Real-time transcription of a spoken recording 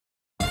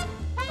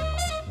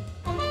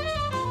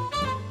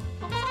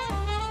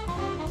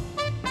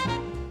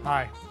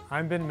Hi,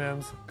 I'm Ben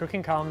Mims,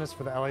 cooking columnist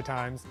for the LA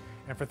Times,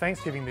 and for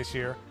Thanksgiving this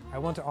year, I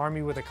want to arm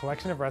you with a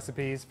collection of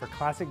recipes for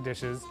classic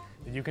dishes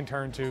that you can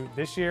turn to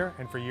this year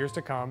and for years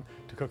to come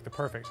to cook the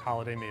perfect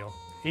holiday meal.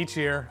 Each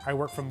year, I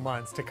work for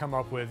months to come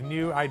up with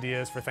new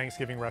ideas for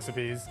Thanksgiving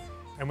recipes,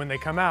 and when they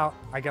come out,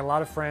 I get a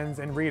lot of friends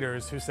and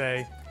readers who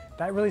say,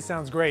 "That really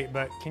sounds great,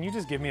 but can you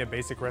just give me a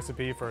basic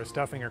recipe for a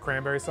stuffing or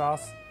cranberry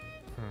sauce?"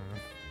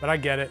 But I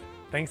get it.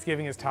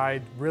 Thanksgiving is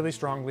tied really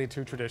strongly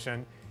to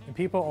tradition, and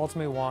people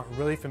ultimately want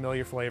really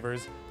familiar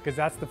flavors because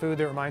that's the food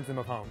that reminds them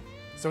of home.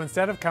 So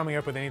instead of coming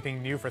up with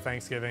anything new for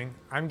Thanksgiving,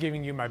 I'm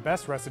giving you my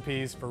best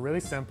recipes for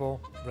really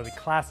simple, really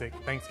classic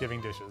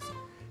Thanksgiving dishes.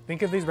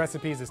 Think of these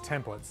recipes as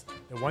templates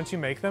that once you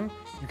make them,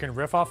 you can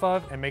riff off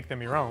of and make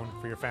them your own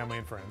for your family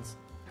and friends.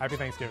 Happy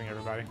Thanksgiving,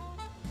 everybody.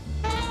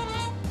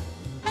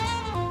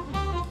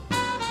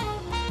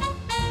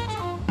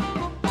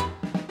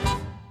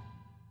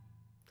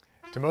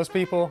 To most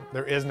people,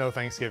 there is no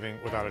Thanksgiving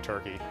without a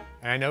turkey.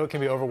 And I know it can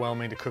be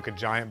overwhelming to cook a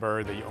giant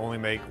bird that you only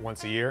make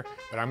once a year,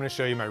 but I'm going to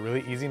show you my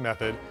really easy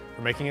method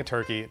for making a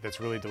turkey that's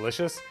really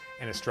delicious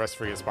and as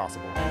stress-free as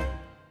possible.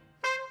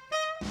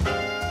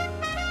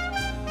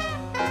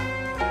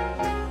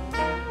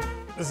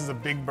 This is a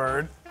big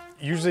bird.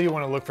 Usually you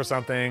want to look for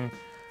something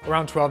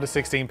around 12 to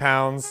 16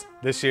 pounds.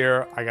 This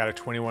year, I got a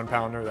 21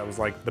 pounder. That was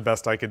like the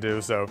best I could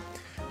do. So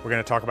we're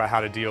going to talk about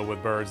how to deal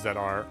with birds that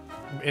are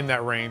in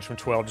that range from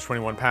 12 to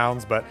 21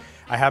 pounds, but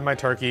I have my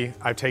turkey.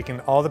 I've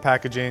taken all the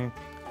packaging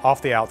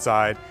off the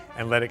outside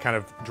and let it kind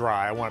of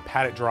dry. I want to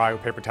pat it dry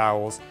with paper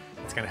towels.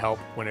 It's going to help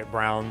when it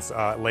browns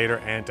later,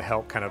 and to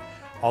help kind of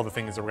all the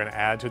things that we're going to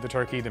add to the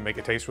turkey to make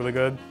it taste really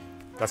good.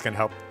 That's going to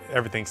help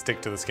everything stick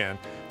to the skin.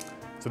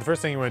 So the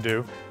first thing you want to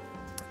do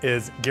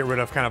is get rid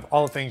of kind of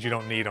all the things you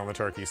don't need on the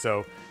turkey.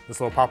 So this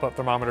little pop-up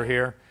thermometer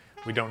here,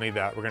 we don't need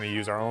that. We're going to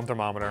use our own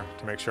thermometer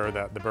to make sure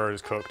that the bird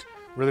is cooked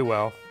really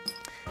well.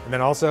 And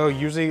then also,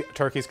 usually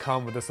turkeys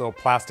come with this little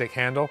plastic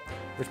handle,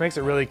 which makes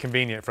it really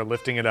convenient for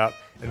lifting it up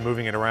and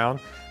moving it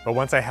around. But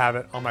once I have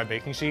it on my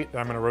baking sheet that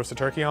I'm gonna roast the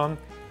turkey on,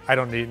 I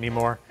don't need it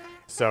anymore.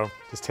 So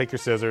just take your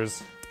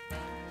scissors,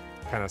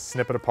 kind of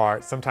snip it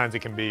apart. Sometimes it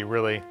can be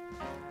really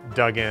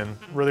dug in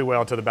really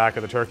well to the back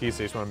of the turkey,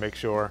 so you just wanna make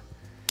sure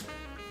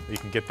that you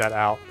can get that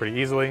out pretty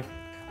easily.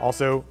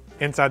 Also,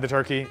 inside the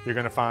turkey, you're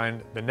gonna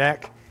find the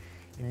neck,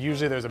 and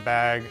usually there's a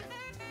bag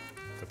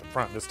at the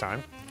front this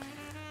time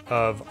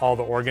of all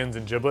the organs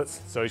and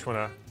giblets. So you just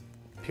wanna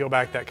peel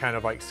back that kind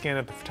of like skin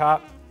at the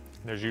top.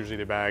 And there's usually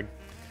the bag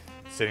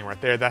sitting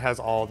right there. That has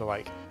all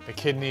the the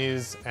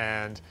kidneys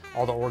and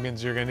all the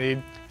organs you're gonna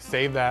need.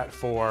 Save that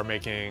for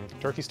making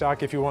turkey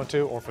stock if you want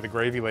to, or for the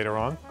gravy later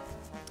on.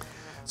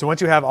 So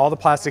once you have all the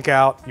plastic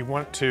out, you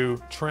want to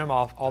trim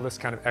off all this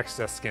kind of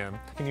excess skin.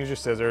 You can use your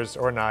scissors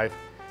or a knife.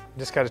 You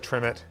just gotta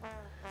trim it.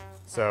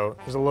 So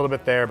there's a little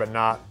bit there, but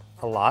not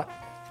a lot.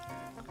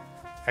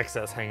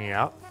 Excess hanging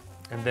out.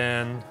 And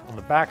then on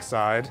the back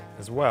side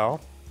as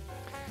well,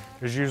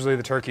 there's usually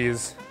the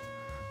turkey's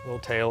little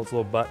tail, its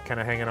little butt kind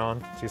of hanging on.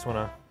 So you just want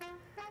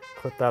to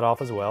clip that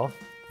off as well.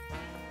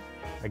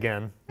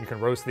 Again, you can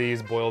roast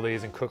these, boil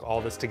these, and cook all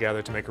this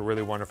together to make a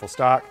really wonderful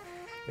stock.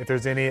 If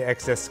there's any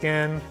excess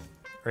skin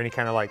or any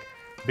kind of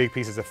big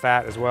pieces of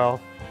fat as well,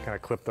 kind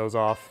of clip those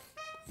off.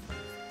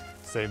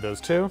 Save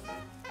those too.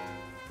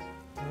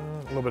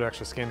 A little bit of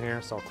extra skin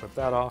here, so I'll clip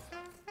that off.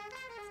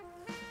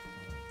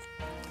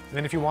 And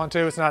then if you want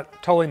to, it's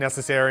not totally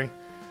necessary.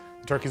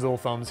 The turkey's little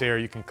thumbs here,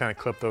 you can kind of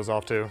clip those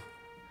off too.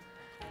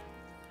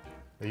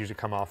 They usually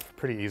come off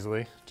pretty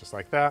easily, just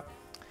like that.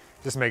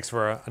 Just makes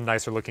for a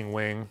nicer looking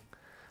wing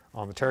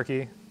on the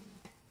turkey.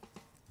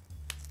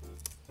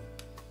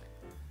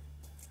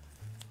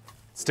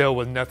 Still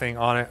with nothing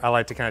on it, I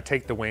like to kind of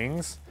take the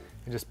wings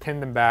and just pin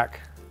them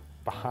back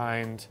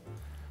behind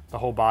the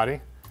whole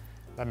body.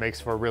 That makes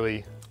for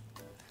really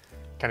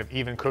kind of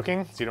even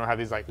cooking, so you don't have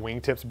these wing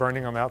tips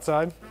burning on the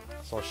outside.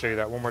 So I'll show you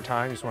that one more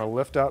time. You just want to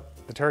lift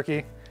up the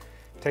turkey,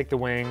 take the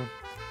wing,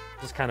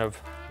 just kind of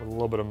with a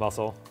little bit of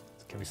muscle.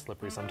 It can be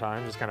slippery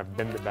sometimes. Just kind of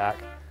bend it back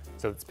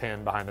so it's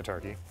pinned behind the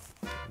turkey.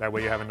 That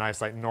way you have a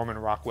nice Norman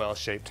Rockwell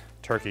shaped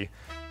turkey.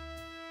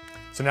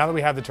 So now that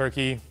we have the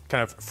turkey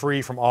kind of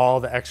free from all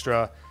the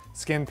extra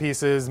skin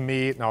pieces,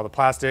 meat, and all the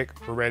plastic,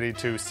 we're ready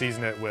to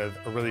season it with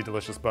a really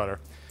delicious butter.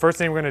 First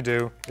thing we're going to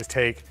do is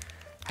take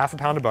half a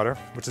pound of butter,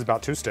 which is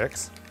about 2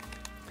 sticks.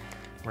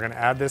 We're going to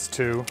add this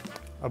to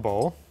a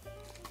bowl.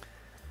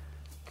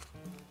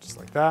 Just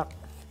like that.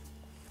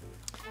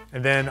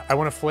 And then I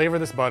want to flavor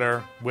this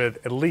butter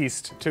with at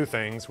least 2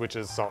 things, which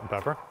is salt and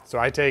pepper. So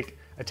I take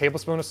a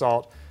tablespoon of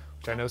salt,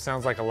 which I know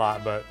sounds like a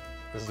lot, but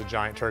this is a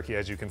giant turkey,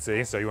 as you can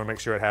see, so you want to make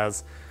sure it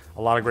has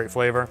a lot of great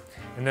flavor.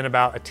 And then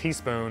about a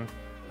teaspoon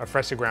of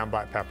freshly ground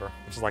black pepper,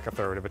 which is like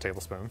 1/3 of a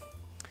tablespoon.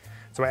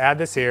 So I add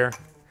this here,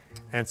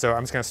 and so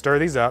I'm just going to stir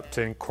these up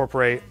to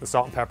incorporate the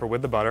salt and pepper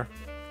with the butter.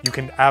 You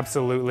can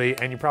absolutely,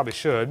 and you probably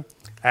should,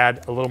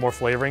 add a little more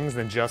flavorings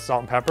than just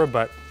salt and pepper,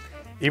 but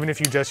even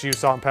if you just use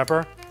salt and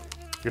pepper,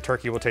 your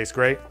turkey will taste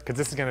great, because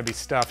this is going to be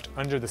stuffed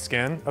under the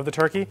skin of the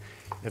turkey.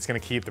 It's going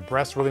to keep the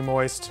breast really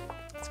moist,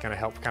 It's gonna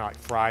help kind of like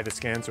fry the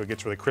skin so it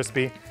gets really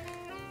crispy.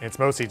 And it's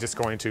mostly just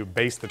going to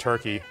baste the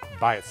turkey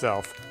by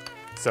itself.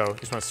 So you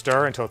just wanna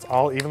stir until it's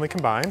all evenly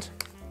combined.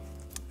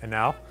 And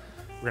now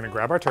we're gonna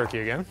grab our turkey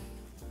again.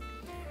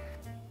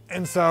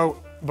 And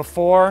so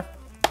before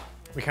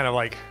we kind of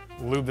like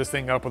lube this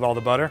thing up with all the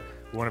butter,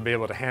 we wanna be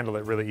able to handle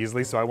it really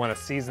easily. So I wanna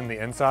season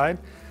the inside.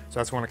 So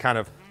I just wanna kind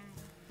of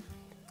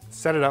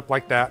set it up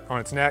like that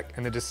on its neck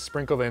and then just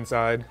sprinkle the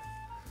inside.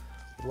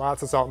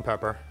 Lots of salt and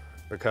pepper,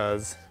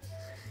 because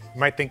you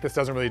might think this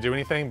doesn't really do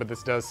anything, but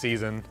this does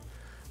season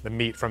the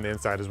meat from the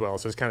inside as well.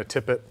 So just kind of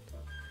tip it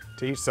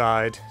to each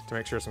side to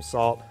make sure some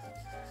salt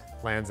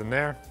lands in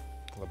there.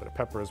 A little bit of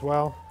pepper as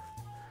well,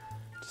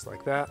 just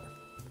like that.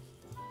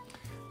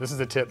 This is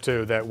a tip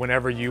too, that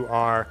whenever you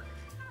are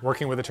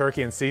working with a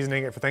turkey and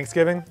seasoning it for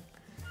Thanksgiving,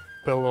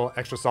 put a little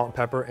extra salt and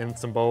pepper in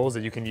some bowls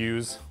that you can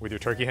use with your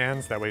turkey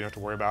hands. That way you don't have to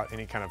worry about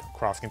any kind of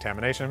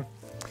cross-contamination.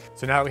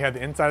 So now that we have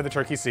the inside of the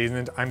turkey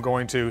seasoned, I'm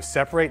going to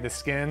separate the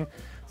skin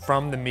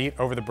from the meat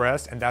over the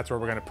breast, and that's where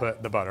we're gonna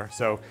put the butter.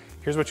 So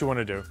here's what you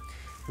wanna do.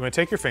 You wanna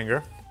take your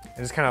finger and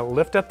just kind of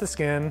lift up the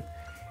skin,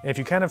 and if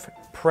you kind of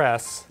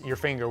press your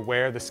finger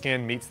where the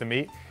skin meets the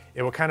meat,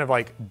 it will kind of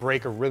like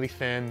break a really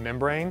thin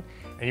membrane,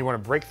 and you wanna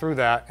break through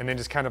that and then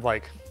just kind of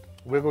like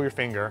wiggle your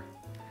finger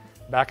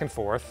back and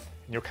forth,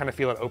 and you'll kind of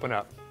feel it open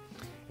up.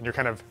 And you're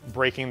kind of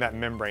breaking that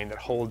membrane that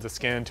holds the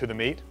skin to the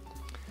meat.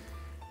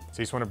 So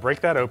you just want to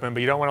break that open,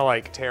 but you don't want to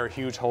like tear a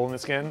huge hole in the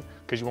skin,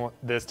 because you want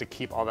this to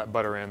keep all that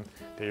butter in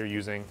that you're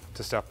using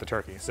to stuff the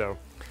turkey. So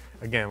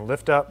again,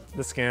 lift up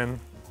the skin,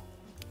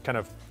 kind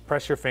of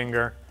press your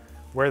finger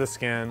where the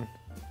skin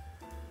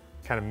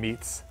kind of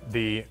meets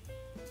the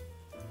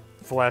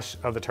flesh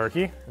of the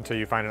turkey until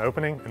you find an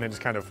opening, and then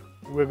just kind of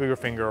wiggle your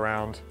finger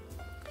around.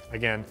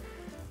 Again,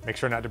 make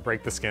sure not to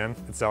break the skin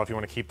itself. You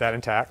want to keep that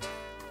intact.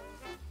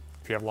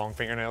 If you have long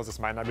fingernails, this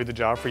might not be the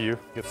job for you.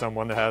 Get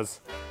someone that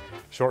has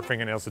short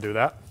fingernails to do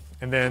that.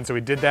 And then, so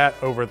we did that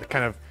over the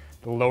kind of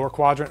the lower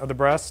quadrant of the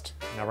breast.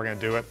 Now we're gonna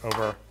do it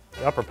over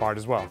the upper part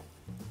as well.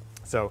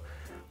 So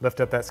lift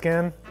up that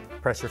skin,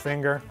 press your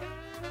finger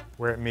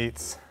where it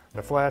meets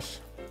the flesh,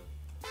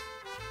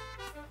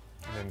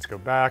 and then just go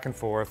back and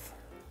forth.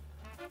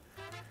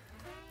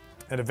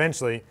 And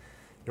eventually,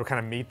 you'll kind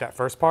of meet that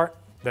first part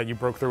that you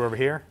broke through over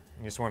here.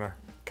 And you just wanna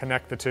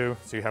connect the two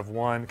so you have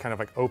one kind of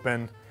like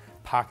open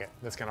pocket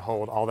that's gonna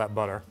hold all that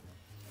butter.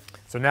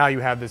 So now you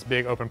have this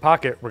big open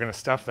pocket, we're gonna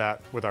stuff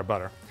that with our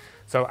butter.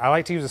 So I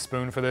like to use a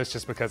spoon for this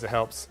just because it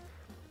helps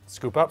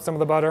scoop up some of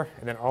the butter,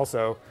 and then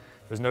also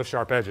there's no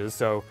sharp edges,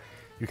 so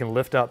you can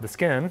lift up the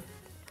skin,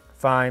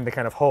 find the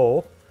kind of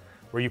hole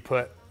where you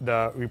put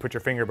your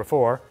finger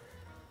before,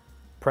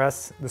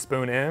 press the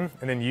spoon in,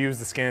 and then use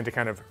the skin to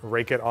kind of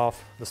rake it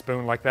off the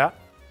spoon like that.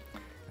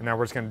 And now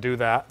we're just gonna do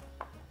that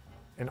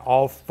in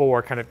all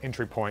four kind of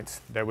entry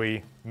points that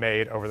we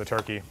made over the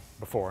turkey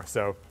before.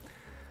 So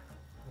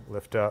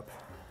lift up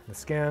the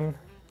skin,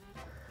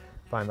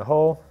 find the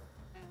hole,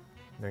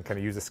 and then kind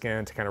of use the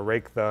skin to kind of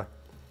rake the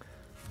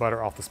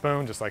butter off the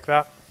spoon, just like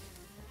that.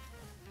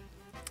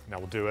 Now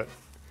we'll do it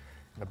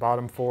in the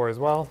bottom four as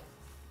well.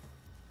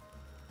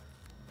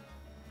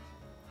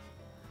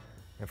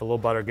 If a little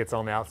butter gets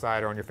on the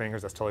outside or on your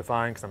fingers, that's totally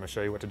fine, because I'm gonna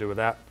show you what to do with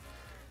that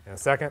in a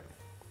second.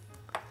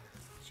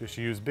 Just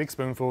use big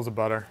spoonfuls of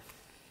butter.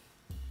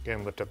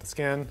 Again, lift up the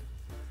skin,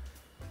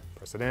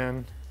 press it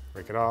in,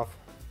 rake it off,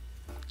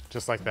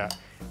 just like that.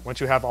 Once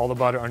you have all the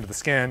butter under the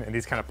skin and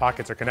these kind of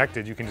pockets are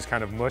connected, you can just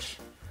kind of mush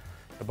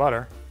the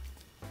butter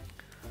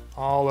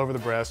all over the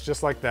breast,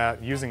 just like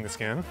that, using the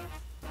skin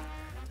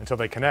until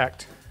they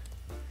connect.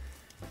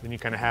 Then you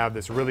kind of have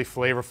this really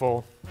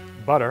flavorful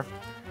butter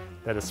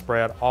that is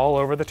spread all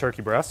over the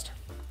turkey breast.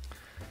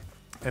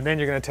 And then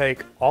you're gonna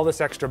take all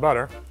this extra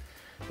butter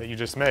that you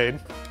just made,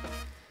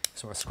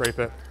 just wanna scrape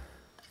it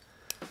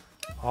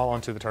all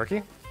onto the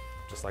turkey,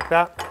 just like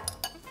that.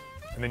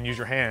 And then use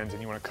your hands,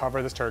 and you want to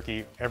cover this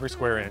turkey every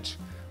square inch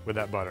with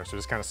that butter. So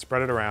just kind of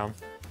spread it around,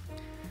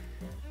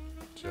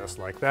 just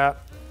like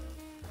that.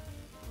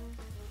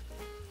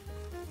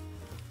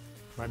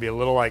 Might be a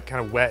little like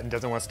kind of wet and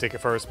doesn't want to stick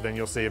at first, but then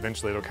you'll see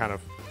eventually it'll kind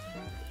of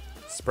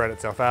spread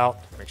itself out.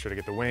 Make sure to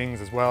get the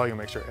wings as well. You'll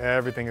make sure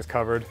everything is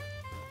covered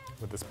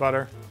with this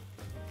butter.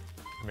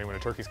 I mean, when a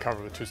turkey's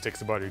covered with 2 sticks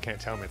of butter, you can't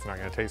tell me it's not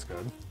going to taste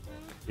good,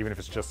 even if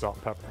it's just salt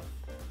and pepper.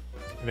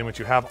 And then once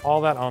you have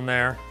all that on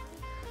there,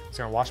 I'm just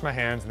gonna wash my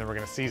hands, and then we're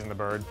gonna season the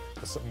bird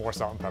with some more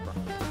salt and pepper.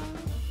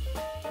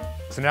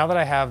 So now that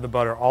I have the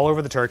butter all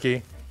over the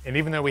turkey, and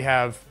even though we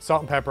have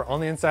salt and pepper on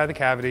the inside of the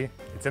cavity,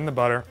 it's in the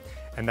butter,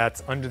 and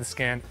that's under the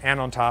skin and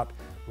on top,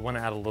 we wanna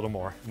add a little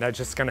more. And that's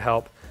just gonna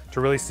help to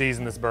really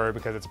season this bird,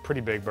 because it's a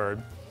pretty big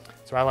bird.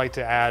 So I like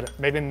to add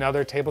maybe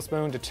another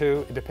tablespoon to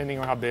 2, depending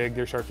on how big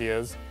your turkey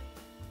is.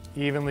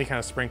 Evenly kind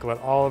of sprinkle it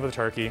all over the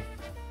turkey.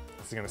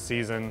 This is gonna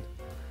season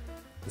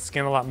the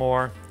skin a lot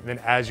more. And then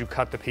as you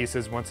cut the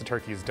pieces, once the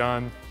turkey is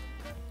done,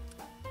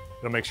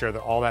 it'll make sure that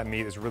all that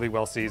meat is really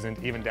well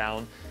seasoned, even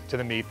down to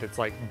the meat that's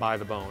like by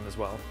the bone as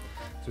well.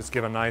 So just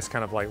give a nice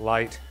kind of like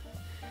light,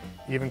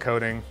 even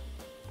coating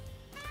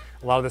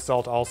A lot of the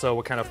salt also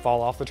will kind of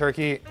fall off the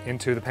turkey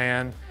into the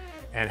pan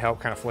and help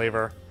kind of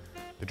flavor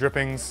the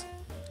drippings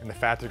and the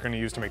fat that you're going to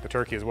use to make the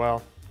turkey as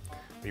well.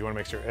 But you want to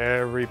make sure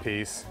every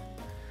piece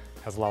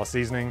has a lot of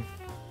seasoning.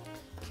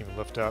 You can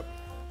lift up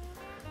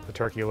the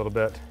turkey a little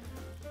bit.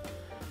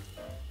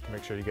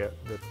 Make sure you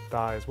get the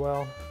thigh as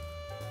well,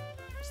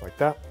 just like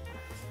that.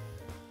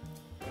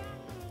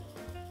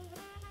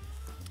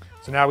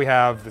 So now we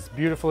have this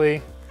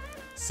beautifully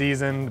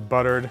seasoned,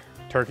 buttered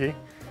turkey.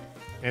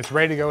 And it's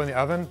ready to go in the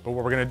oven, but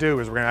what we're gonna do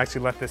is we're gonna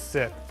actually let this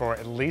sit for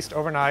at least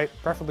overnight,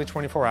 preferably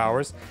 24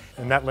 hours,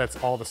 and that lets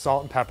all the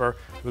salt and pepper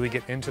really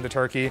get into the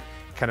turkey,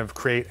 kind of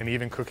create an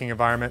even cooking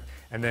environment,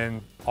 and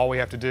then all we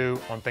have to do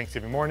on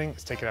Thanksgiving morning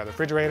is take it out of the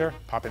refrigerator,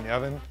 pop it in the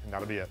oven, and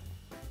that'll be it.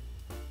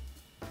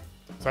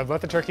 So I've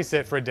let the turkey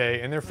sit for a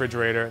day in the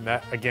refrigerator, and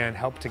that again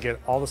helped to get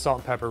all the salt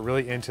and pepper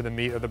really into the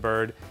meat of the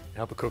bird and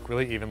help it cook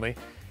really evenly.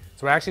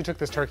 So I actually took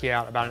this turkey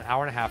out about an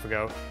hour and a half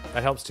ago.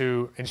 That helps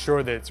to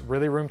ensure that it's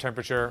really room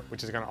temperature,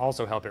 which is gonna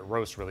also help it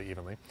roast really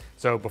evenly.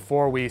 So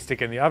before we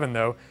stick it in the oven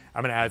though,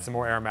 I'm gonna add some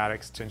more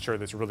aromatics to ensure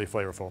that it's really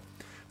flavorful.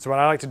 So what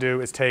I like to do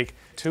is take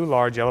 2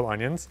 large yellow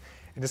onions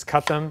and just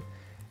cut them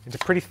into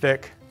pretty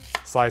thick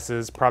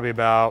slices, probably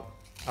about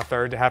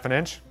 1/3 to 1/2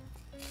 inch.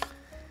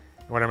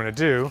 And what I'm gonna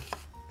do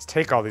is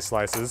take all these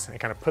slices and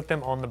kind of put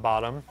them on the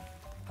bottom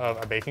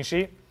of a baking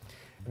sheet.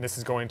 And this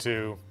is going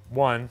to,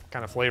 one,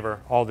 kind of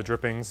flavor all the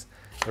drippings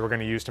that we're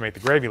going to use to make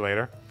the gravy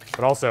later.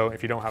 But also,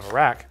 if you don't have a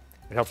rack,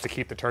 it helps to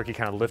keep the turkey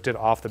kind of lifted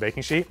off the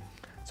baking sheet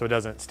so it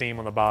doesn't steam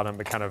on the bottom,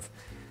 but kind of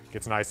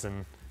gets nice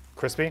and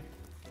crispy.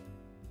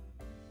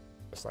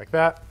 Just like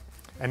that.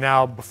 And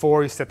now,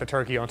 before you set the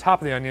turkey on top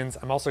of the onions,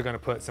 I'm also going to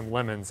put some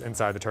lemons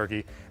inside the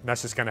turkey. And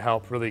that's just going to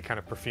help really kind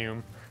of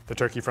perfume the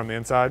turkey from the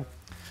inside.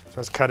 So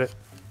let's cut it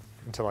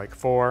into like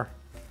 4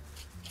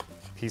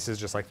 pieces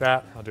just like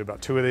that. I'll do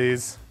about 2 of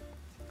these.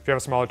 If you have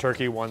a smaller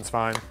turkey, 1's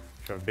fine.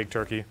 If you have a big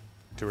turkey,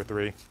 2 or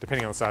 3,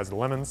 depending on the size of the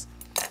lemons.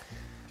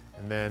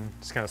 And then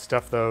just kind of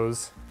stuff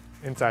those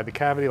inside the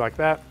cavity like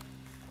that.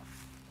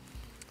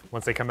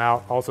 Once they come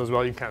out, also as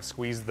well, you can kind of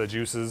squeeze the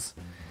juices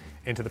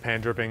into the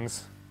pan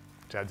drippings,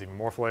 which adds even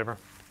more flavor.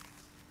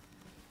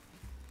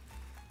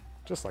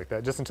 Just like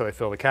that, just until they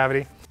fill the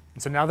cavity.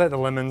 And so now that the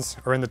lemons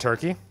are in the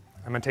turkey,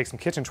 I'm gonna take some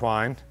kitchen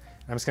twine,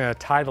 and I'm just gonna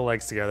tie the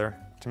legs together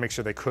to make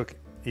sure they cook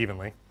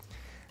evenly.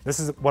 This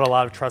is what a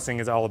lot of trussing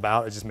is all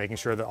about, is just making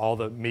sure that all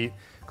the meat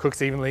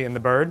cooks evenly in the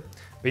bird.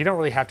 But you don't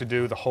really have to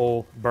do the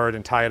whole bird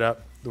and tie it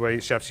up the way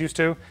chefs used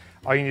to.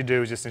 All you need to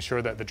do is just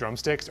ensure that the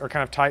drumsticks are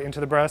kind of tight into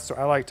the breast. So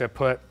I like to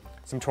put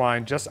some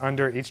twine just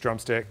under each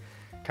drumstick,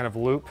 kind of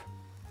loop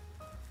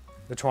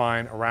the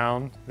twine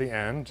around the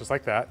end, just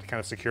like that, to kind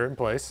of secure it in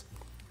place.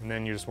 And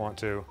then you just want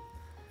to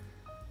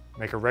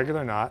make a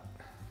regular knot,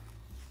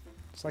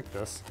 just like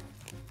this.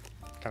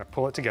 Kind of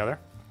pull it together,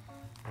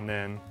 and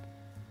then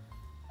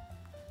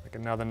make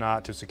another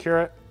knot to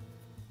secure it,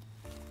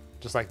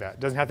 just like that. It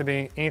doesn't have to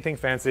be anything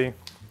fancy. You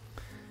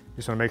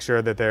just want to make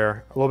sure that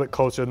they're a little bit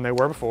closer than they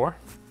were before.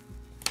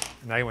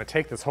 And now you want to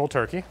take this whole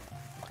turkey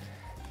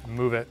and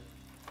move it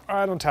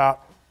right on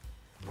top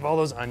of all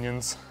those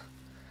onions.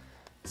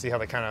 See how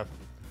they kind of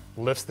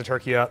lifts the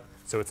turkey up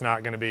so it's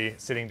not going to be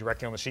sitting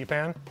directly on the sheet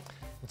pan.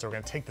 And so we're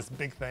going to take this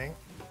big thing,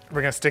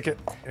 we're going to stick it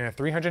in a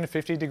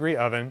 350-degree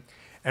oven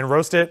and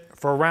roast it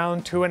for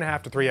around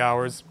 2.5 to 3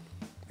 hours.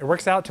 It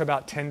works out to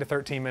about 10 to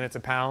 13 minutes a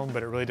pound,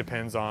 but it really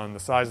depends on the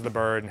size of the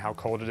bird and how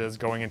cold it is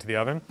going into the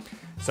oven.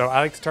 So I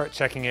like to start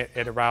checking it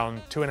at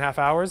around 2.5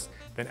 hours,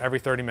 then every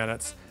 30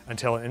 minutes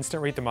until an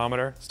instant read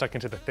thermometer stuck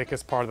into the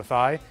thickest part of the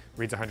thigh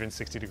reads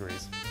 160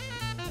 degrees.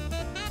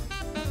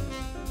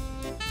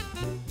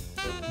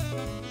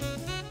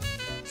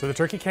 So the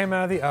turkey came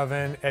out of the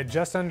oven at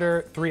just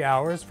under 3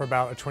 hours for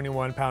about a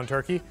 21-pound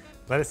turkey.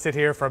 Let it sit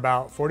here for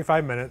about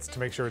 45 minutes to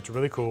make sure it's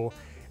really cool.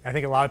 I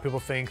think a lot of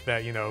people think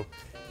that, you know,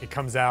 it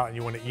comes out and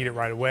you want to eat it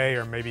right away,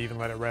 or maybe even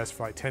let it rest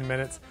for like 10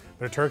 minutes.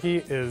 But a turkey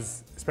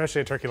is,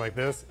 especially a turkey like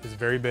this, is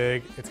very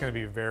big. It's going to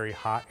be very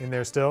hot in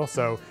there still.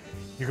 So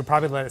you could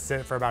probably let it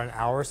sit for about an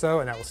hour or so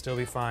and that will still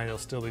be fine. It'll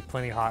still be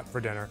plenty hot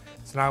for dinner.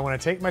 So now I want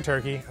to take my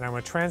turkey and I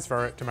want to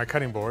transfer it to my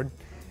cutting board.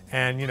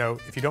 And you know,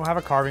 if you don't have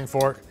a carving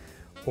fork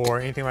or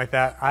anything like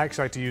that, I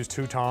actually like to use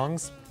 2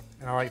 tongs.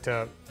 And I like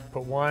to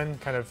put one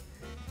kind of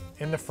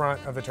in the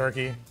front of the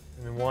turkey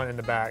and then one in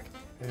the back,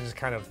 and just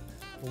kind of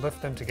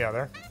lift them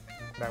together.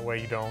 That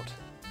way you don't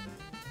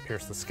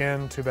pierce the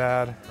skin too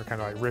bad or kind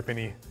of like rip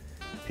any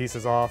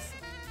pieces off,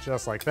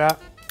 just like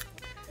that.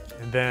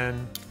 And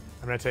then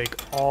I'm gonna take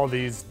all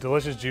these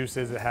delicious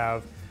juices that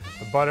have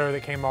the butter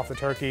that came off the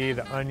turkey,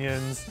 the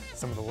onions,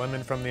 some of the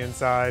lemon from the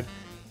inside,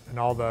 and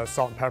all the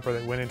salt and pepper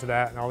that went into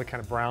that, and all the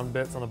kind of brown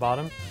bits on the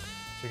bottom.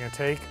 So you're gonna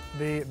take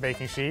the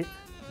baking sheet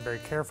and very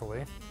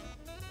carefully,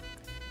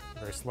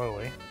 very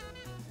slowly,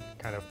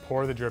 kind of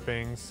pour the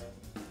drippings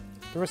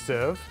through a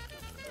sieve.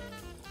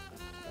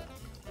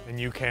 And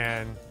you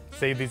can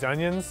save these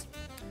onions.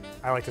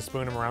 I like to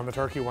spoon them around the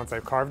turkey once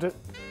I've carved it.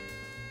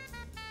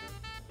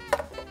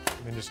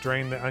 And then just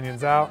drain the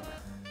onions out.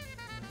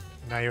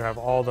 Now you have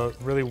all the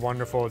really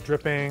wonderful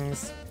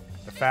drippings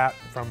the fat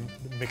from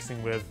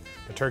mixing with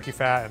the turkey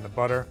fat and the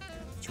butter.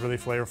 It's really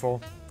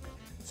flavorful.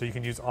 So you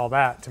can use all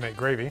that to make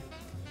gravy.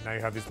 Now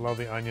you have these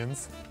lovely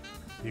onions.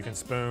 You can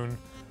spoon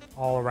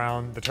all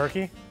around the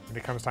turkey when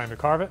it comes time to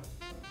carve it.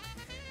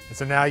 And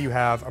so now you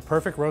have a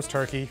perfect roast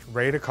turkey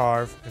ready to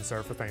carve and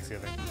serve for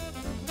Thanksgiving.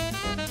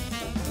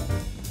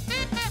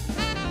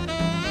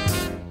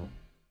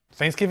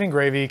 Thanksgiving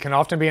gravy can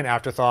often be an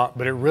afterthought,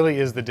 but it really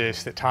is the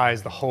dish that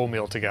ties the whole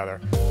meal together.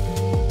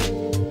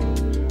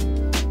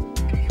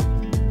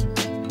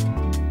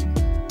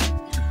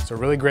 So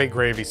really great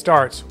gravy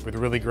starts with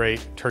really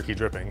great turkey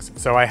drippings.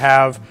 So I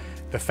have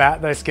the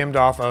fat that I skimmed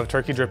off of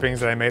turkey drippings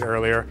that I made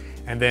earlier,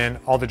 and then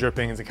all the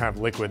drippings and kind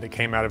of liquid that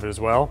came out of it as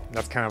well.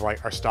 That's kind of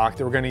like our stock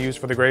that we're gonna use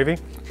for the gravy.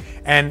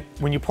 And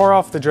when you pour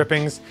off the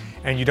drippings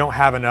and you don't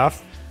have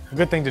enough, a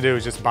good thing to do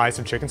is just buy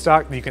some chicken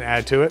stock that you can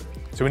add to it.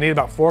 So we need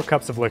about 4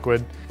 cups of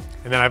liquid.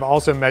 And then I've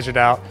also measured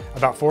out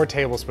about 4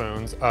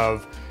 tablespoons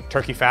of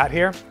turkey fat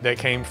here that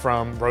came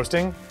from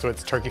roasting. So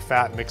it's turkey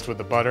fat mixed with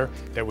the butter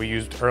that we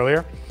used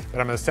earlier. But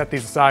I'm gonna set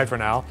these aside for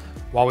now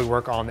while we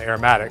work on the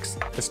aromatics.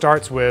 It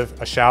starts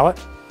with a shallot,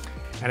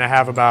 and I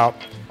have about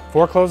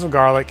 4 cloves of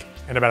garlic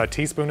and about a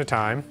teaspoon of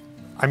thyme.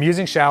 I'm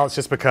using shallots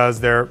just because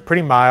they're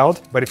pretty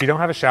mild, but if you don't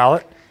have a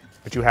shallot,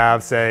 but you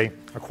have, say,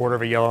 a quarter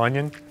of a yellow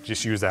onion,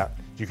 just use that.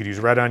 You could use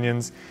red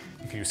onions,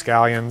 you could use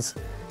scallions,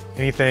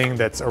 anything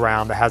that's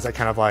around that has that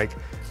kind of like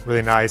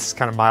really nice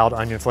kind of mild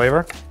onion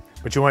flavor.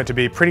 But you want it to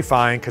be pretty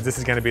fine because this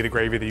is gonna be the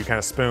gravy that you kind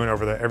of spoon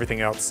over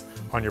everything else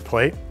on your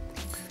plate.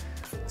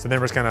 So then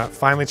we're just gonna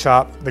finely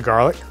chop the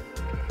garlic.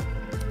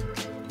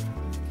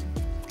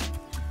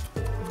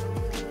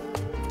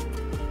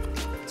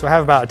 So I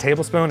have about a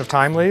tablespoon of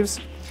thyme leaves.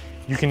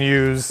 You can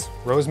use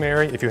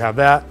rosemary if you have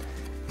that.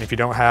 And if you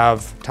don't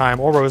have thyme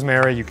or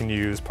rosemary, you can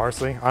use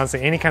parsley.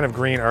 Honestly, any kind of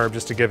green herb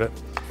just to give it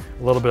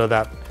a little bit of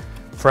that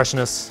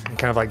freshness and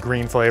kind of like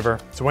green flavor.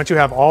 So once you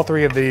have all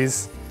 3 of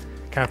these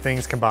kind of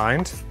things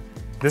combined,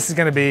 this is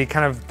gonna be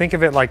kind of, think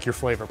of it like your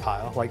flavor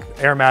pile. Like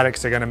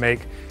aromatics are gonna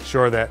make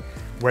sure that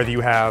whether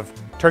you have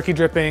turkey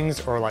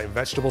drippings or like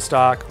vegetable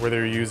stock, whether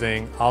you're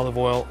using olive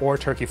oil or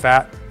turkey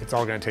fat, it's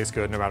all gonna taste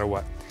good no matter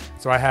what.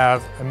 So I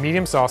have a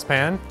medium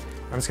saucepan.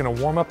 I'm just gonna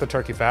warm up the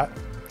turkey fat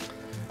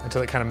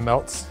until it kind of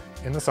melts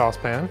in the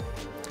saucepan.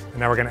 And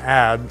now we're gonna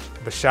add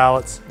the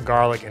shallots,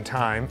 garlic, and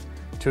thyme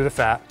to the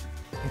fat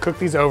and cook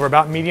these over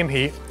about medium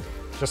heat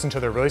just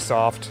until they're really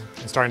soft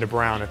and starting to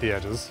brown at the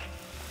edges.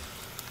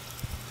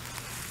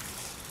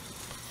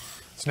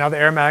 So now the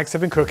aromatics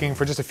have been cooking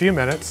for just a few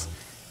minutes,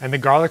 and the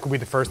garlic will be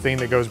the first thing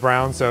that goes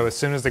brown. So as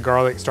soon as the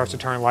garlic starts to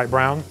turn light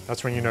brown,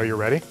 that's when you know you're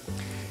ready.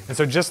 And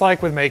so just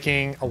like with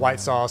making a white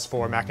sauce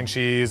for mac and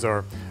cheese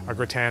or a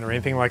gratin or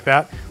anything like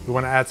that, we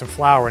want to add some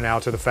flour now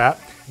to the fat,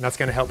 and that's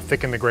going to help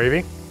thicken the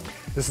gravy.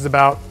 This is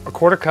about a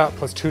 1/4 cup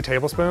plus 2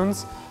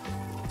 tablespoons.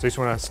 So you just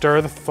want to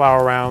stir the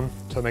flour around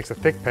until it makes a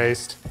thick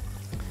paste.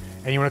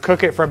 And you want to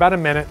cook it for about a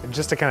minute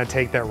just to kind of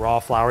take that raw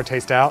flour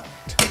taste out.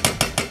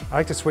 I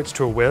like to switch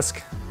to a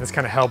whisk. This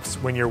kind of helps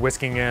when you're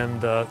whisking in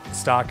the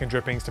stock and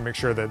drippings to make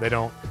sure that they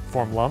don't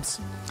form lumps.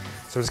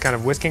 So just kind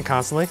of whisking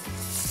constantly.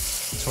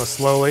 Just want to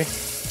slowly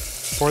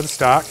pour the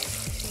stock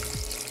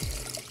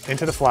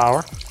into the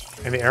flour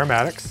and the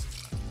aromatics.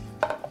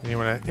 And you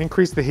want to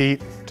increase the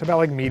heat to about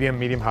like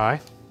medium high.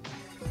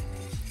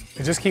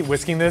 And just keep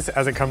whisking this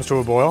as it comes to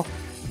a boil.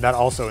 That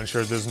also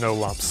ensures there's no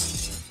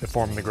lumps that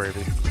form in the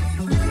gravy.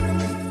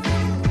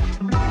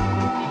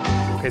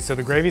 Okay, so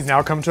the gravy's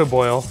now come to a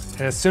boil,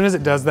 and as soon as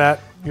it does that,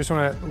 you just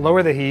want to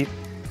lower the heat.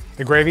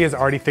 The gravy is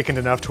already thickened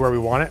enough to where we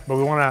want it, but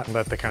we want to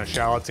let the kind of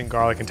shallots and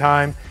garlic and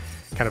thyme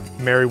kind of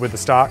marry with the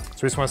stock. So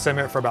we just want to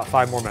simmer it for about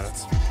 5 more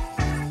minutes. So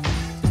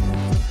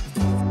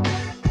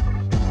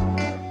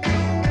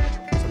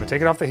I'm gonna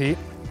take it off the heat,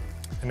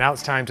 and now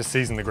it's time to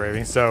season the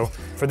gravy. So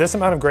for this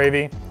amount of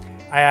gravy,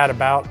 I add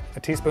about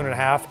 1.5 teaspoons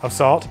of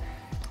salt.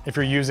 If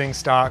you're using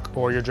stock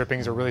or your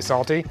drippings are really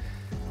salty,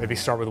 maybe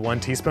start with 1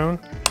 teaspoon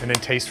and then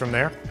taste from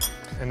there.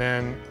 And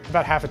then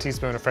about 1/2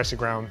 teaspoon of freshly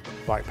ground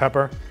black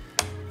pepper.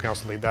 You can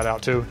also leave that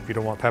out too if you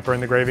don't want pepper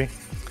in the gravy.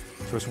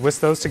 So just whisk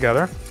those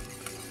together.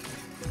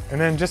 And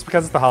then just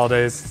because it's the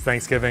holidays, it's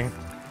Thanksgiving,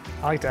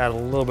 I like to add a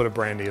little bit of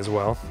brandy as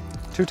well.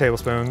 2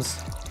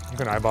 tablespoons, you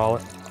can eyeball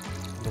it,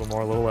 a little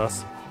more, a little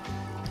less.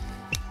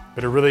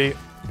 But it really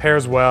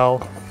pairs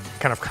well,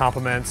 kind of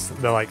complements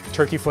the like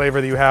turkey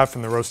flavor that you have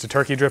from the roasted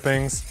turkey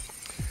drippings,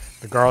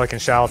 the garlic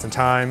and shallots and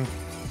thyme.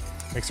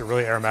 Makes it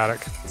really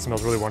aromatic. It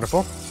smells really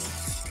wonderful.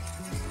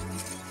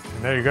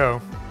 And there you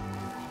go.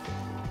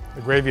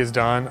 The gravy is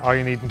done. All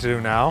you need to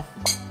do now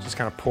is just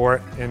kind of pour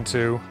it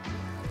into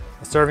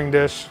a serving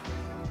dish.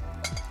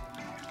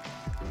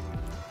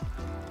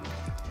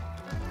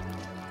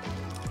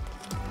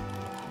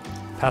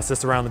 Pass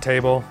this around the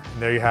table,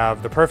 and there you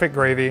have the perfect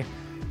gravy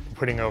for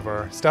putting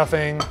over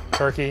stuffing,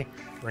 turkey,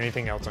 or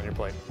anything else on your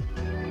plate.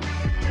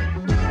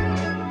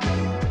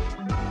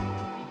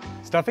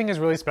 Stuffing is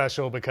really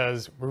special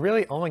because we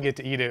really only get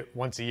to eat it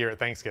once a year at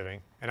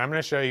Thanksgiving. And I'm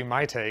gonna show you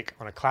my take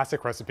on a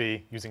classic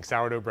recipe using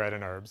sourdough bread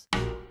and herbs.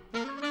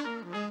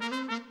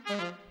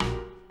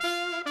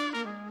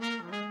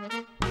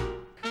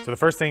 So the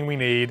first thing we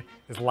need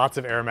is lots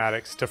of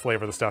aromatics to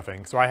flavor the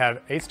stuffing. So I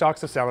have 8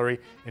 stalks of celery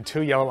and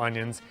 2 yellow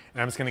onions,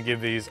 and I'm just gonna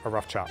give these a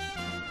rough chop.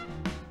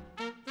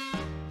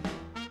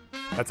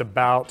 That's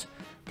about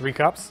 3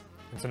 cups.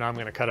 And so now I'm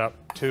gonna cut up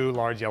 2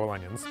 large yellow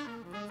onions.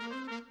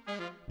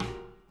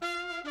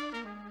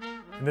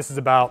 And this is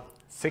about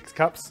 6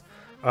 cups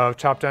of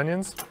chopped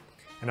onions.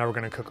 And now we're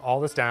gonna cook all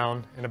this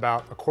down in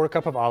about a 1/4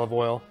 cup of olive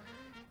oil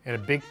in a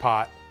big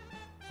pot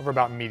over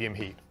about medium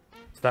heat.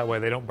 So that way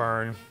they don't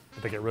burn,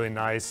 but they get really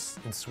nice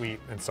and sweet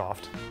and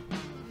soft.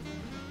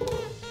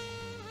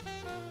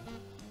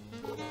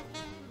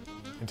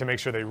 And to make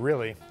sure they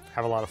really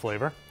have a lot of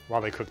flavor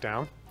while they cook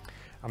down,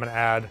 I'm gonna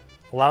add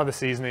a lot of the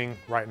seasoning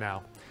right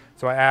now.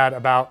 So I add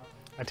about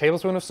a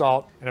tablespoon of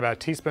salt and about a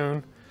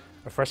teaspoon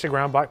of freshly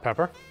ground black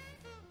pepper.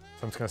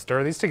 So I'm just gonna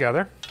stir these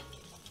together.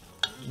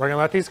 We're gonna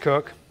let these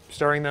cook,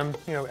 stirring them,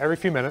 every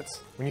few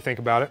minutes when you think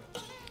about it,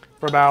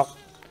 for about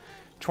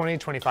 20 to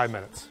 25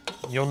 minutes.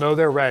 You'll know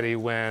they're ready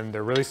when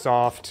they're really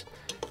soft,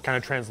 kind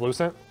of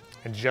translucent,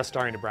 and just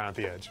starting to brown at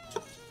the edge.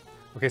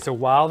 Okay, so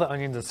while the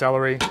onions and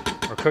celery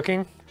are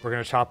cooking, we're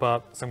gonna chop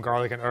up some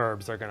garlic and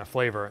herbs that are gonna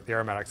flavor the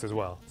aromatics as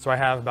well. So I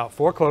have about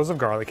 4 cloves of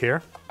garlic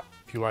here.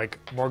 If you like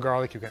more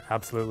garlic, you can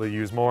absolutely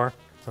use more.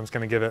 So I'm just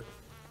gonna give it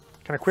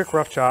kind of quick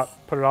rough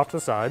chop, put it off to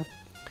the side.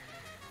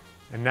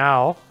 And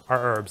now our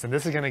herbs, and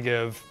this is gonna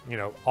give,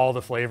 all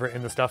the flavor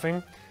in the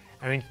stuffing.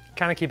 And then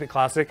kind of keep it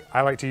classic.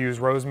 I like to use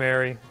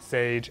rosemary,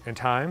 sage, and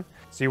thyme.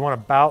 So you want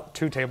about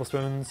 2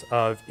 tablespoons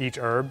of each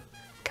herb,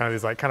 kind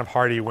of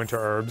hearty winter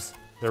herbs.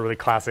 They're really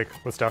classic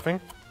with stuffing.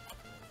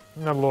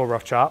 Another little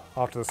rough chop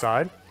off to the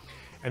side.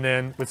 And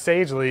then with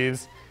sage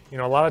leaves,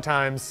 a lot of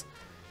times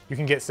you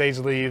can get sage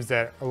leaves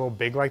that are a little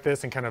big like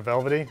this and kind of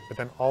velvety, but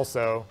then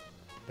also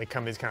they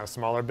come in these kind of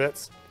smaller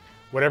bits.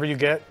 Whatever you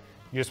get,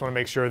 you just want to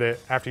make sure that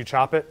after you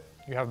chop it,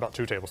 you have about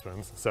 2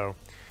 tablespoons. So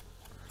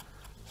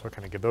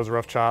kind of give those a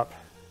rough chop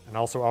and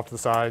also off to the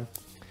side.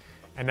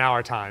 And now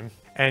our thyme.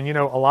 And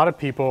a lot of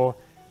people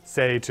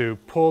say to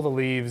pull the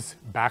leaves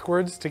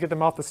backwards to get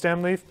them off the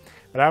stem leaf,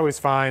 but I always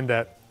find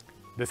that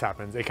this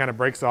happens. It kind of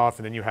breaks off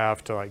and then you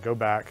have to go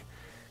back,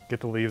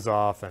 get the leaves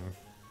off and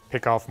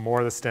pick off more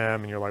of the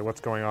stem and you're like, what's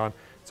going on?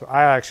 So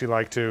I actually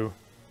like to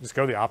just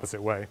go the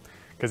opposite way,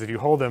 because if you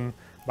hold them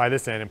by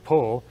this end and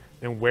pull,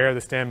 then where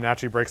the stem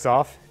naturally breaks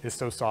off is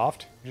so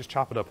soft, you just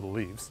chop it up with the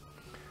leaves.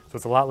 So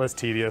it's a lot less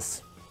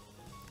tedious.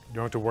 You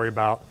don't have to worry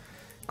about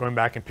going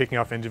back and picking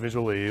off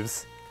individual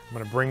leaves. I'm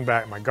gonna bring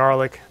back my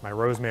garlic, my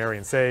rosemary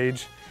and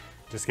sage,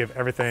 just give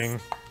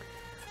everything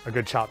a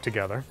good chop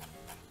together.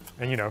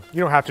 And you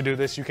don't have to do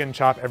this. You can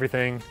chop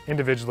everything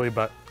individually,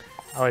 but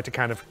I like to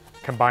kind of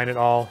combine it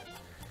all.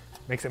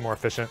 Makes it more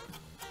efficient.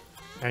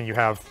 And you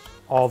have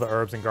all the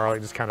herbs and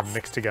garlic just kind of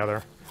mixed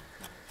together.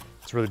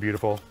 It's really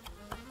beautiful.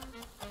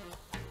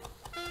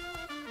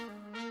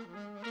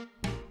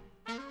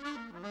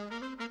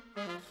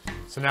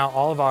 So now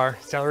all of our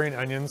celery and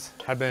onions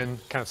have been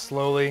kind of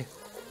slowly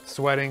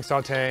sweating,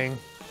 sauteing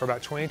for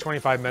about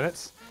 20-25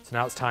 minutes. So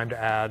now it's time to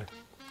add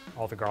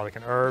all the garlic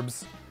and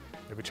herbs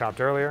that we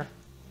chopped earlier.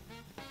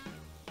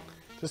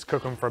 Just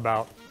cook them for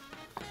about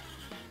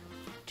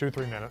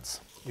 2-3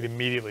 minutes. It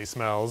immediately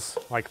smells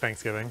like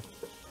Thanksgiving.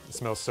 It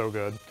smells so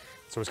good.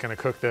 So we're just gonna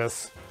cook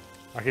this,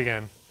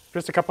 again,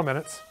 just a couple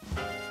minutes.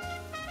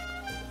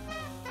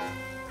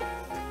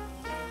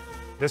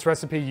 This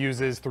recipe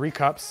uses 3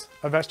 cups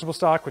of vegetable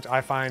stock, which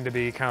I find to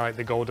be kind of like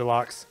the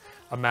Goldilocks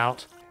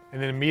amount.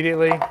 And then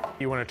immediately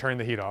you want to turn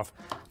the heat off.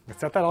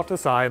 Set that off to the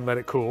side and let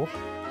it cool.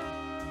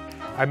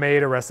 I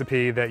made a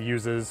recipe that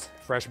uses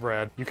fresh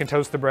bread. You can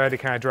toast the bread to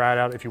kind of dry it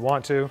out if you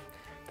want to.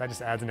 That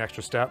just adds an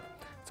extra step.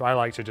 So I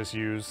like to just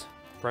use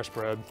fresh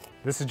bread.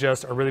 This is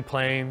just a really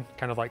plain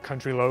kind of like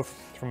country loaf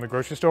from the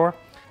grocery store.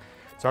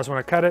 So I just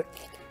want to cut it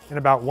in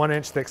about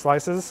 1-inch thick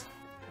slices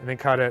and then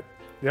cut it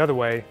the other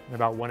way in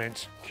about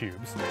 1-inch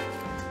cubes.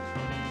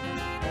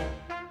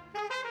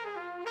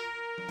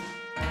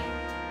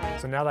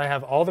 So now that I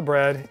have all the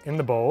bread in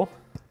the bowl,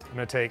 I'm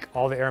gonna take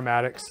all the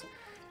aromatics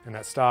and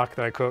that stock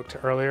that I cooked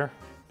earlier.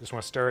 Just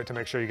wanna stir it to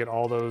make sure you get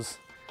all those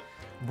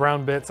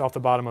brown bits off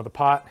the bottom of the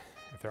pot,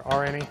 if there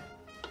are any. And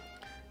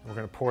we're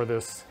gonna pour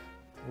this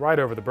right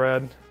over the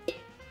bread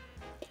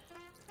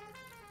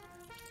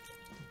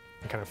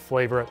and kind of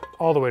flavor it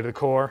all the way to the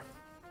core.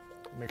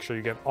 Make sure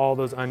you get all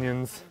those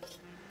onions,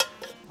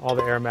 all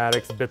the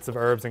aromatics, bits of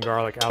herbs and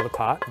garlic out of the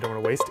pot. You don't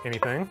want to waste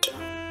anything.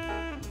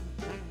 I'm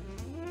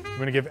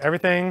going to give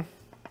everything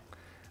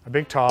a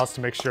big toss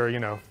to make sure,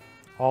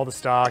 all the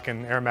stock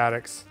and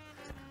aromatics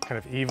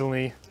kind of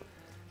evenly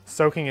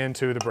soaking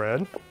into the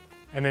bread.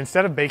 And then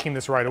instead of baking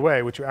this right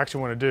away, what you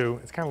actually want to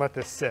do is kind of let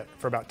this sit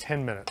for about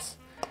 10 minutes.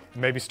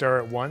 And maybe stir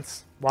it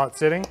once while it's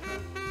sitting. So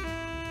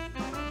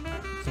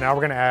now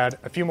we're going to add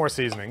a few more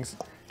seasonings.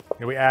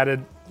 We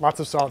added lots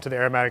of salt to the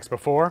aromatics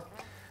before,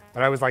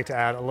 but I always like to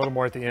add a little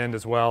more at the end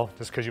as well,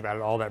 just because you've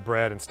added all that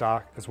bread and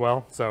stock as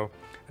well. So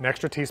an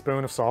extra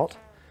teaspoon of salt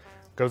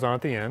goes on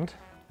at the end.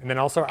 And then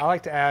also I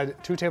like to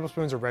add 2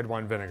 tablespoons of red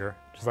wine vinegar,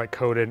 just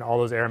coated in all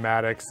those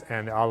aromatics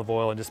and the olive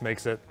oil and just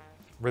makes it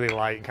really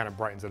light and kind of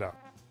brightens it up.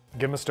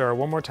 give them a stir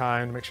one more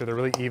time to make sure they're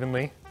really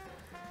evenly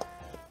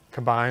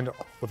combined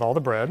with all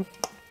the bread.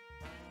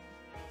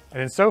 And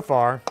then so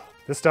far,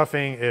 this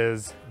stuffing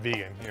is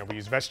vegan. You know, we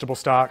use vegetable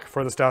stock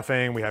for the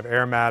stuffing. We have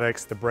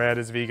aromatics. The bread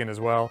is vegan as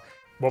well.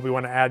 What we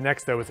want to add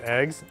next though is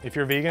eggs. If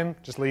you're vegan,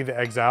 just leave the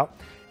eggs out.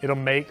 It'll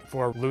make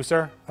for a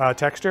looser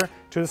texture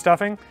to the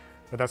stuffing,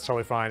 but that's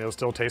totally fine. It'll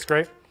still taste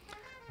great.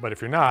 But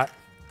if you're not,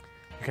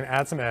 you can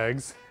add some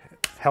eggs,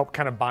 help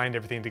kind of bind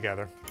everything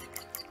together.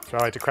 So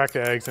I like to crack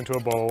the eggs into a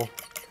bowl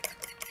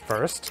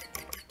first.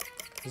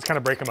 Just kind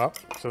of break them up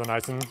so they're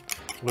nice and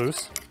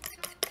loose.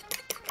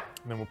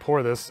 And then we'll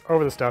pour this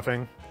over the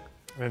stuffing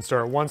and then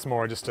stir it once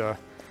more just to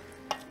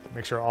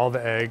make sure all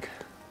the egg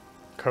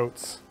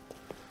coats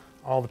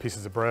all the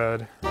pieces of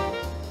bread. So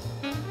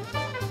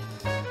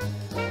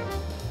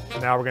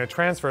now we're going to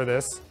transfer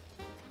this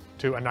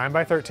to a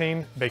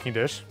 9x13 baking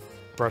dish.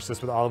 Brush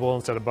this with olive oil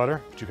instead of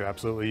butter, but you could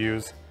absolutely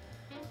use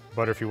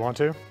butter if you want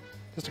to.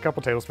 Just a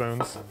couple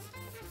tablespoons.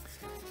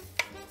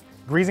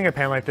 Greasing a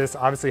pan like this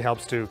obviously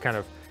helps to kind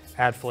of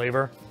add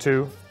flavor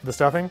to the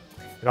stuffing.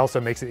 It also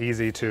makes it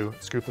easy to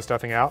scoop the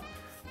stuffing out,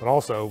 but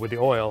also with the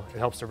oil, it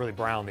helps to really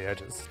brown the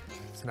edges.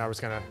 So now we're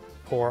just gonna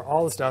pour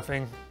all the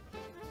stuffing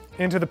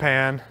into the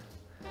pan.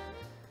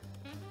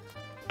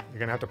 You're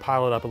gonna have to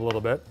pile it up a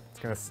little bit. It's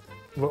gonna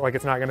look like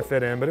it's not gonna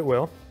fit in, but it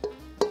will.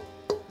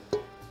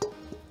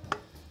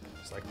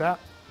 Just like that.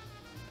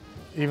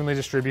 Evenly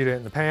distribute it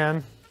in the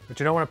pan, but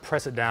you don't wanna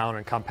press it down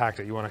and compact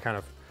it. You wanna kind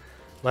of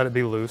let it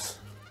be loose.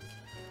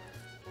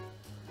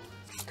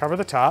 Cover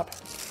the top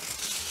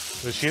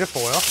with a sheet of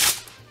foil.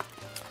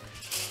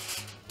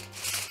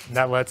 And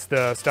that lets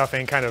the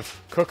stuffing kind of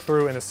cook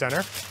through in the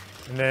center.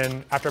 And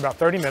then after about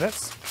 30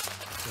 minutes,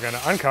 we're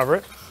gonna uncover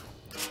it.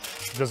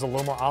 There's a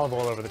little more olive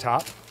oil over the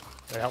top.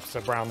 That helps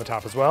to brown the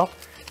top as well.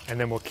 And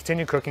then we'll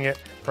continue cooking it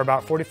for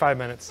about 45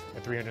 minutes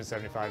at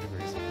 375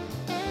 degrees.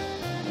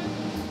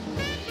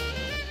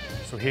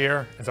 So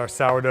here is our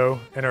sourdough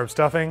and herb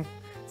stuffing.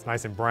 It's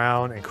nice and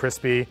brown and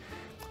crispy.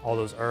 All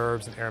those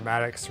herbs and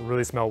aromatics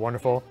really smell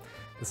wonderful.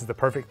 This is the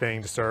perfect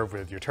thing to serve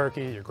with your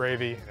turkey, your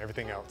gravy, and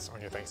everything else on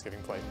your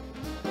Thanksgiving plate.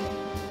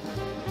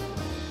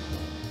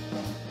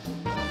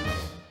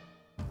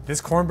 This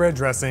cornbread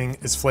dressing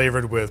is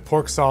flavored with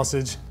pork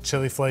sausage,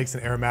 chili flakes,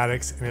 and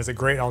aromatics, and is a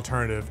great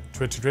alternative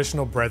to a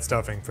traditional bread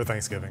stuffing for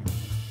Thanksgiving.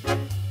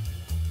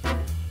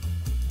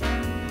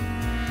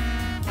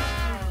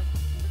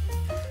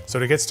 So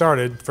to get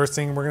started, first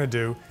thing we're gonna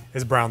do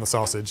is brown the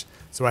sausage.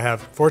 So I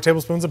have 4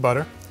 tablespoons of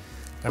butter.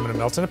 I'm gonna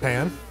melt in a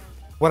pan.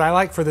 What I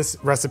like for this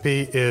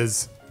recipe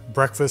is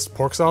breakfast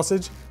pork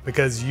sausage,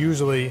 because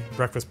usually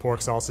breakfast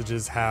pork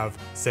sausages have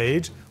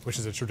sage, which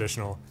is a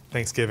traditional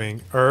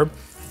Thanksgiving herb.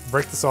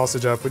 Break the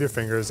sausage up with your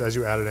fingers as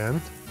you add it in.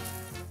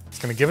 It's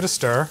gonna give it a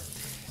stir.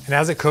 And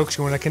as it cooks,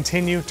 you wanna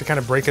continue to kind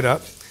of break it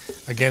up,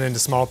 again into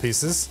small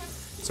pieces,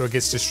 so it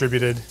gets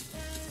distributed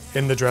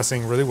in the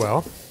dressing really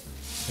well.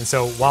 And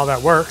so while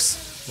that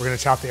works, we're gonna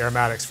chop the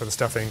aromatics for the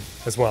stuffing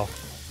as well.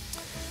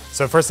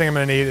 So first thing I'm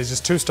gonna need is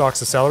just 2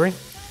 stalks of celery.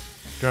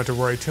 You don't have to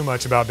worry too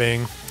much about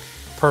being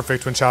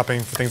perfect when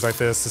chopping for things like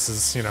this. This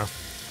is, you know,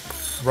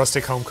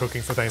 rustic home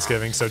cooking for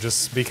Thanksgiving, so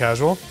just be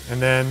casual. And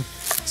then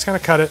just kind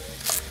of cut it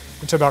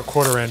into about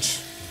 1/4 inch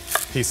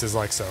pieces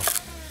like so.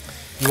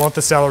 You want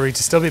the celery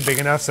to still be big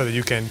enough so that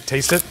you can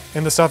taste it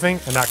in the stuffing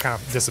and not kind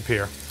of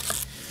disappear.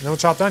 And then we'll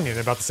chop the onion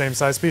in about the same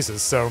size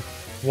pieces. So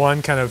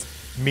 1 kind of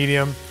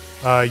medium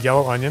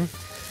yellow onion.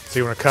 So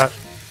you want to cut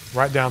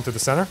right down through the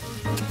center.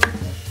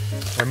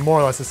 And more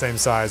or less the same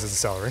size as the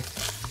celery.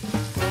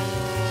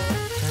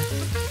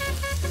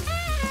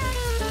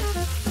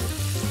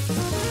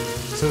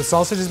 So the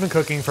sausage has been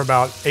cooking for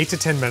about 8 to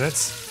 10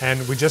 minutes,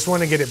 and we just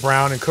want to get it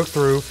brown and cooked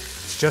through.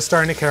 It's just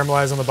starting to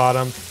caramelize on the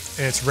bottom,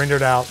 and it's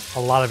rendered out a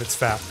lot of its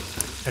fat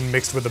and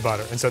mixed with the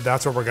butter. And so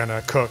that's what we're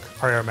gonna cook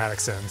our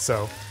aromatics in.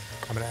 So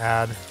I'm gonna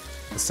add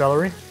the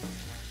celery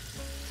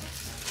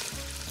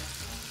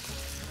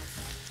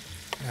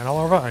and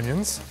all of our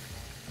onions.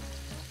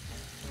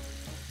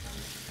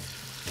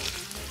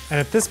 And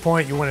at this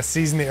point, you want to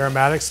season the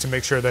aromatics to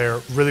make sure they're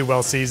really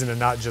well seasoned and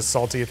not just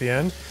salty at the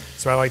end.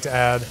 So I like to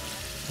add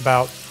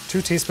about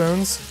 2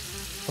 teaspoons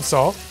of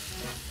salt,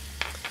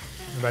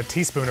 about a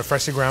teaspoon of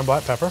freshly ground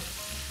black pepper.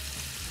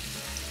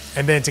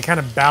 And then to kind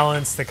of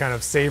balance the kind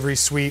of savory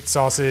sweet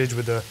sausage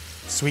with the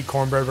sweet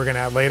cornbread we're gonna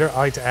add later, I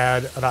like to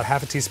add about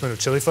 ½ a teaspoon of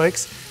chili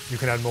flakes. You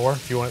can add more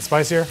if you want it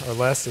spicier, or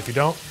less if you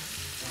don't.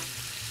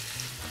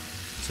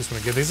 Just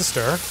wanna give these a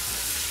stir.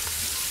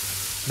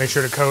 Make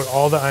sure to coat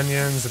all the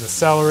onions and the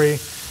celery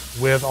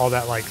with all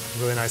that like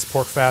really nice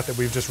pork fat that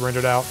we've just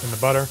rendered out in the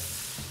butter.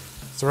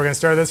 So we're gonna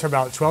stir this for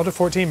about 12 to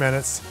 14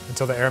 minutes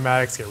until the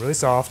aromatics get really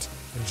soft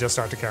and just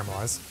start to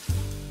caramelize.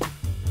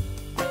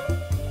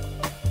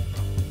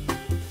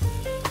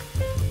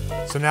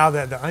 So now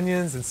that the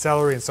onions and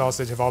celery and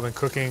sausage have all been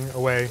cooking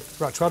away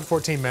for about 12 to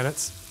 14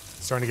 minutes,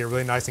 starting to get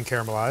really nice and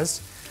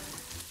caramelized,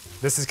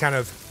 this has kind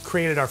of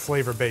created our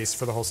flavor base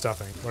for the whole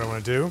stuffing. What I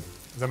wanna do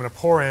is I'm gonna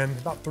pour in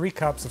about 3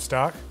 cups of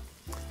stock.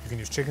 You can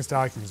use chicken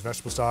stock, you can use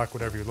vegetable stock,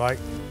 whatever you like.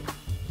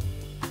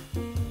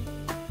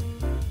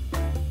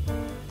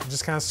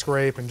 just kind of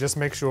scrape and just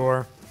make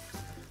sure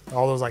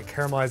all those like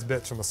caramelized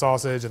bits from the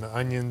sausage and the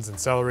onions and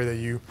celery that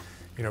you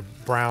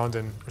browned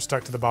and are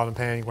stuck to the bottom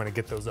pan, you want to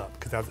get those up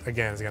because that,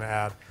 again, is going to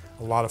add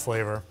a lot of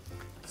flavor.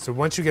 So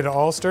once you get it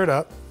all stirred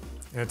up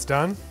and it's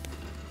done,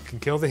 you can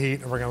kill the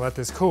heat, and we're going to let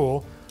this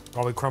cool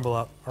while we crumble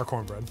up our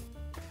cornbread.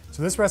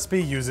 So this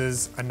recipe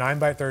uses a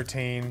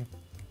 9x13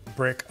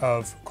 brick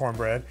of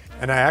cornbread,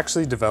 and I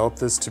actually developed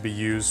this to be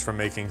used for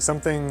making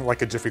something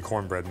like a Jiffy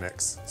cornbread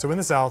mix. So in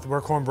the South,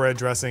 where cornbread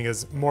dressing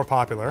is more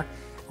popular,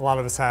 a lot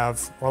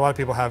of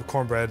people have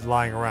cornbread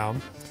lying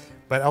around,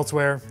 but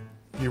elsewhere,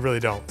 you really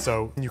don't.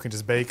 So you can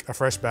just bake a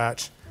fresh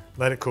batch,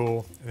 let it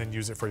cool, and then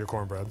use it for your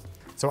cornbread.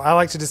 So I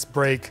like to just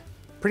break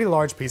pretty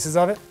large pieces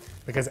of it,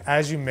 because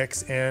as you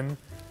mix in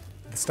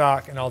the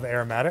stock and all the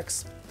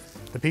aromatics,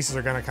 the pieces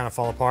are gonna kind of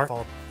fall apart.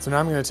 So now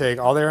I'm gonna take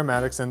all the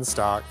aromatics in the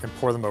stock and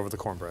pour them over the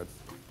cornbread.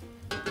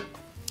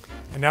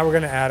 And now we're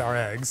gonna add our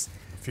eggs.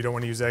 If you don't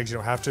wanna use eggs, you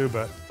don't have to,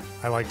 but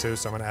I like to,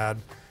 so I'm gonna add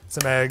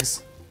some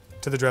eggs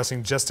to the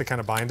dressing just to kind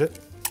of bind it.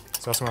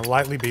 So I'm just gonna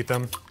lightly beat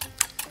them,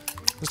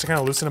 just to kind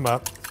of loosen them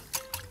up.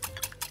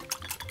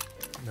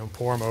 And then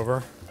pour them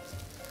over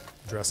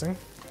the dressing,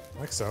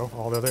 like so,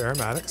 all the other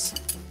aromatics.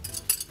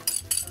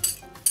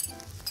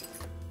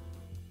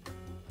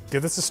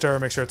 Give this a stir,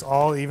 make sure it's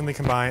all evenly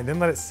combined, then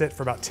let it sit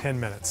for about 10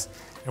 minutes.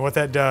 And what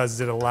that does is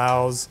it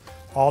allows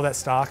all that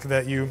stock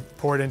that you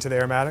poured into the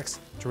aromatics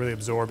to really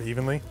absorb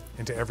evenly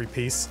into every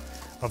piece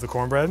of the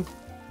cornbread.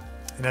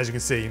 And as you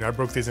can see, I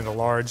broke these into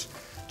large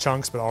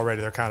chunks, but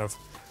already they're kind of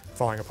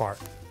falling apart.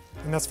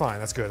 And that's fine,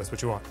 that's good, that's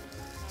what you want.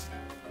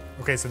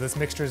 Okay, so this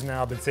mixture has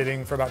now been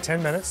sitting for about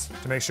 10 minutes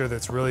to make sure that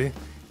it's really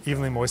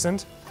evenly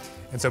moistened.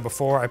 And so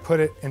before I put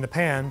it in the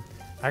pan,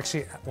 I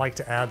actually like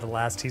to add the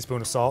last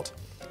teaspoon of salt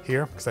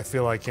here, because I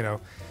feel like, if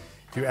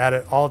you add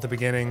it all at the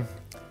beginning,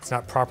 it's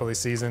not properly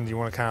seasoned. You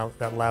want to kind of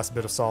that last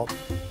bit of salt.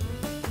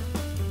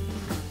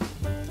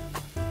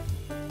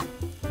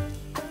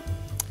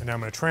 And now I'm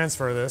going to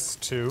transfer this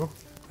to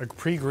a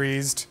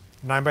pre-greased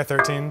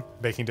 9x13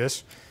 baking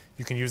dish.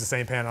 You can use the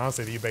same pan,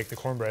 honestly, that you baked the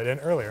cornbread in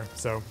earlier.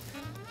 So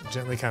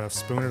gently kind of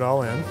spoon it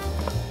all in.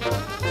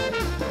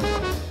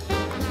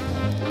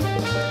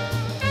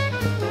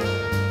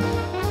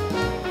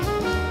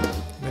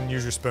 Then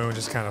use your spoon,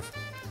 just kind of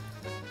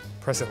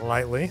press it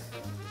lightly. You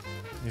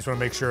just want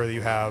to make sure that you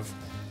have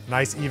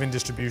nice even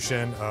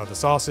distribution of the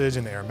sausage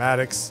and the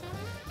aromatics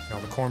and all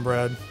the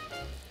cornbread,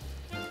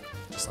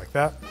 just like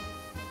that.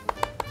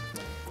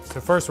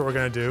 So first what we're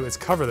going to do is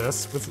cover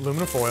this with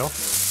aluminum foil.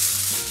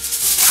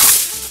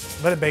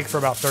 Let it bake for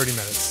about 30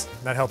 minutes.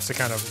 That helps to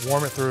kind of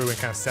warm it through and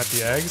kind of set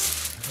the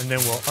eggs. And then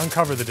we'll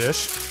uncover the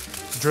dish,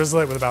 drizzle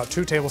it with about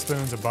 2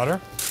 tablespoons of butter,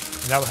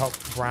 and that will help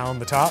brown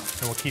the top,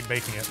 and we'll keep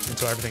baking it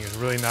until everything is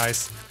really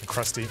nice and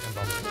crusty and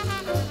bubbly.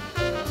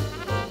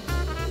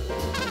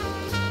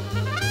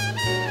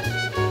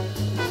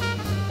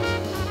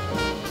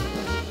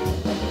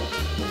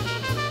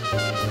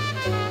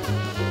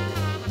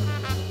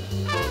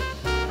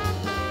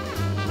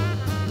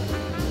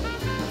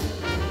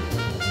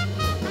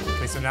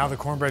 So now the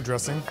cornbread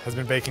dressing has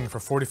been baking for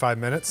 45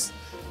 minutes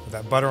with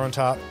that butter on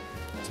top.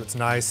 So it's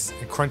nice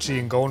and crunchy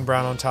and golden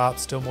brown on top,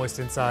 still moist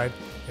inside.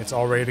 It's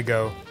all ready to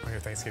go on your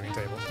Thanksgiving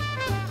table.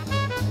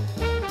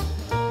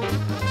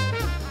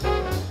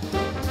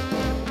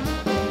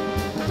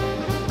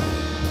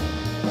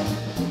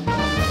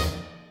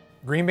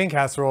 Green bean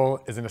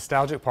casserole is a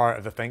nostalgic part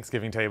of the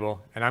Thanksgiving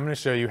table, and I'm going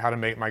to show you how to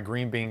make my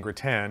green bean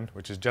gratin,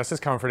 which is just as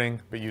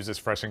comforting but uses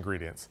fresh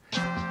ingredients.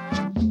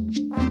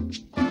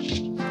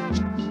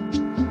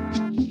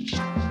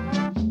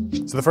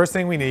 So the first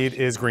thing we need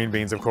is green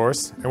beans, of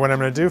course. And what I'm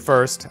gonna do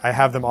first, I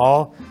have them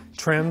all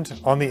trimmed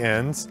on the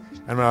ends.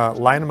 I'm gonna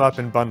line them up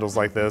in bundles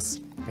like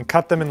this and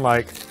cut them in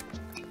like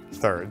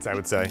thirds, I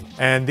would say.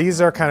 And these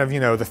are kind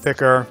of, the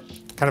thicker,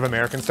 kind of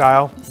American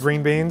style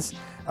green beans.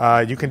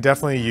 You can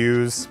definitely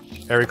use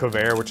haricots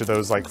verts, which are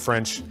those like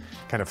French,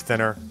 kind of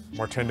thinner,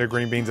 more tender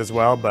green beans as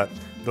well, but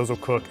those will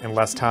cook in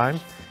less time.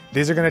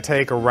 These are gonna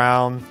take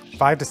around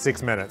 5 to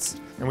 6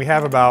 minutes. And we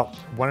have about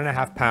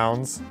 1.5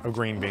 pounds of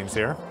green beans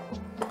here.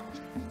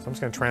 So I'm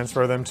just gonna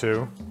transfer them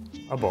to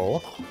a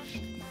bowl.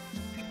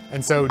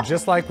 And so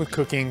just like with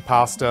cooking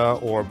pasta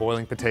or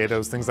boiling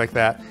potatoes, things like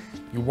that,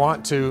 you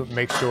want to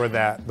make sure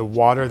that the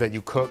water that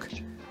you cook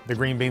the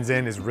green beans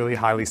in is really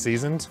highly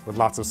seasoned with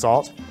lots of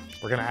salt.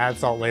 We're gonna add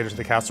salt later to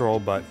the casserole,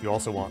 but you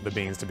also want the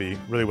beans to be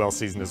really well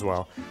seasoned as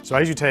well. So I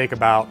usually take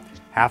about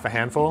half a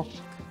handful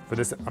for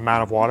this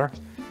amount of water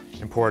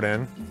and pour it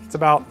in. It's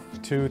about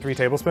 2-3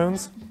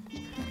 tablespoons.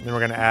 And then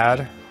we're gonna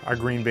add our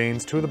green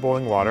beans to the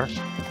boiling water.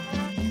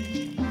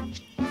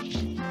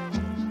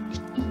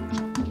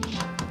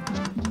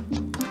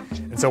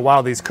 So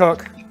while these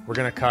cook, we're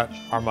gonna cut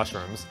our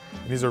mushrooms.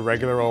 And these are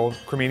regular old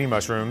cremini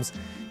mushrooms.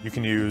 You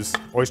can use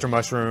oyster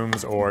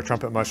mushrooms or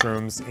trumpet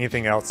mushrooms,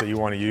 anything else that you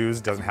wanna use.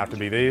 Doesn't have to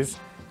be these.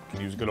 You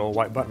can use good old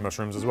white button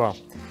mushrooms as well.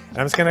 And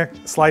I'm just gonna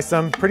slice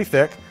them pretty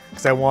thick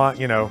because I want,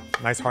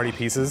 nice hearty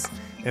pieces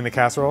in the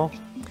casserole.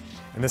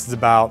 And this is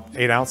about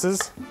 8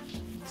 ounces.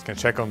 Just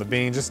gonna check on the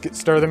beans,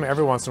 stir them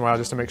every once in a while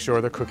just to make sure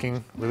they're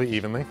cooking really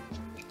evenly.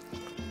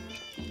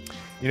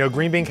 You know,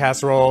 green bean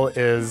casserole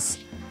is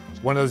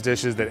one of those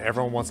dishes that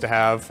everyone wants to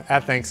have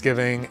at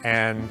Thanksgiving,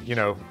 and you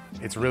know,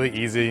 it's really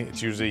easy.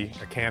 It's usually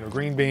a can of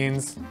green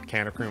beans, a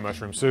can of cream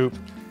mushroom soup,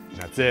 and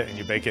that's it, and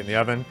you bake it in the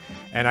oven.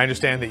 And I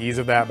understand the ease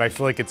of that, but I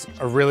feel like it's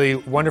a really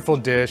wonderful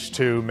dish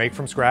to make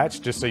from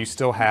scratch, just so you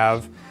still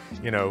have,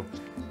 you know,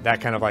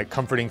 that kind of like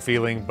comforting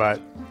feeling, but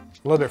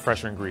a little bit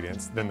fresher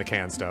ingredients than the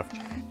canned stuff.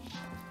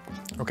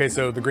 Okay,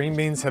 so the green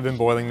beans have been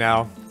boiling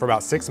now for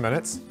about 6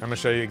 minutes. I'm gonna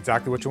show you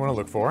exactly what you wanna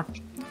look for.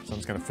 So I'm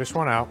just gonna fish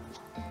one out.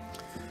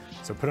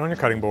 So put it on your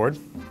cutting board,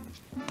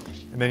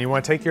 and then you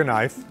wanna take your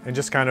knife and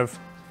just kind of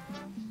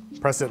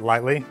press it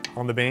lightly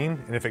on the bean,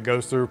 and if it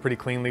goes through pretty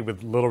cleanly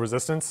with little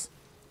resistance,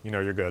 you know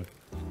you're good.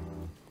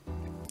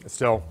 It's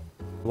still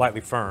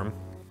lightly firm,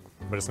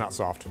 but it's not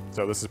soft.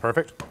 So this is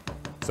perfect.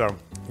 So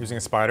using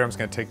a spider, I'm just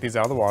gonna take these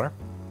out of the water.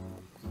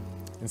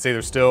 And see,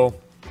 they're still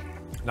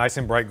nice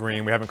and bright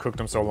green. We haven't cooked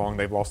them so long,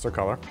 they've lost their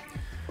color,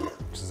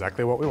 which is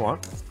exactly what we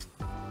want.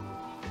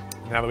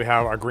 Now that we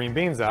have our green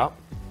beans out,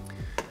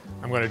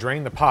 I'm gonna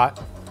drain the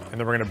pot, and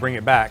then we're gonna bring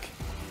it back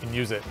and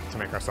use it to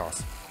make our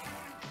sauce.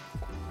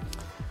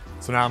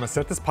 So now I'm gonna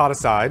set this pot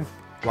aside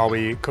while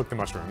we cook the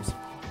mushrooms.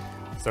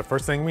 So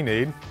first thing we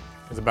need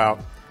is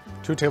about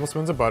 2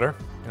 tablespoons of butter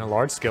in a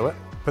large skillet.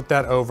 Put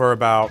that over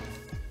about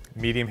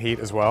medium heat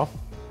as well.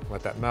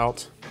 Let that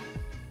melt.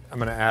 I'm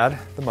gonna add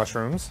the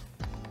mushrooms,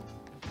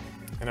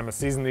 and I'm gonna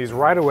season these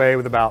right away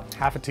with about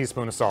 ½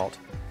 teaspoon of salt.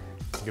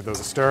 Give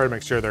those a stir to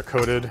make sure they're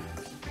coated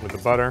with the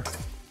butter.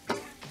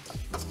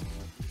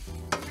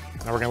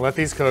 Now we're gonna let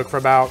these cook for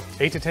about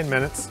 8 to 10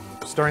 minutes,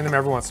 stirring them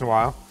every once in a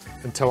while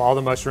until all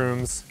the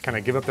mushrooms kind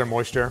of give up their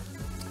moisture,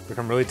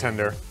 become really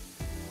tender,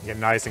 and get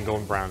nice and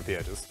golden brown at the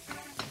edges.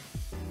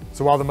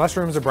 So while the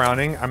mushrooms are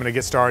browning, I'm gonna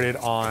get started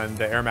on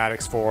the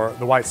aromatics for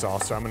the white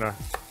sauce. So I'm gonna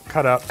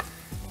cut up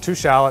 2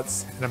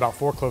 shallots and about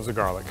 4 cloves of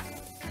garlic.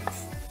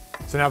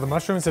 So now the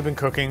mushrooms have been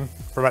cooking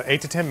for about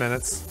 8 to 10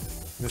 minutes.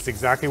 This is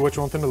exactly what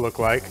you want them to look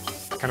like,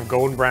 kind of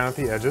golden brown at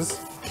the edges.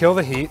 Kill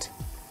the heat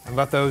and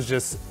let those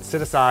just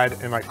sit aside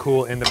and like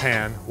cool in the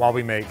pan while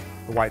we make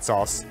the white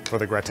sauce for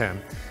the gratin.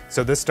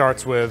 So this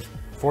starts with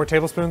 4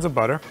 tablespoons of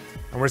butter,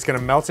 and we're just gonna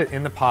melt it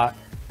in the pot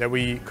that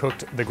we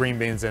cooked the green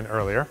beans in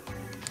earlier.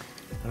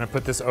 I'm gonna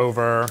put this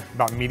over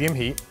about medium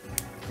heat.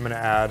 I'm gonna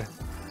add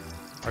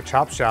our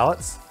chopped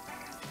shallots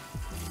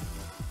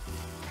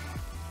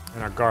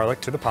and our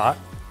garlic to the pot.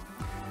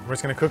 We're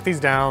just gonna cook these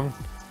down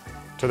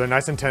till they're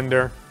nice and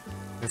tender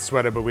and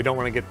sweated, but we don't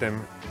wanna get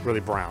them really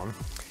brown.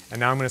 And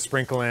now I'm gonna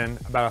sprinkle in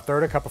about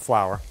 1/3 cup of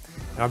flour.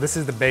 Now this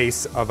is the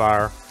base of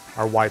our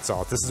white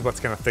sauce. This is what's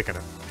gonna thicken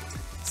it.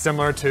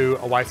 Similar to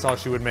a white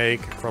sauce you would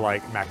make for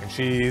like mac and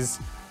cheese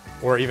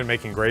or even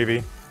making gravy.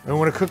 And we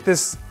wanna cook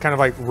this kind of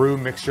like roux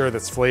mixture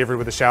that's flavored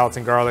with the shallots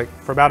and garlic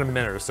for about a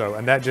minute or so,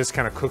 and that just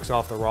kind of cooks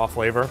off the raw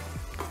flavor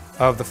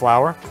of the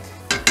flour.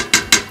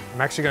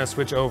 I'm actually gonna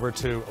switch over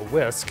to a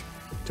whisk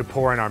to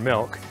pour in our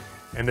milk,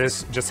 and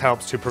this just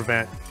helps to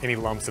prevent any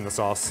lumps in the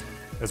sauce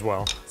as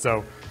well.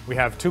 So we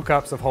have 2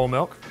 cups of whole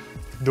milk.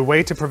 The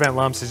way to prevent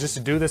lumps is just to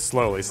do this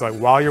slowly. So like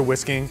while you're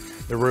whisking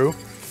the roux,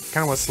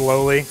 kind of want to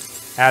slowly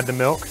add the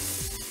milk.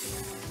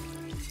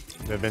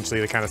 And eventually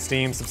the kind of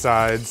steam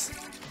subsides.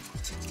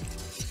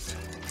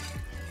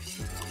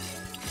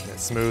 And it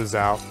smooths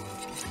out.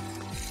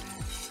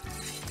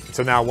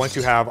 So now once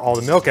you have all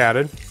the milk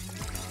added,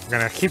 we're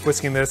gonna keep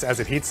whisking this as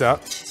it heats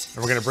up,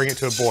 and we're gonna bring it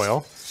to a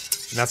boil.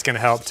 And that's gonna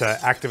help to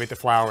activate the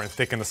flour and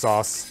thicken the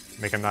sauce,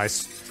 make a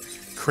nice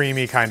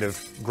creamy kind of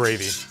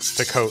gravy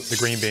to coat the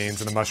green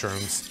beans and the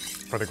mushrooms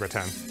for the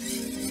gratin.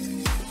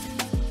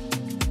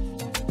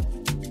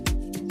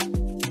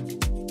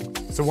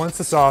 So once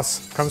the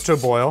sauce comes to a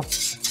boil and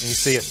you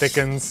see it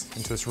thickens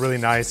into this really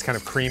nice kind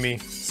of creamy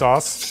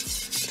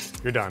sauce,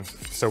 you're done.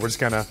 So we're just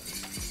gonna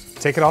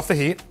take it off the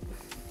heat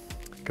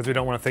because we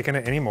don't want to thicken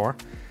it anymore.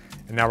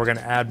 And now we're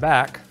gonna add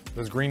back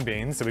those green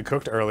beans that we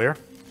cooked earlier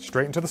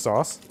straight into the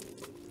sauce.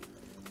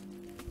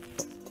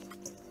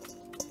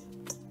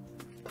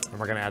 And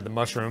we're gonna add the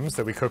mushrooms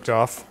that we cooked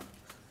off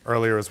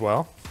earlier as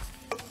well.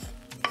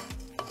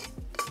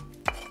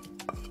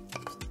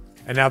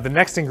 And now the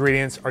next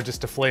ingredients are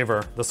just to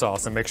flavor the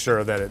sauce and make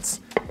sure that it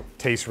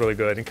tastes really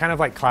good, and kind of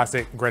like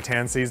classic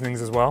gratin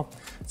seasonings as well.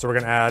 So we're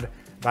gonna add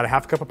about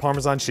 1/2 cup of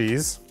Parmesan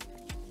cheese.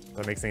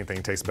 That makes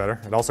anything taste better.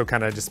 It also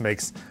kind of just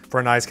makes for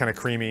a nice kind of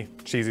creamy,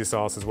 cheesy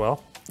sauce as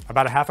well.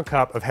 About 1/2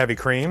 cup of heavy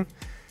cream.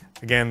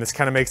 Again, this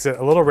kind of makes it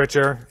a little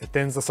richer. It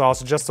thins the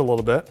sauce just a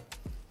little bit.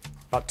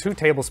 About 2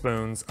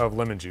 tablespoons of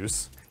lemon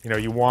juice. You know,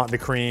 you want the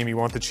cream, you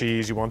want the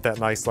cheese, you want that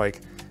nice like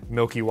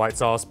milky white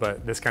sauce,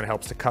 but this kind of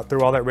helps to cut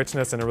through all that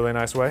richness in a really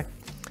nice way.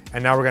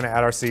 And now we're gonna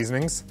add our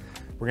seasonings.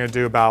 We're gonna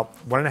do about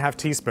 1½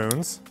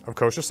 teaspoons of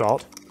kosher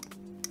salt.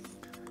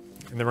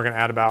 And then we're gonna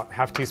add about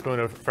 1/2 teaspoon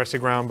of freshly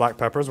ground black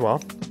pepper as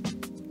well.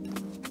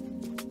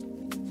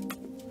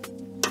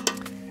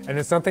 And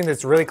it's something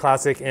that's really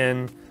classic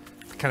in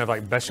kind of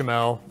like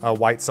bechamel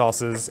white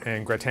sauces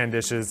and gratin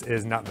dishes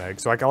is nutmeg.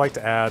 So I like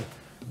to add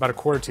about a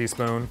quarter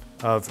teaspoon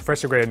of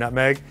freshly grated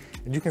nutmeg,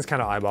 and you can just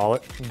kind of eyeball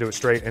it and do it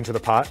straight into the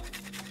pot.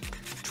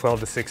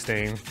 12 to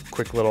 16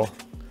 quick little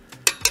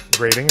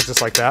gratings,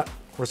 just like that.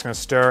 We're just gonna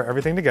stir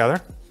everything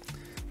together.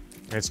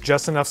 And it's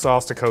just enough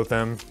sauce to coat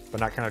them, but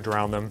not kind of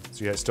drown them.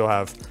 So you guys still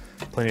have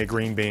plenty of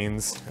green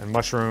beans and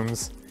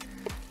mushrooms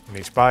in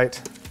each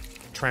bite.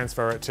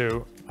 Transfer it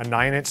to a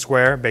 9-inch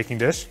square baking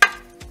dish.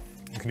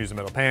 You can use a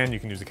metal pan, you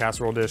can use a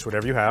casserole dish,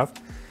 whatever you have.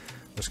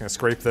 I'm just gonna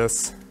scrape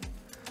this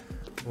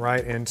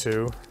right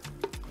into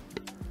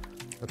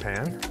the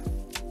pan.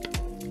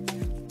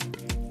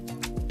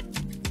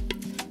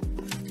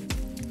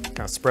 Kind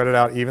of spread it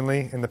out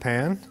evenly in the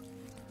pan.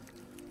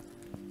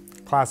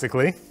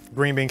 Classically,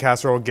 green bean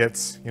casserole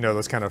gets, you know,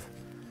 those kind of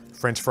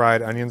French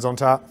fried onions on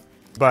top.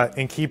 But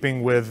in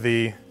keeping with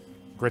the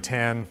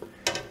gratin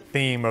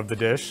theme of the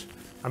dish,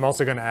 I'm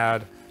also gonna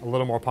add a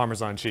little more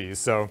Parmesan cheese.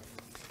 So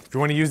if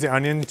you wanna use the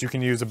onions, you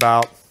can use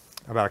about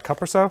a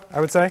cup or so, I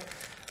would say,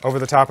 over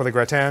the top of the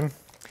gratin.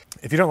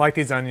 If you don't like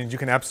these onions, you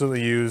can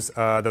absolutely use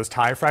those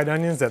Thai fried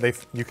onions that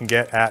you can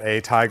get at a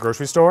Thai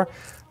grocery store,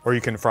 or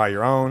you can fry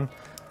your own,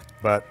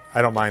 but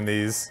I don't mind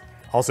these.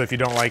 Also, if you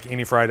don't like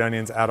any fried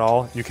onions at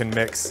all, you can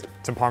mix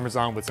some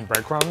Parmesan with some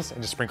breadcrumbs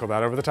and just sprinkle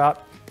that over the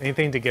top.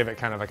 Anything to give it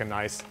kind of like a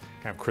nice,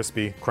 kind of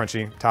crispy,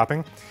 crunchy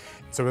topping.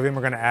 So then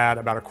we're gonna add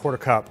about a quarter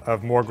cup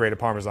of more grated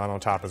Parmesan on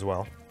top as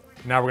well.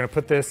 Now we're gonna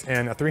put this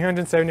in a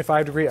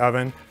 375-degree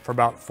oven for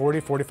about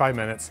 40-45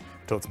 minutes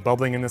until it's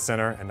bubbling in the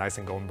center and nice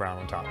and golden brown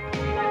on top.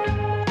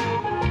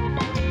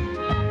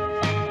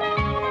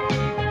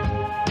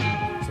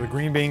 So the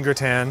green bean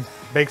gratin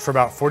baked for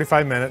about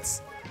 45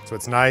 minutes. So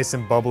it's nice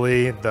and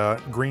bubbly.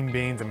 The green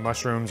beans and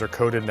mushrooms are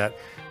coated in that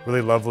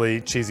really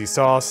lovely cheesy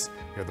sauce.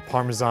 You have the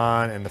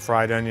Parmesan and the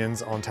fried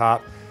onions on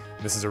top.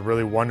 This is a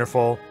really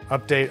wonderful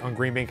update on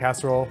green bean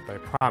casserole that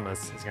I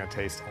promise is gonna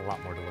taste a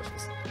lot more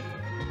delicious.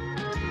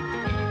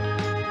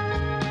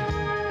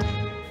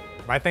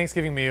 My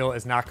Thanksgiving meal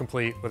is not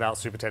complete without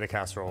sweet potato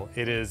casserole.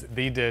 It is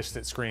the dish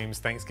that screams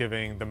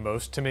Thanksgiving the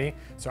most to me,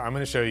 so I'm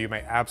gonna show you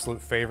my absolute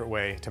favorite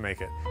way to make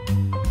it.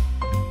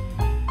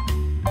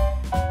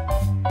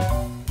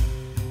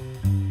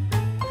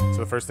 So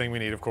the first thing we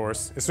need, of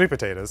course, is sweet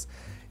potatoes.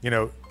 You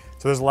know,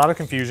 so there's a lot of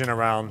confusion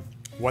around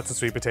what's a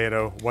sweet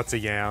potato, what's a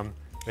yam.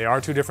 They are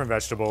two different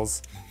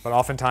vegetables, but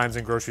oftentimes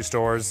in grocery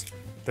stores,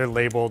 they're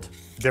labeled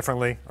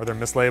differently or they're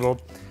mislabeled.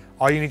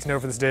 All you need to know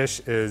for this dish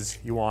is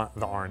you want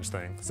the orange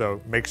thing. So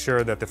make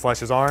sure that the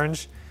flesh is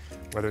orange,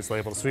 whether it's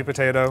labeled a sweet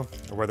potato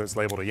or whether it's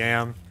labeled a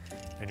yam,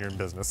 and you're in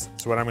business.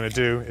 So what I'm gonna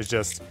do is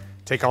just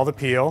take all the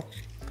peel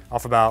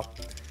off about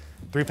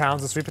 3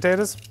 pounds of sweet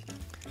potatoes,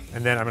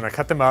 and then I'm gonna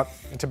cut them up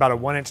into about a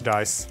 1-inch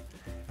dice,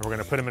 and we're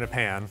gonna put them in a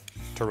pan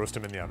to roast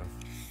them in the oven.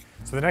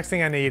 So the next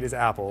thing I need is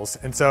apples.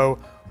 And so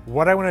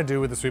what I wanna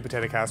do with the sweet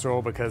potato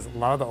casserole, because a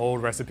lot of the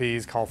old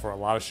recipes call for a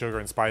lot of sugar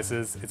and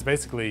spices, it's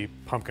basically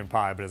pumpkin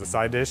pie, but as a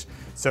side dish.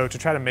 So to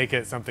try to make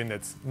it something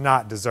that's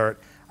not dessert,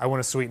 I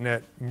wanna sweeten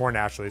it more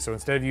naturally. So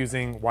instead of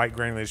using white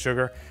granulated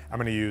sugar, I'm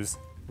gonna use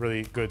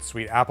really good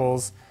sweet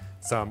apples,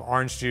 some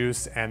orange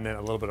juice, and then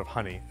a little bit of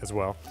honey as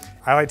well.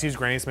 I like to use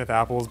Granny Smith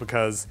apples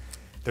because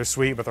they're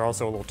sweet, but they're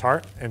also a little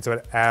tart, and so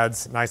it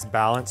adds nice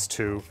balance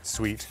to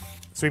sweet.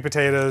 Sweet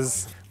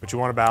potatoes, which you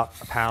want about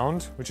a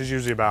pound, which is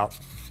usually about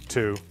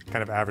 2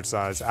 kind of average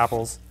size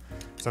apples.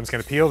 So I'm just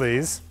gonna peel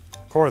these,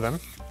 core them,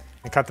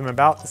 and cut them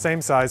about the same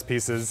size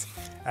pieces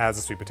as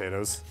the sweet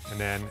potatoes, and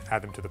then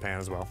add them to the pan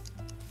as well.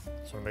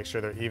 So make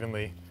sure they're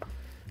evenly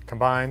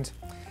combined.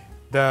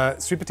 The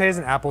sweet potatoes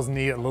and apples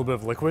need a little bit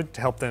of liquid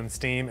to help them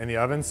steam in the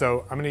oven,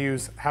 so I'm gonna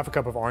use half a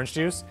cup of orange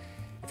juice.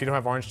 If you don't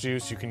have orange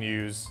juice, you can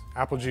use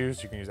apple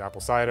juice, you can use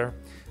apple cider.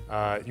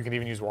 You can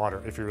even use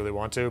water if you really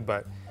want to,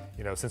 but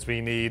you know, since we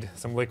need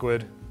some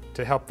liquid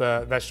to help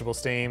the vegetable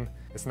steam,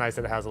 it's nice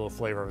that it has a little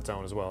flavor of its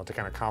own as well to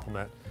kind of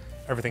complement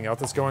everything else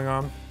that's going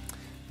on.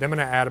 Then I'm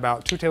gonna add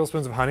about 2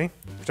 tablespoons of honey,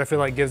 which I feel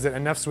like gives it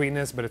enough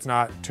sweetness, but it's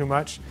not too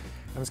much.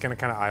 I'm just gonna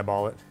kind of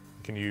eyeball it.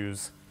 You can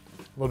use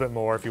a little bit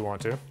more if you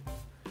want to,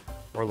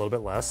 or a little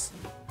bit less.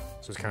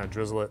 So just kind of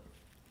drizzle it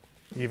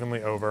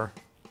evenly over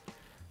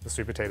the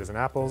sweet potatoes and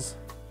apples,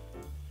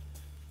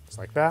 just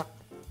like that.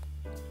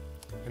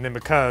 And then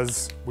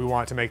because we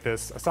want to make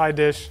this a side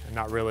dish and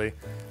not really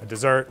a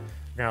dessert,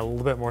 we're gonna add a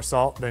little bit more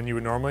salt than you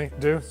would normally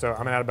do. So I'm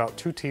gonna add about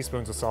 2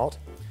 teaspoons of salt,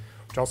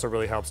 which also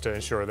really helps to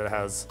ensure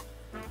that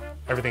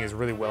everything is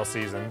really well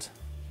seasoned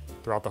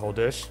throughout the whole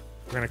dish.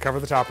 We're gonna cover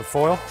the top with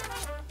foil.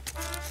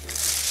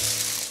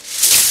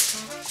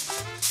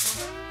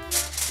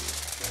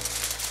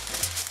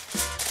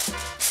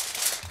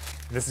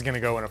 This is gonna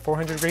go in a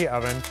 400-degree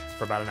oven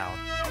for about an hour.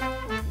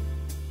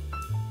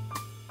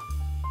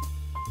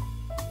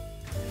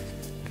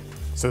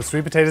 So the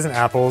sweet potatoes and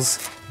apples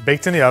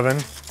baked in the oven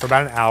for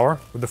about an hour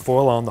with the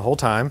foil on the whole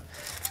time.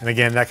 And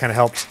again, that kind of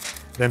helped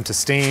them to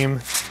steam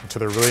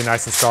until they're really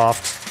nice and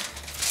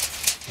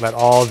soft. Let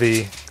all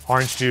the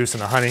orange juice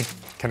and the honey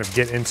kind of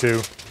get into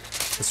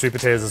the sweet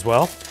potatoes as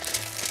well.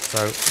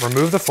 So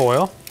remove the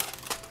foil.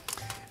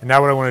 And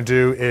now what I want to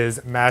do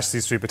is mash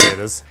these sweet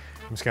potatoes.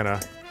 I'm just gonna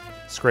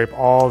scrape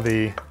all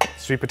the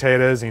sweet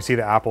potatoes, and you see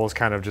the apples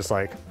kind of just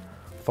like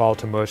fall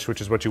to mush,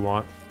 which is what you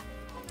want.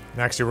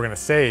 And actually we're gonna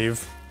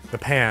save the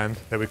pan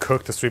that we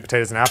cooked the sweet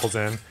potatoes and apples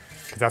in,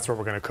 because that's what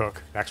we're gonna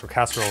cook the actual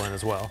casserole in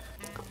as well.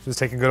 So just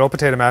take a good old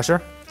potato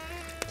masher,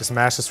 just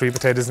mash the sweet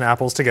potatoes and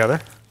apples together.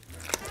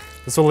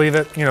 This will leave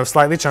it,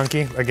 slightly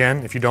chunky.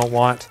 Again, if you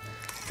want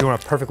a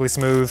perfectly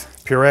smooth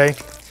puree,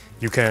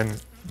 you can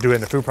do it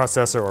in the food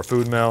processor or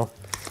food mill.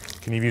 You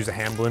can even use a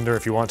hand blender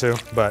if you want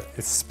to, but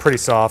it's pretty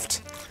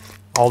soft.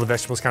 All the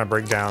vegetables kind of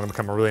break down and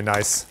become a really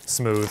nice,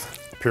 smooth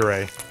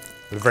puree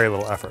with very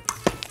little effort.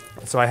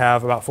 So I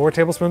have about 4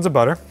 tablespoons of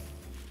butter.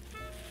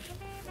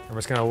 I'm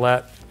just gonna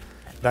let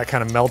that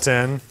kind of melt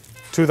in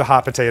to the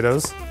hot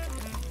potatoes.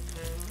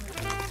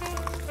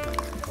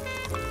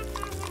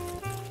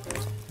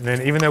 And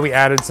then even though we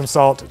added some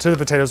salt to the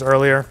potatoes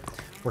earlier,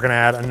 we're gonna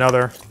add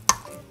another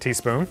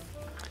teaspoon.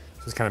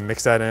 Just kind of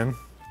mix that in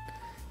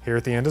here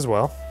at the end as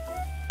well.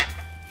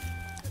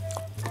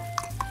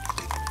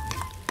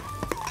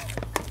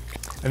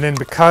 And then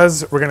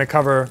because we're gonna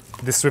cover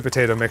this sweet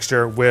potato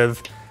mixture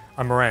with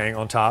a meringue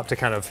on top to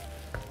kind of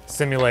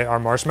simulate our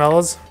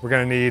marshmallows, we're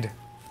gonna need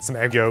some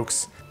egg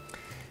yolks.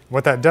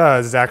 What that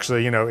does is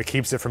actually, it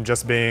keeps it from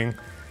just being,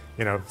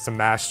 some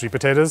mashed sweet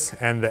potatoes,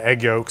 and the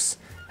egg yolks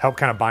help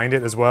kind of bind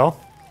it as well.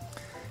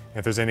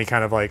 If there's any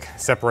kind of like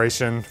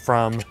separation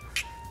from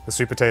the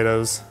sweet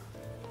potatoes,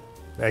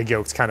 the egg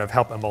yolks kind of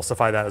help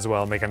emulsify that as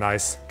well, make a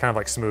nice kind of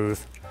like smooth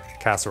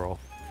casserole.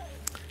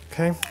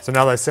 Okay, so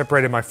now that I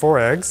separated my 4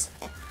 eggs,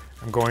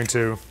 I'm going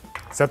to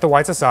set the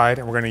whites aside,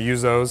 and we're going to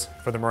use those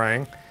for the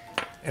meringue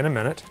in a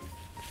minute.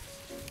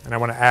 And I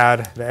want to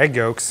add the egg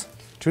yolks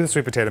to the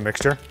sweet potato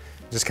mixture,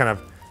 just kind of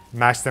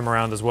mash them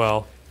around as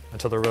well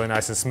until they're really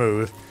nice and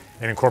smooth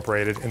and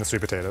incorporated in the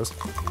sweet potatoes.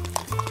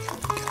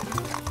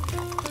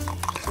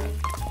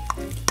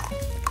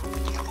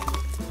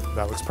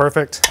 That looks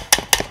perfect.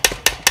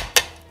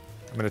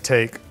 I'm gonna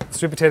take the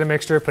sweet potato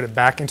mixture, put it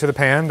back into the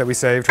pan that we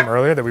saved from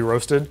earlier, that we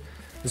roasted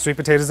the sweet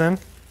potatoes in.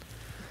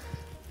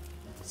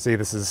 See,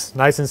 this is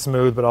nice and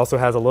smooth, but also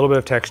has a little bit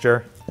of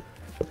texture.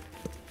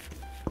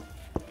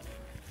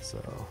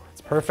 So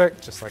it's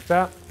perfect, just like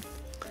that.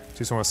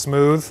 Just wanna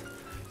smooth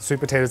the sweet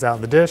potatoes out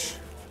in the dish.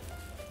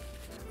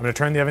 I'm gonna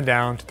turn the oven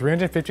down to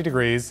 350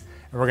 degrees,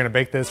 and we're gonna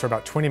bake this for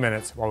about 20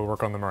 minutes while we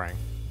work on the meringue.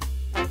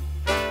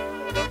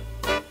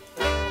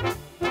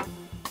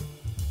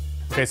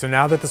 Okay, so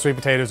now that the sweet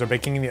potatoes are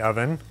baking in the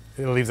oven,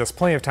 it leaves us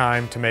plenty of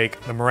time to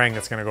make the meringue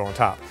that's gonna go on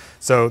top.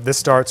 So this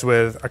starts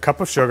with a cup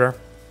of sugar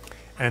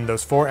and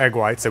those 4 egg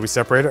whites that we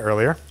separated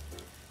earlier.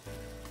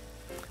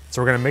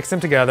 So we're gonna mix them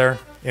together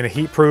in a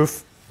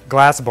heat-proof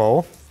glass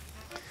bowl.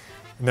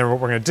 And then what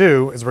we're gonna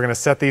do is we're gonna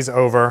set these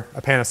over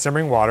a pan of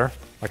simmering water,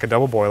 like a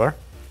double boiler.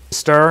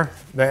 Stir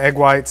the egg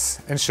whites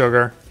and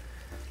sugar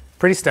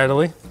pretty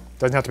steadily,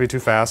 doesn't have to be too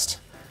fast,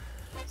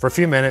 for a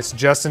few minutes,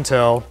 just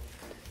until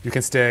you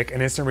can stick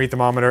an instant read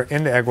thermometer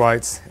in the egg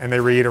whites, and they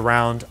read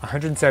around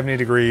 170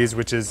 degrees,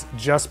 which is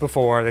just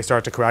before they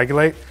start to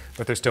coagulate,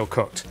 but they're still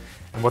cooked.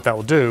 And what that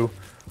will do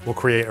will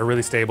create a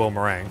really stable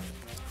meringue.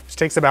 Which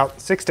takes about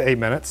 6 to 8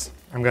 minutes.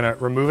 I'm gonna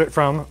remove it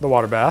from the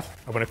water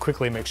bath. I'm gonna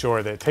quickly make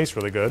sure that it tastes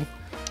really good.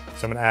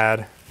 So I'm gonna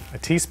add a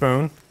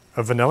teaspoon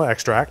of vanilla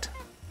extract,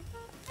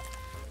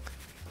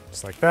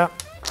 just like that.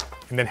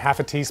 And then half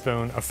a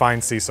teaspoon of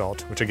fine sea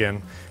salt, which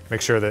again,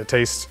 makes sure that it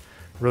tastes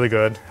really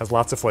good, has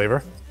lots of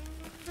flavor.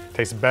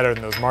 Tastes better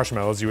than those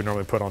marshmallows you would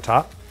normally put on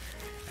top.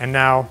 And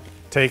now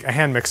take a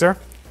hand mixer,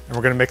 and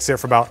we're gonna mix it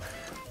for about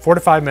 4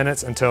 to 5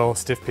 minutes until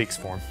stiff peaks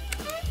form.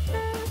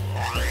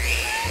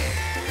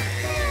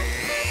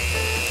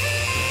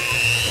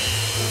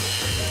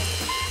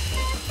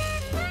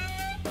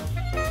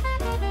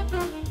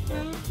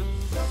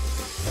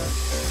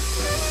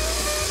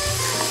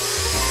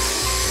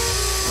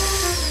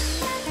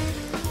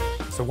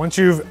 So once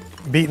you've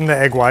beaten the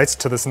egg whites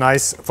to this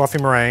nice fluffy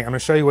meringue, I'm gonna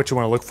show you what you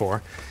wanna look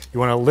for. You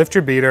wanna lift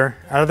your beater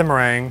out of the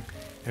meringue,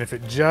 and if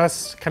it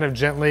just kind of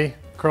gently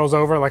curls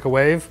over like a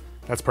wave,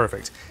 that's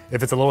perfect.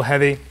 If it's a little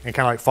heavy and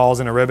kind of like falls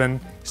in a ribbon,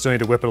 you still need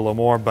to whip it a little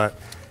more, but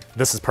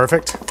this is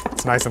perfect.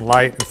 It's nice and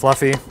light and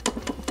fluffy,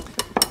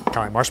 kind of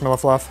like marshmallow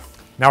fluff.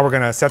 Now we're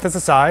gonna set this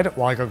aside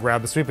while I go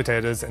grab the sweet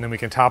potatoes, and then we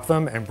can top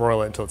them and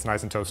broil it until it's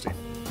nice and toasty.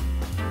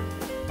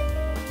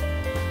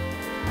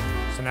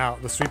 So now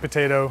the sweet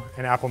potato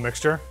and apple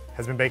mixture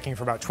has been baking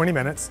for about 20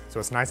 minutes, so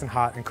it's nice and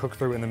hot and cooked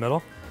through in the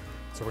middle.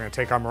 So we're gonna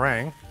take our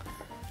meringue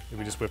that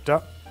we just whipped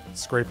up,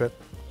 scrape it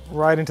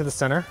right into the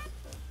center.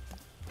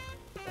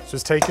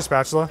 Just take your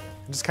spatula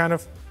and just kind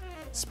of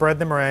spread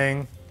the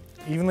meringue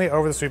evenly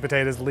over the sweet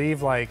potatoes.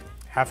 Leave like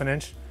 ½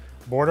 inch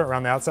border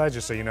around the outside,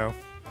 just so you know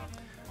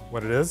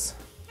what it is.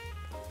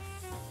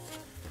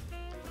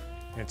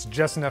 And it's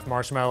just enough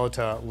marshmallow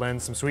to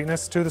lend some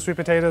sweetness to the sweet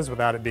potatoes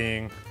without it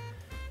being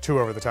too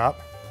over the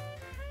top.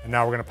 And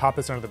now we're gonna pop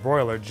this under the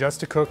broiler just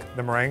to cook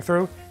the meringue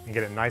through and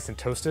get it nice and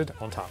toasted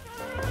on top.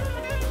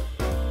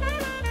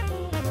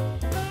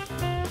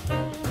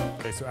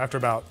 Okay, so after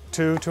about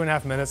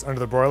 2.5 minutes under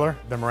the broiler,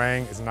 the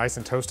meringue is nice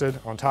and toasted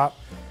on top.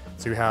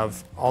 So you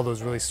have all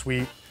those really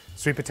sweet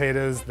sweet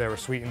potatoes that were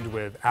sweetened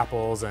with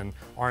apples and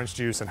orange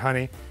juice and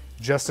honey.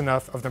 Just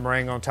enough of the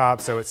meringue on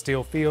top so it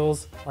still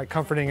feels like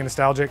comforting and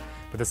nostalgic,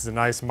 but this is a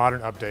nice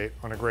modern update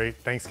on a great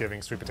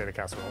Thanksgiving sweet potato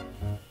casserole.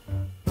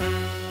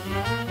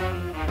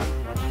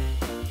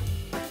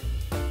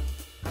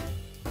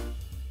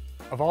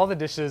 Of all the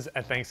dishes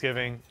at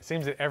Thanksgiving, it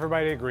seems that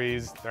everybody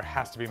agrees there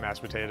has to be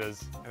mashed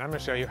potatoes, and I'm gonna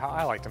show you how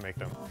I like to make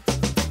them.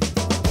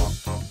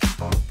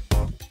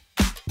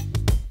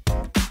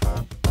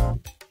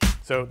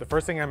 So the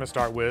first thing I'm gonna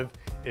start with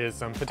is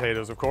some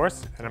potatoes, of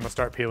course, and I'm gonna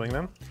start peeling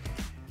them.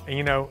 And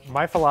you know,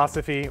 my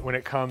philosophy when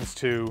it comes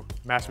to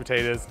mashed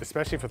potatoes,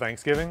 especially for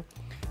Thanksgiving,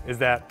 is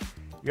that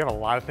you have a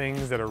lot of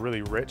things that are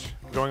really rich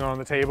going on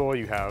the table.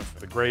 You have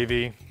the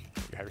gravy,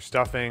 you have your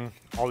stuffing,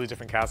 all these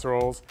different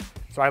casseroles.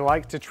 So I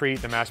like to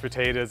treat the mashed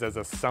potatoes as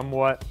a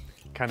somewhat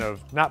kind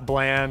of, not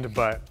bland,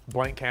 but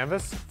blank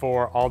canvas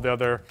for all the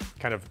other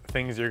kind of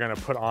things you're gonna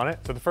put on it.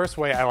 So the first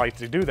way I like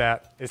to do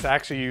that is to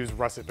actually use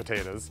russet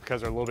potatoes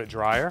because they're a little bit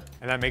drier,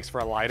 and that makes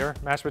for a lighter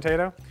mashed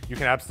potato. You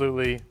can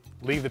absolutely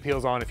leave the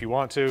peels on if you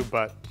want to,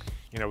 but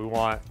you know, we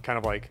want kind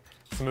of like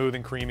smooth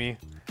and creamy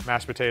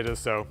mashed potatoes,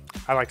 so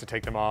I like to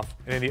take them off.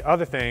 And then the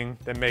other thing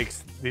that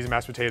makes these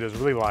mashed potatoes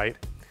really light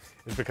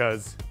is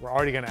because we're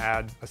already gonna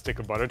add a stick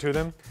of butter to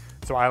them.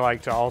 So I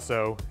like to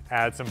also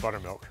add some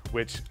buttermilk,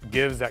 which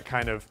gives that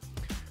kind of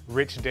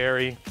rich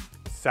dairy,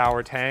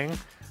 sour tang,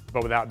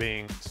 but without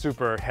being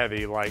super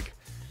heavy like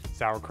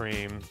sour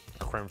cream,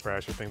 creme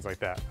fraiche, or things like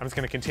that. I'm just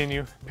gonna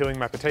continue peeling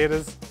my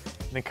potatoes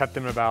and then cut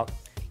them in about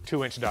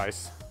 2-inch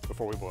dice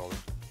before we boil them.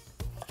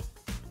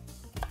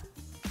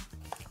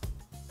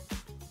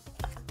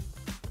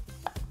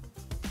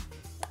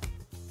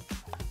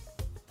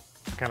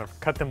 Kind of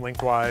cut them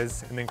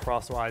lengthwise and then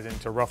crosswise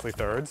into roughly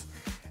thirds.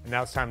 And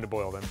now it's time to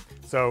boil them.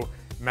 So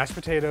mashed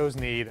potatoes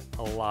need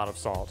a lot of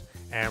salt.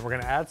 And we're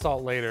gonna add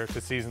salt later to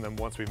season them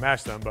once we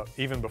mash them, but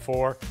even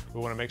before, we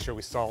wanna make sure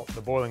we salt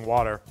the boiling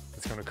water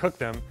that's gonna cook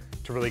them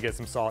to really get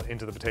some salt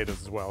into the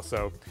potatoes as well.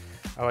 So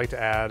I like to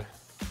add,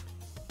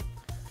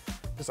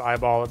 just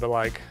eyeball it, but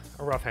like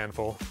a rough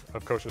handful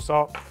of kosher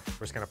salt.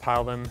 We're just gonna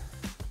pile them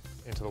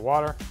into the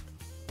water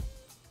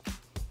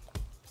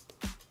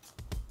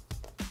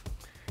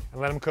and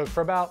let them cook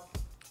for about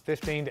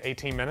 15 to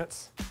 18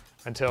 minutes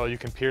until you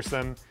can pierce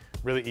them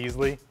really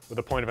easily with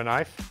the point of a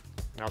knife,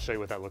 and I'll show you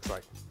what that looks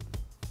like.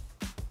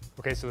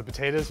 Okay, so the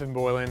potatoes have been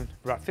boiling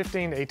for about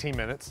 15 to 18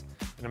 minutes,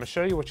 and I'm gonna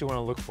show you what you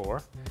wanna look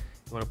for.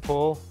 You wanna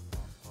pull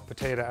the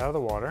potato out of the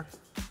water.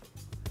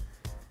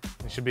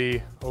 It should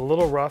be a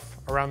little rough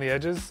around the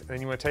edges, and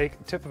then you wanna take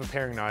the tip of a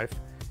paring knife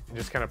and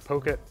just kind of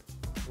poke it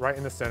right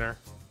in the center.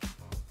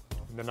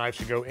 And the knife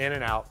should go in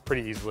and out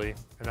pretty easily,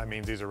 and that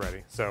means these are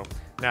ready. So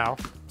now,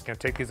 I'm gonna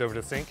take these over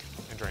to the sink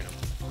and drain them.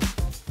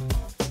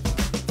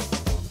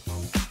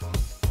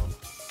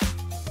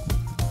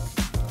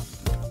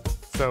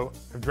 So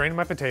I've drained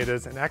my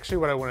potatoes, and actually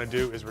what I want to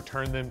do is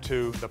return them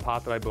to the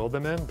pot that I boiled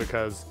them in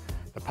because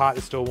the pot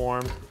is still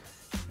warm.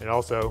 It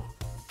also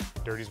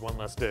dirties one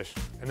less dish.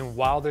 And then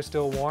while they're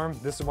still warm,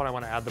 this is when I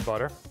want to add the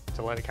butter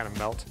to let it kind of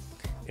melt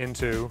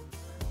into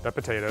the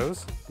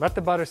potatoes. Let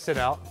the butter sit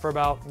out for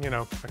about, you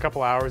know, a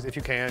couple hours if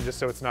you can, just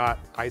so it's not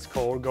ice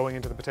cold going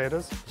into the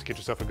potatoes. Just get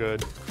yourself a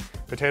good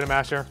potato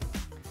masher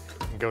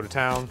and go to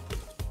town.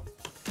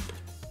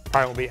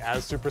 Probably won't be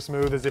as super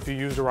smooth as if you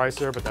used a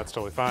ricer, but that's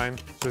totally fine.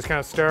 So just kind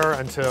of stir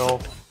until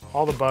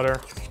all the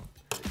butter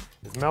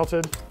is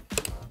melted.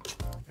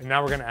 And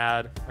now we're gonna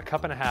add a 1.5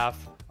 cups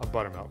of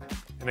buttermilk.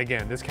 And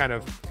again, this kind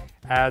of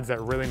adds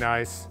that really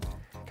nice,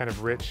 kind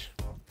of rich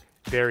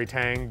dairy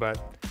tang, but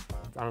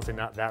it's honestly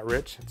not that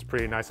rich. It's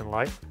pretty nice and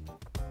light.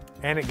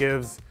 And it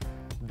gives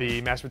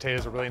the mashed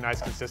potatoes a really nice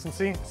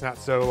consistency. It's not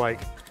so like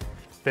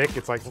thick,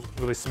 it's like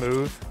really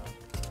smooth.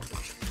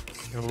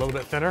 And a little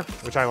bit thinner,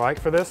 which I like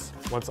for this.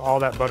 Once all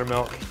that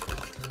buttermilk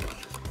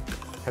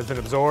has been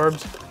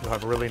absorbed, you'll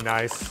have really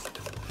nice,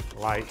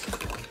 light,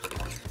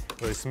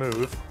 really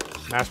smooth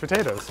mashed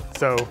potatoes.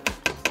 So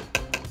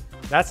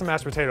that's the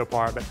mashed potato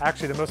part, but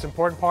actually the most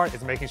important part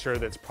is making sure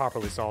that it's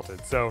properly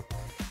salted. So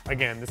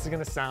again, this is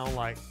gonna sound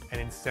like an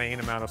insane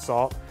amount of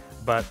salt,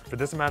 but for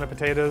this amount of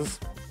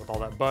potatoes, with all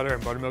that butter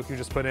and buttermilk you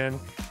just put in,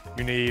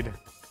 you need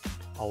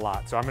a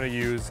lot. So I'm gonna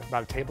use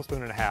about 1.5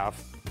 tablespoons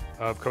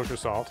of kosher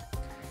salt.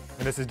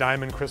 And this is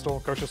Diamond Crystal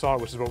kosher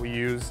salt, which is what we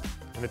use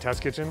in the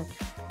test kitchen.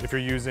 If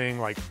you're using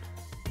like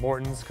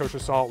Morton's kosher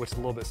salt, which is a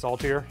little bit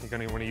saltier, you're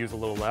gonna wanna use a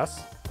little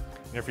less.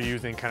 And if you're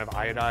using kind of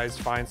iodized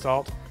fine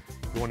salt,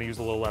 you wanna use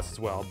a little less as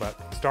well.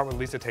 But start with at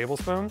least 1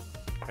 tablespoon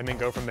and then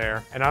go from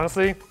there. And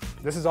honestly,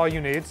 this is all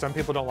you need. Some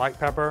people don't like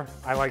pepper.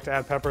 I like to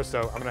add pepper,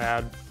 so I'm gonna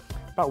add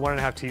about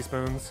 1.5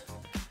 teaspoons,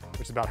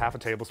 which is about 1/2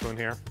 tablespoon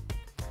here.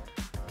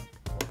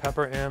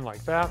 Pepper in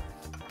like that.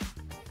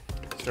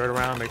 Stir it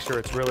around, make sure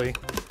it's really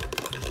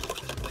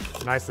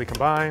nicely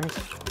combined.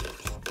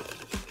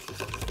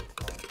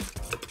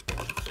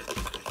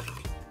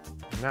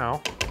 And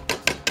now,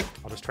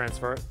 I'll just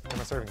transfer it to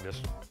my serving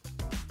dish.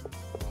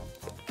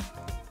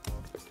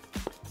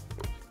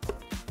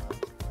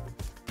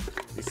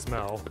 These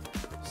smell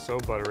so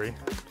buttery.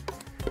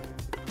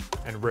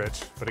 and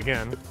rich, but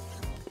again,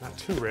 not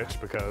too rich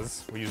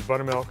because we use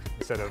buttermilk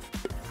instead of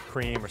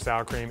cream or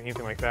sour cream,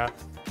 anything like that.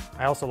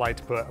 I also like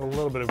to put a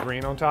little bit of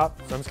green on top.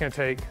 So I'm just gonna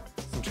take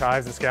some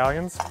chives and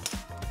scallions,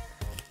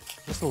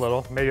 just a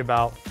little, maybe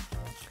about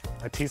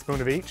a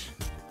teaspoon of each.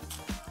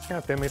 Just kind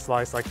of thinly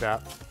sliced like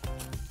that,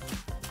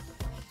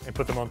 and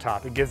put them on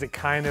top. It gives it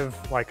kind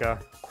of like a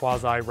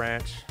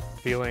quasi-ranch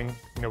feeling,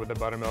 you know, with the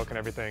buttermilk and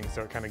everything,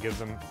 so it kind of gives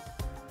them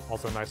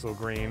also a nice little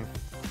green,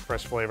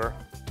 fresh flavor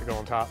to go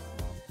on top.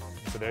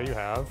 So there you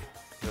have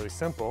really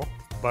simple,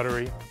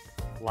 buttery,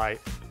 light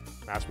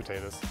mashed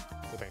potatoes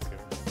for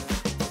Thanksgiving.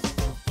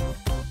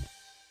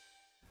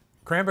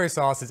 Cranberry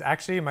sauce is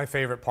actually my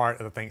favorite part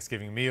of the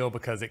Thanksgiving meal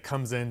because it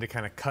comes in to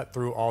kind of cut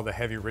through all the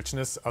heavy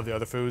richness of the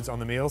other foods on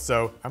the meal.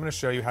 So I'm gonna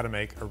show you how to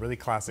make a really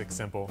classic,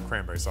 simple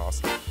cranberry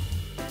sauce.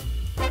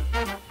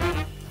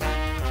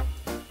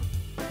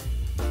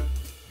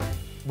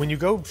 When you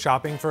go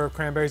shopping for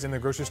cranberries in the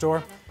grocery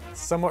store,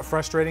 somewhat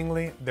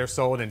frustratingly, they're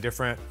sold in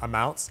different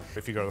amounts.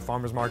 If you go to the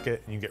farmer's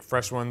market and you get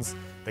fresh ones,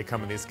 they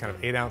come in these kind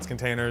of 8-ounce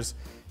containers.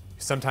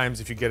 Sometimes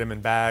if you get them in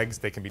bags,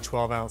 they can be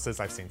 12 ounces.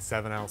 I've seen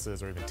 7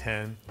 ounces or even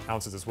 10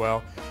 ounces as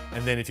well.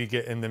 And then if you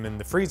get them in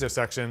the freezer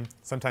section,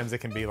 sometimes they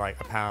can be like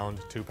a pound,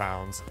 2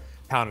 pounds,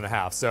 pound and a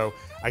half. So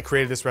I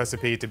created this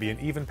recipe to be an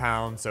even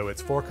pound, so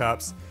it's 4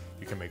 cups.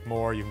 You can make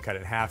more, you can cut it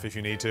in half if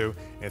you need to,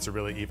 and it's a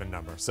really even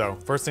number. So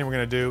first thing we're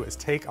gonna do is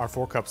take our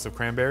 4 cups of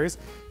cranberries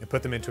and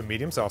put them into a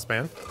medium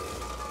saucepan.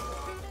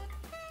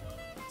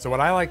 So what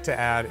I like to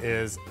add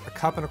is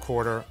 1.25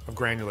 cups of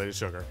granulated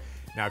sugar.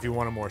 Now, if you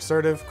want a more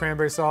assertive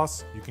cranberry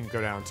sauce, you can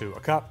go down to 1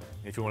 cup.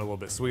 If you want a little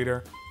bit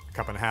sweeter,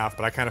 1.5 cups,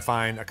 but I kind of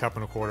find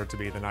 1.25 cups to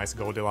be the nice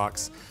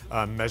Goldilocks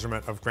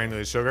measurement of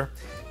granulated sugar.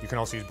 You can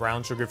also use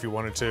brown sugar if you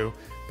wanted to,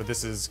 but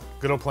this is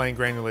good old plain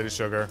granulated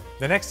sugar.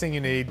 The next thing you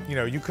need, you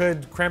know,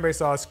 cranberry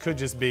sauce could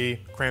just be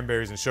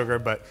cranberries and sugar,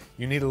 but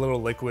you need a little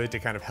liquid to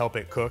kind of help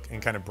it cook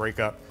and kind of break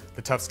up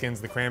the tough skins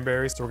of the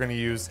cranberries. So we're gonna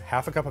use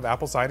 1/2 cup of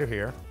apple cider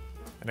here.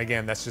 And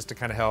again, that's just to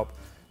kind of help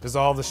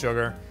dissolve the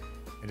sugar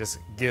and just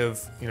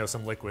give, you know,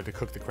 some liquid to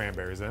cook the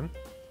cranberries in.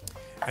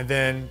 And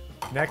then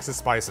next is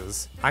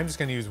spices. I'm just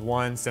gonna use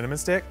 1 cinnamon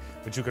stick,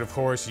 but you could of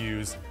course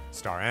use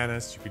star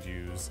anise, you could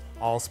use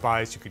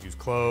allspice, you could use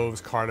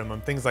cloves,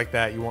 cardamom, things like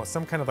that. You want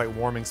some kind of like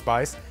warming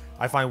spice.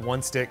 I find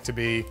 1 stick to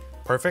be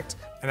perfect.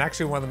 And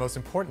actually one of the most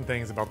important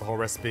things about the whole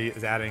recipe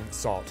is adding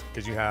salt,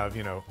 because you have,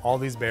 you know, all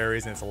these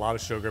berries and it's a lot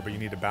of sugar, but you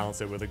need to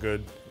balance it with a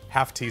good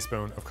 1/2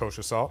 teaspoon of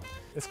kosher salt.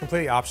 It's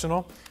completely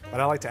optional, but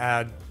I like to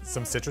add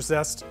some citrus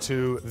zest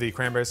to the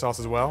cranberry sauce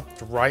as well,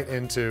 right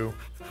into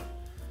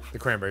the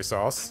cranberry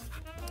sauce.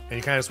 And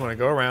you kind of just want to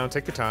go around,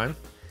 take your time,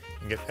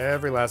 and get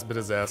every last bit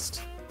of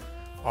zest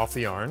off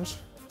the orange.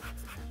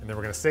 And then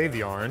we're going to save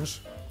the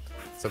orange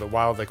so that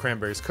while the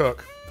cranberries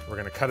cook, we're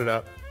going to cut it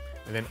up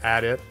and then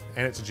add it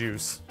and its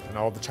juice and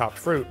all the chopped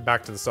fruit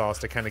back to the sauce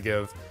to kind of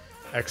give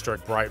extra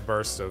bright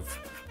bursts of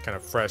kind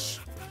of fresh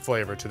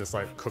flavor to this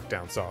like cooked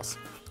down sauce.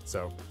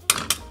 So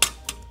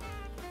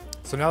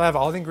now that I have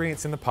all the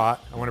ingredients in the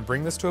pot, I want to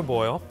bring this to a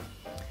boil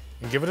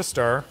and give it a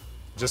stir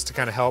just to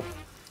kind of help,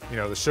 you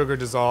know, the sugar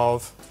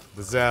dissolve,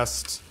 the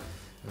zest,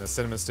 and the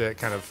cinnamon stick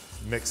kind of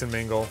mix and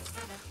mingle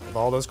with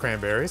all those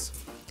cranberries.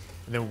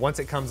 And then once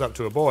it comes up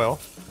to a boil,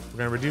 we're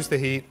going to reduce the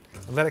heat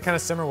and let it kind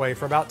of simmer away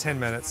for about 10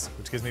 minutes,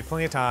 which gives me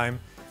plenty of time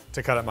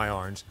to cut up my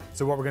orange.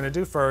 So what we're going to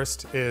do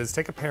first is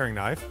take a paring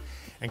knife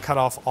and cut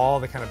off all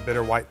the kind of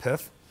bitter white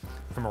pith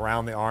from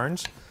around the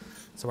orange.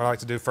 So what I like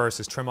to do first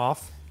is trim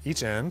off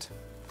each end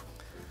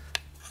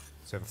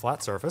so you have a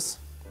flat surface.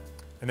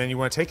 And then you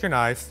want to take your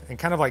knife and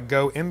kind of like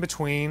go in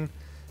between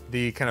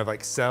the kind of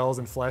like cells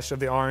and flesh of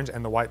the orange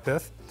and the white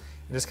pith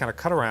and just kind of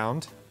cut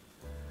around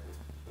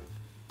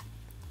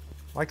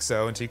like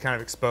so until you kind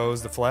of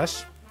expose the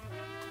flesh.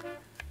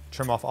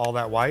 Trim off all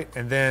that white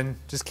and then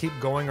just keep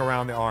going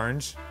around the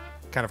orange,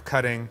 kind of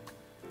cutting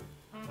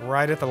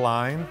right at the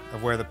line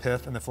of where the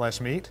pith and the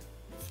flesh meet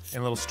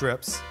in little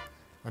strips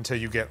until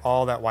you get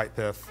all that white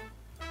pith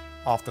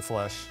off the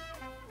flesh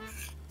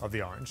of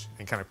the orange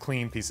and kind of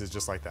clean pieces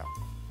just like that.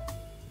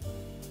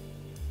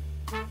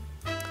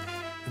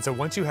 And so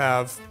once you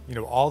have, you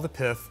know, all the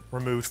pith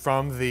removed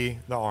from the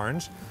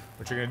orange,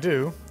 what you're gonna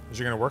do is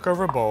you're gonna work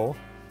over a bowl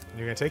and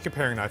you're gonna take your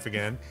paring knife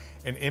again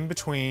and in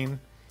between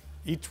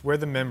where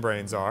the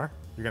membranes are,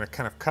 you're gonna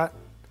kind of cut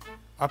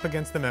up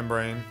against the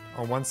membrane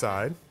on one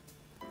side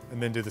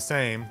and then do the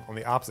same on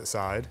the opposite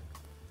side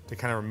to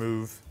kind of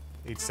remove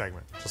each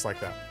segment, just like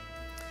that.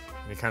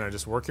 And you kind of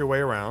just work your way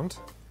around,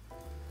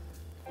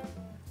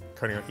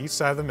 cutting on each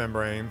side of the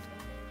membrane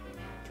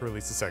to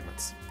release the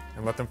segments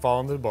and let them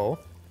fall into the bowl.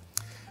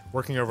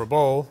 Working over a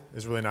bowl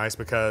is really nice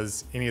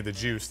because any of the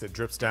juice that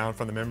drips down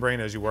from the membrane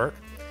as you work,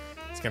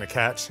 it's gonna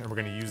catch and we're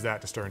gonna use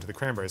that to stir into the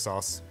cranberry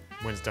sauce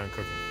when it's done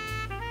cooking.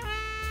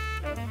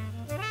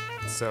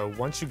 So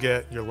once you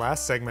get your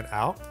last segment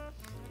out,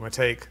 you wanna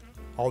take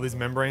all these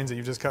membranes that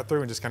you just cut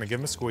through and just kind of give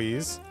them a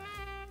squeeze.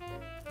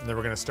 And then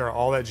we're gonna stir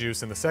all that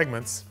juice in the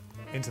segments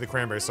into the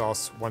cranberry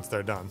sauce once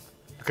they're done.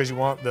 Because you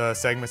want the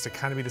segments to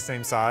kind of be the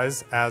same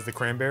size as the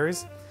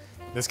cranberries,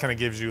 This kind of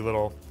gives you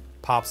little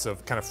pops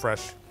of kind of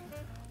fresh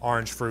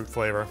orange fruit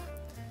flavor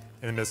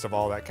in the midst of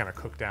all that kind of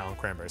cooked down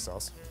cranberry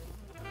sauce.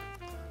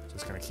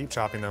 Just gonna keep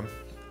chopping them.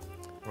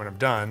 When I'm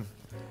done,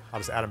 I'll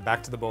just add them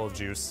back to the bowl of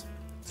juice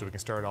so we can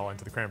stir it all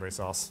into the cranberry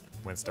sauce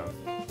when it's done.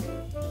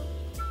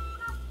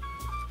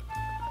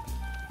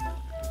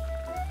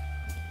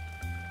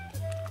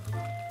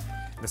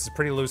 This is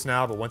pretty loose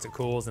now, but once it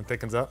cools and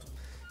thickens up,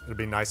 it'll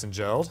be nice and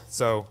gelled.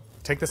 So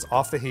take this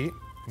off the heat.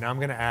 Now I'm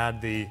gonna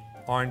add the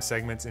orange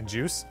segments in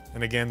juice.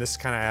 And again, this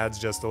kind of adds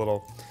just a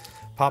little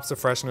pops of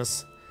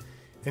freshness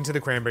into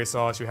the cranberry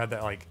sauce. You had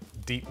that like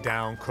deep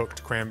down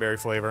cooked cranberry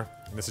flavor.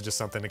 And this is just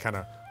something to kind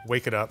of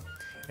wake it up.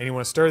 And you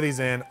want to stir these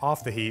in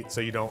off the heat so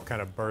you don't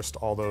kind of burst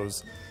all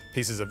those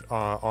pieces of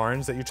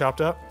orange that you chopped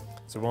up.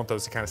 So we want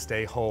those to kind of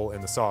stay whole in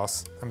the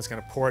sauce. I'm just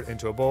gonna pour it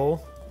into a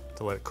bowl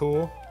to let it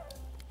cool.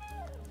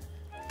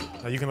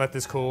 Now you can let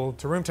this cool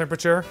to room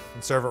temperature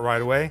and serve it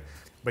right away,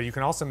 but you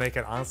can also make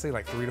it honestly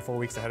like 3 to 4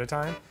 weeks ahead of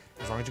time.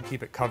 As long as you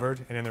keep it covered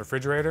and in the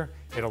refrigerator,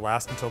 it'll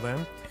last until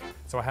then.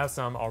 So I have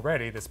some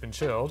already that's been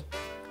chilled.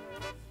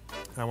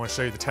 I want to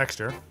show you the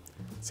texture.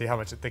 See how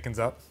much it thickens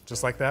up,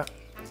 just like that.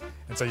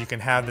 And so you can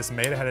have this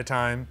made ahead of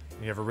time,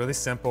 and you have a really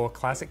simple,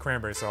 classic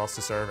cranberry sauce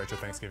to serve at your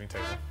Thanksgiving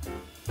table.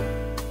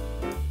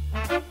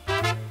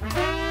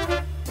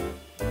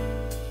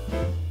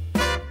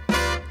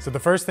 So the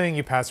first thing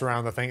you pass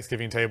around the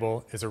Thanksgiving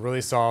table is a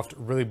really soft,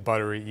 really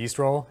buttery yeast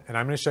roll, and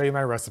I'm gonna show you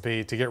my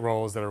recipe to get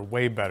rolls that are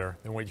way better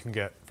than what you can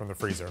get from the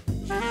freezer.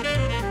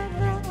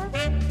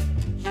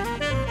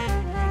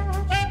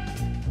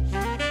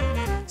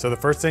 So the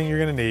first thing you're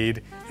gonna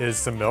need is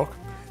some milk.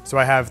 So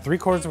I have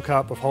 3/4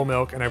 cup of whole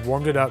milk, and I've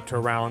warmed it up to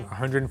around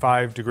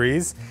 105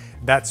 degrees.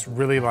 That's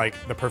really like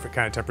the perfect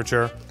kind of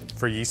temperature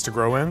for yeast to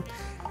grow in.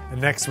 And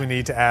next we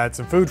need to add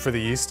some food for the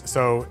yeast.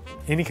 So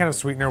any kind of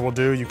sweetener will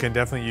do. You can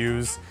definitely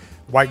use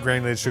white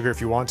granulated sugar if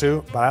you want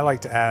to, but I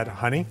like to add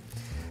honey.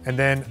 And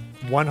then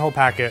 1 whole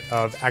packet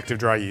of active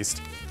dry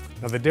yeast.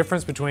 Now the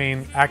difference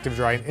between active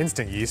dry and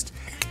instant yeast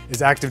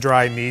is active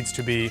dry needs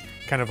to be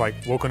kind of like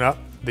woken up.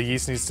 The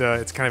yeast needs to,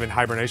 it's kind of in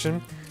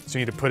hibernation. So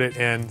you need to put it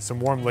in some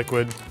warm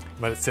liquid,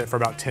 let it sit for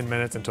about 10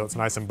 minutes until it's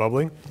nice and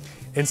bubbly.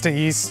 Instant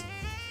yeast,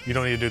 you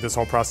don't need to do this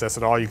whole process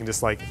at all. You can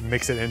just like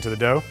mix it into the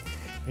dough.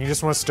 And you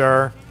just want to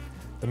stir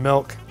the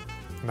milk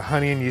and the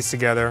honey and yeast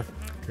together.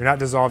 You're not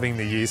dissolving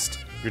the yeast,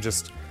 you're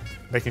just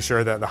making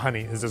sure that the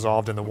honey is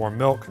dissolved in the warm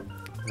milk,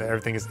 that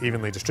everything is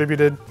evenly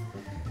distributed.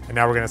 And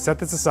now we're gonna set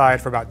this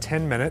aside for about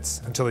 10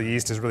 minutes until the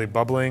yeast is really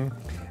bubbling,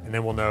 and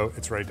then we'll know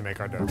it's ready to make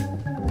our dough.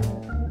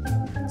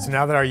 So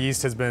now that our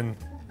yeast has been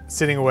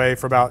sitting away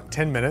for about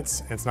 10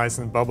 minutes, and it's nice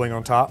and bubbling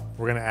on top,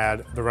 we're gonna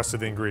add the rest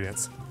of the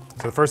ingredients.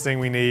 So the first thing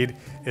we need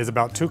is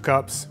about 2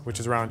 cups, which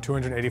is around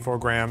 284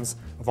 grams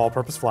of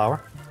all-purpose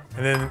flour.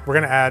 And then we're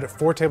gonna add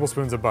 4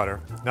 tablespoons of butter.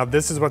 Now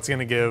this is what's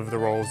gonna give the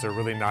rolls a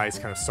really nice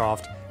kind of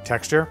soft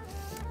texture.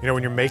 You know,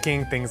 when you're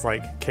making things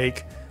like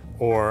cake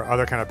or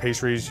other kind of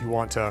pastries, you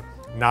want to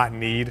not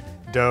knead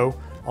dough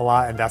a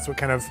lot, and that's what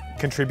kind of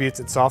contributes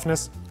its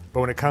softness.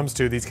 But when it comes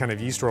to these kind of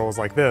yeast rolls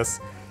like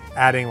this,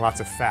 adding lots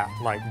of fat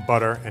like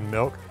butter and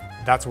milk,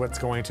 that's what's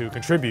going to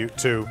contribute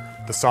to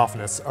the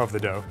softness of the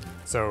dough.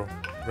 So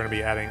we're gonna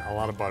be adding a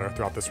lot of butter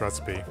throughout this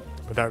recipe,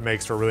 but that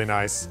makes for really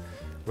nice,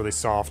 really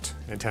soft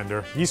and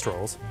tender yeast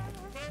rolls.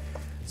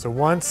 So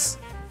once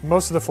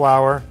most of the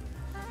flour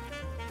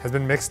has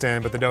been mixed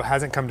in, but the dough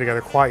hasn't come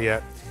together quite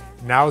yet,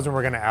 now is when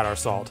we're gonna add our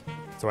salt.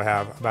 So I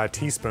have about a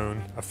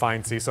teaspoon of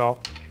fine sea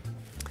salt.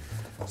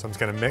 So I'm just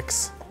gonna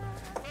mix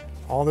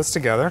all this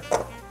together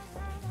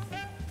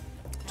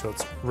so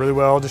it's really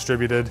well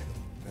distributed,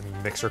 and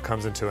the mixture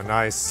comes into a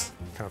nice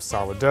kind of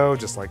solid dough,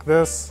 just like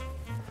this.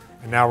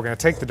 And now we're gonna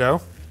take the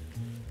dough,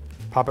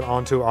 pop it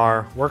onto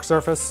our work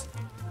surface.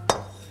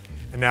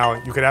 And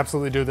now you could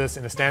absolutely do this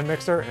in a stand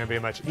mixer and it'd be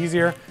much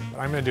easier,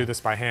 but I'm gonna do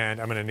this by hand.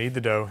 I'm gonna knead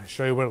the dough,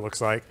 show you what it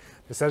looks like.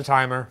 Just set a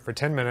timer for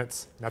 10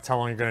 minutes. That's how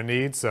long you're gonna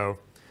knead, so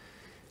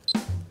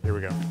here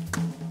we go.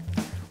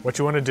 What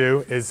you wanna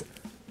do is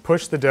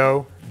push the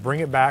dough,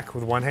 bring it back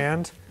with one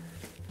hand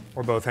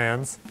or both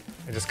hands,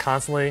 and just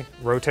constantly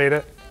rotate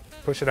it,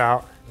 push it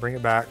out, bring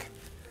it back,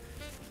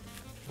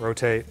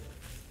 rotate.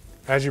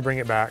 As you bring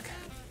it back,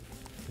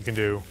 you can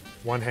do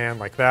one hand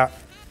like that.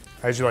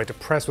 As you like to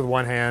press with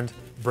one hand,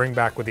 bring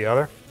back with the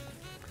other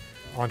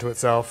onto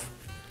itself.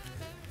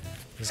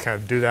 Just kind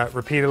of do that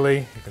repeatedly.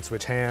 You can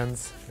switch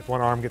hands if one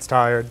arm gets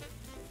tired.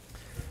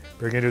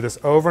 We're gonna do this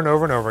over and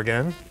over and over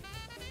again.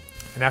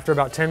 And after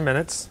about 10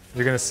 minutes,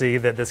 you're gonna see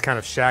that this kind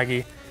of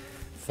shaggy,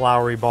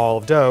 floury ball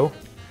of dough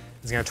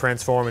is gonna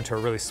transform into a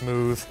really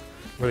smooth,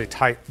 really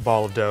tight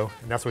ball of dough,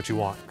 and that's what you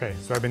want. Okay,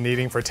 so I've been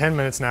kneading for 10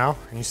 minutes now,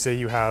 and you see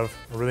you have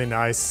a really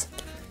nice,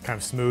 kind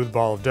of smooth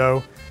ball of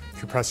dough.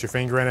 If you press your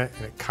finger in it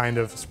and it kind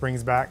of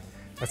springs back,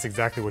 that's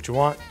exactly what you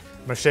want.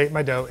 I'm gonna shape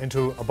my dough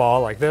into a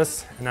ball like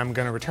this, and I'm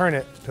gonna return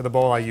it to the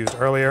bowl I used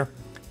earlier.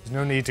 There's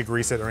no need to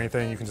grease it or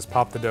anything. You can just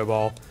pop the dough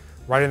ball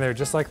right in there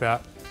just like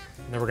that.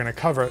 And then we're gonna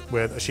cover it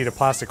with a sheet of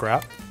plastic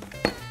wrap.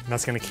 And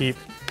that's gonna keep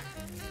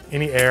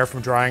any air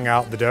from drying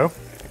out the dough.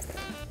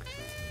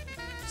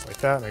 Just like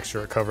that, make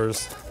sure it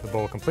covers the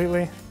bowl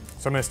completely.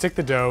 So I'm gonna stick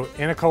the dough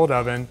in a cold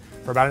oven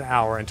for about an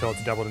hour until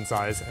it's doubled in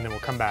size, and then we'll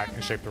come back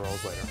and shape the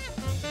rolls later.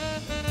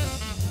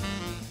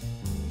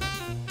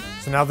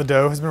 So now the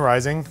dough has been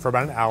rising for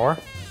about an hour.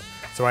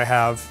 So I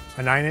have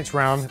a 9-inch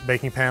round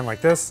baking pan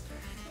like this,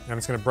 and I'm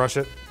just gonna brush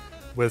it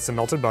with some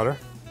melted butter.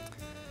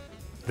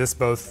 This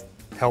both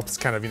helps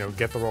kind of,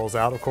 get the rolls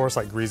out, of course,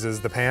 like greases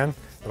the pan,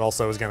 but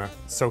also is gonna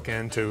soak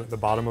into the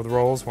bottom of the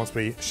rolls once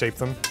we shape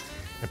them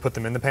and put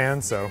them in the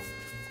pan. So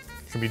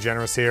you can be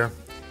generous here.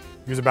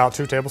 Use about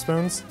 2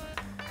 tablespoons.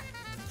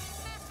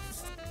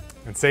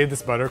 And save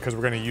this butter because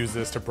we're gonna use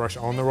this to brush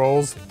on the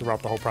rolls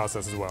throughout the whole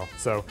process as well.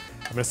 So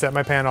I'm gonna set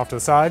my pan off to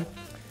the side.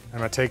 I'm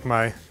gonna take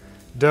my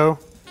dough,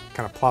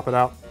 kind of plop it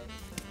out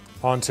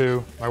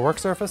onto my work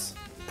surface,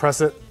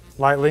 press it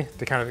lightly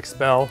to kind of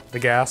expel the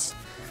gas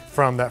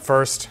from that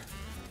first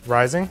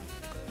rising.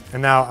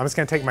 And now I'm just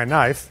gonna take my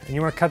knife, and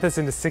you wanna cut this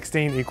into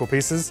 16 equal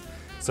pieces.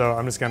 So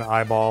I'm just gonna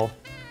eyeball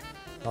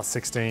about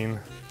 16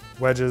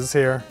 wedges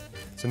here.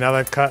 So now that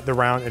I've cut the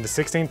round into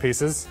 16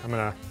 pieces, I'm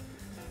gonna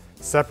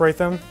separate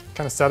them,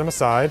 kind of set them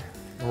aside,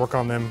 and work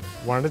on them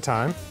one at a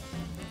time.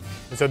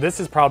 And so this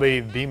is probably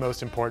the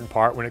most important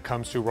part when it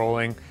comes to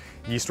rolling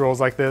yeast rolls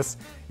like this.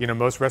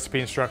 Most recipe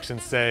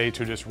instructions say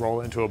to just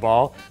roll it into a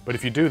ball, but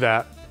if you do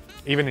that,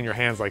 even in your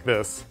hands like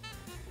this,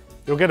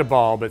 you'll get a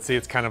ball, but see,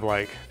 it's kind of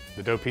like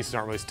the dough pieces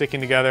aren't really sticking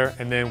together,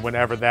 and then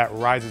whenever that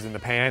rises in the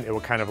pan, it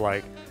will kind of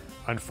like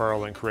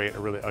unfurl and create a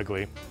really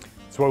ugly.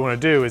 So what we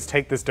want to do is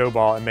take this dough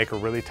ball and make a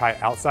really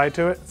tight outside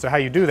to it. So how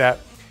you do that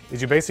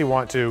is you basically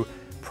want to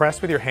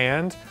press with your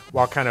hand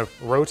while kind of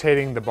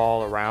rotating the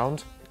ball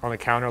around on the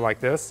counter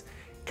like this.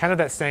 Kind of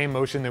that same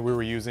motion that we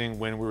were using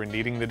when we were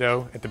kneading the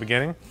dough at the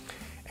beginning.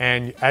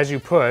 And as you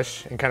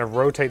push and kind of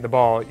rotate the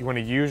ball, you want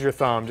to use your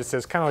thumb just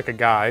as kind of like a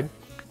guide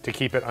to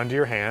keep it under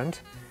your hand.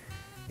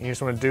 And you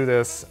just want to do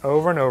this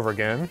over and over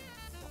again.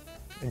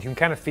 And you can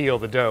kind of feel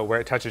the dough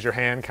where it touches your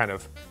hand kind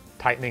of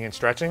tightening and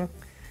stretching.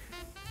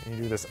 And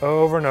you do this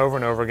over and over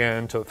and over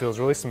again until it feels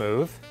really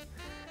smooth.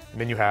 And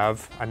then you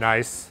have a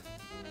nice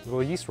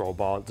little yeast roll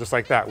ball, just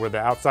like that, where the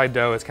outside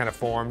dough has kind of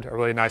formed a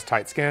really nice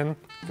tight skin.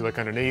 If you look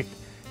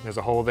underneath, there's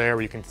a hole there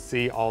where you can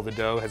see all the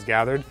dough has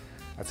gathered.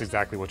 That's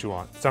exactly what you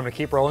want. So I'm gonna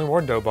keep rolling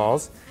more dough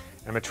balls,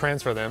 and I'm gonna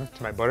transfer them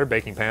to my buttered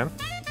baking pan.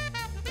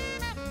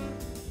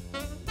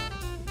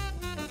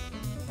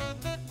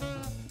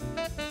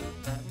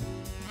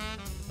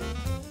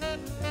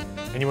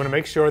 And you wanna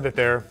make sure that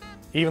they're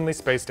evenly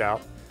spaced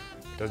out.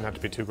 It doesn't have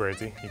to be too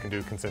crazy. You can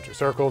do concentric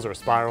circles or a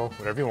spiral,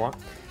 whatever you want.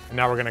 And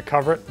now we're gonna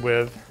cover it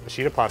with a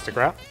sheet of plastic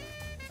wrap.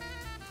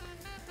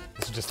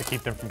 This is just to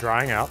keep them from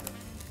drying out.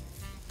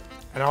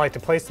 And I like to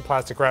place the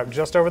plastic wrap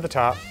just over the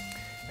top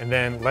and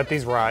then let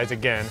these rise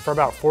again for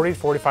about 40 to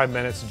 45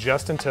 minutes,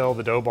 just until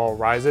the dough ball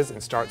rises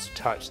and starts to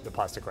touch the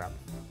plastic wrap.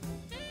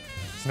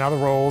 So now the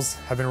rolls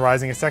have been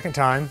rising a second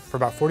time for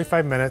about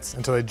 45 minutes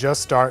until they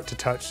just start to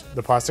touch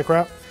the plastic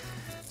wrap.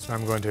 So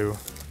I'm going to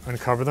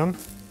uncover them.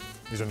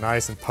 These are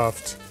nice and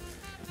puffed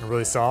and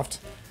really soft.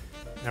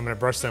 And I'm gonna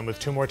brush them with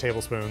 2 more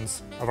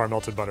tablespoons of our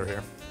melted butter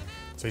here.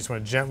 So you just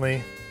wanna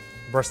gently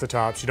brush the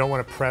tops. You don't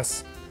wanna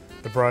press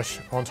the brush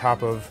on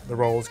top of the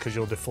rolls because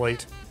you'll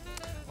deflate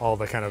all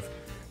the kind of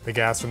the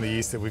gas from the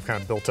yeast that we've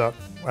kind of built up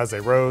as they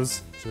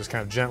rose. So just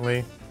kind of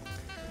gently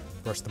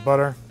brush the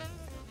butter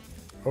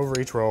over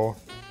each roll.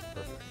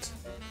 Perfect.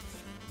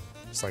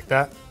 Just like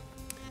that.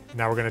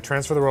 Now we're gonna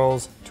transfer the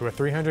rolls to a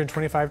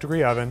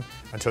 325-degree oven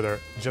until they're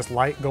just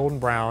light golden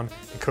brown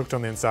and cooked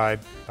on the inside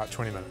about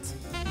 20 minutes.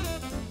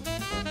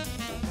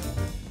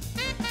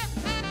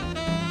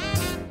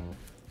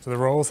 So the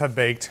rolls have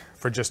baked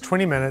for just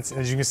 20 minutes.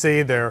 As you can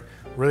see, they're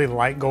really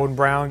light golden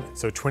brown,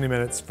 so 20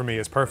 minutes for me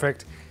is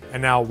perfect.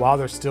 And now while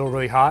they're still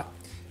really hot,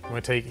 I'm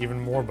gonna take even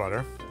more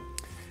butter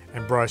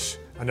and brush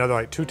another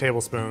like 2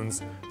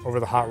 tablespoons over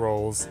the hot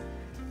rolls.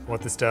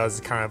 What this does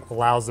is kind of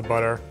allows the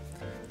butter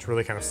to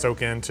really kind of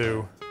soak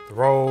into the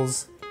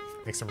rolls,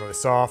 makes them really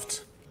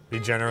soft. Be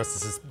generous,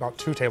 this is about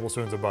 2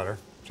 tablespoons of butter,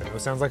 which I know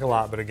sounds like a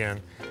lot, but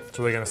again, it's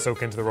really gonna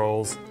soak into the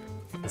rolls.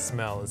 The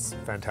smell is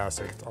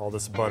fantastic. All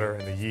this butter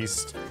and the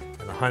yeast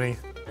and the honey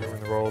that were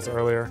in the rolls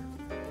earlier.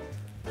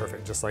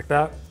 Perfect, just like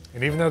that.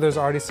 And even though there's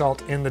already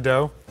salt in the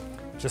dough,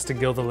 just to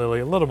gild the lily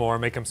a little more,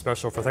 make them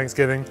special for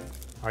Thanksgiving,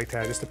 I like to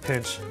add just a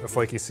pinch of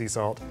flaky sea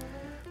salt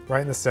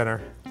right in the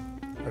center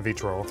of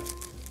each roll.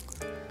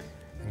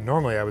 And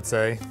normally I would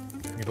say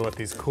you need to let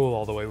these cool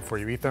all the way before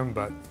you eat them,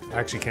 but I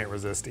actually can't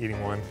resist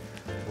eating one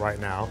right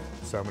now.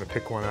 So I'm gonna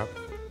pick one up.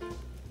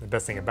 The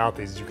best thing about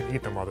these is you can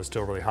eat them while they're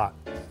still really hot.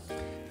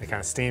 They're kind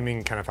of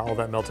steaming, kind of all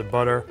that melted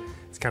butter.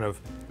 It's kind of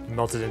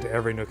melted into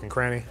every nook and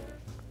cranny.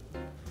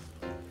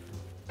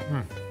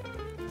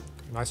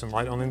 Nice and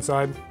light on the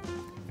inside.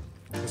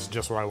 This is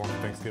just what I want for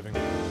Thanksgiving.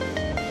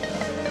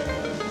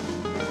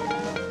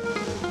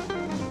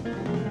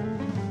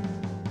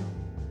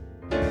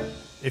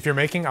 If you're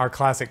making our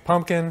classic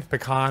pumpkin,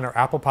 pecan, or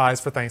apple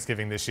pies for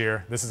Thanksgiving this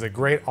year, this is a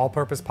great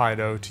all-purpose pie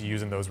dough to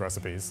use in those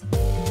recipes.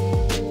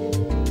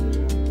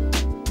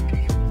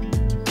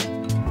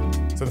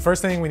 So the the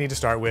first thing we need to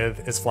start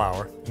with is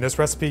flour. And this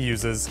recipe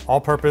uses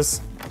all-purpose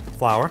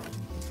flour.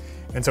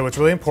 And so what's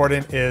really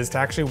important is to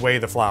actually weigh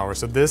the flour.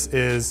 So this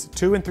is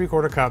 2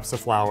 3/4 cups of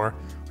flour,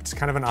 which is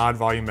kind of an odd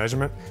volume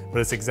measurement, but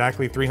it's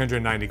exactly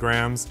 390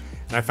 grams.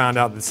 And I found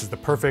out this is the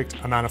perfect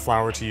amount of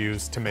flour to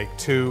use to make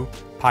 2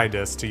 pie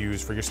discs to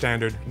use for your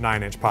standard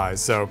 9-inch pies.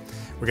 So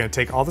we're gonna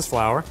take all this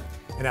flour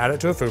and add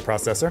it to a food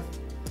processor.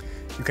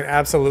 You can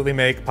absolutely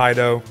make pie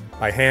dough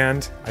by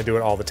hand. I do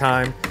it all the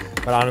time,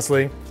 but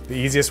honestly, the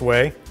easiest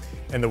way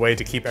and the way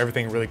to keep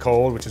everything really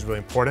cold, which is really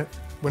important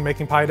when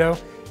making pie dough,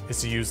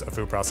 is to use a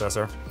food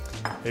processor.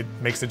 It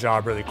makes the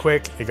job really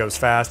quick, it goes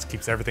fast,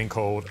 keeps everything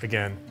cold,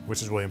 again,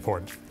 which is really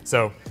important.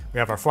 So we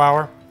have our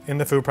flour in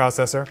the food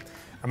processor.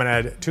 I'm gonna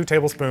add 2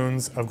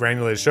 tablespoons of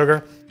granulated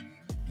sugar,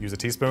 use a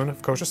teaspoon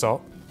of kosher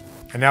salt,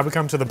 and now we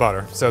come to the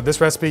butter. So this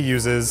recipe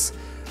uses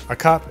a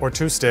cup or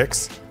 2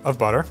 sticks of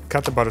butter.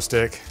 Cut the butter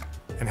stick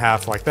in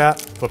half like that,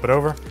 flip it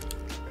over,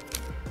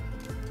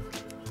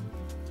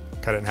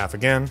 cut it in half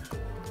again.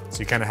 So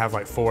you kind of have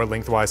like 4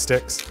 lengthwise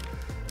sticks,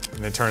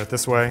 and then turn it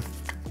this way.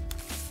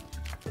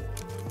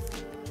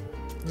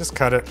 Just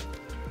cut it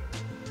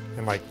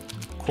in like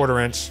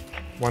 1/4 inch,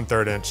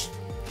 1/3 inch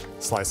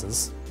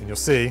slices. And you'll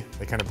see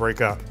they kind of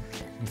break up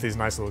into these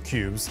nice little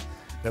cubes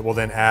that we'll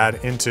then add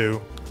into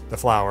the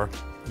flour,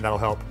 and that'll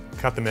help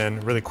cut them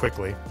in really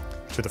quickly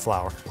to the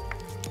flour.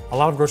 A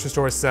lot of grocery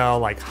stores sell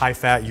like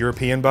high-fat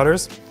European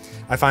butters.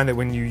 I find that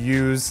when you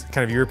use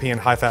kind of European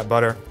high-fat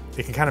butter,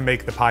 it can kind of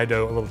make the pie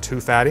dough a little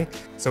too fatty.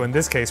 So in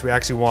this case, we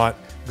actually want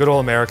good old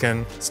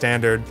American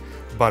standard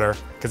butter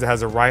because it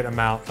has the right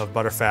amount of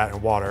butter fat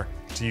and water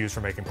to use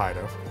for making pie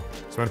dough.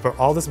 So I'm gonna put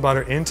all this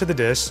butter into the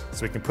dish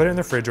so we can put it in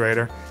the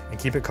refrigerator and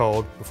keep it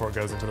cold before it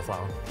goes into the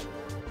flour.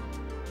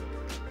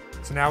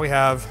 So now we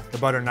have the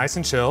butter nice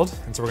and chilled,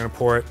 and so we're gonna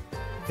pour it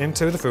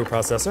into the food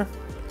processor.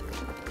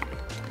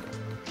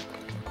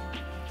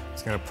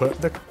 Just gonna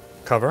put the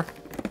cover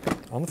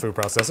on the food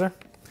processor,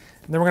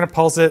 and then we're gonna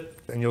pulse it,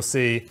 and you'll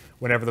see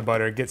whenever the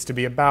butter gets to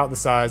be about the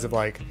size of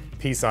like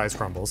pea-sized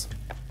crumbles.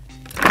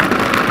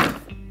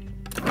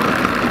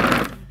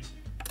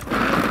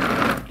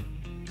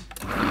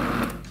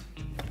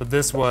 So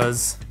this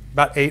was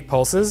about 8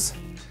 pulses.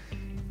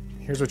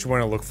 Here's what you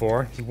want to look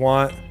for. You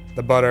want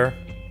the butter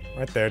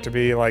right there to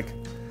be like,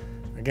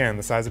 again,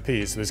 the size of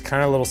peas. So there's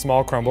kind of little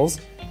small crumbles.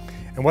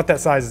 And what that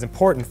size is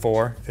important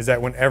for is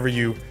that whenever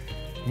you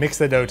mix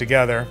the dough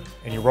together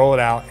and you roll it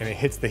out and it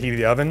hits the heat of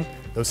the oven,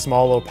 those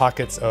small little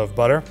pockets of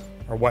butter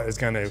are what is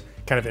going to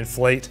kind of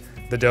inflate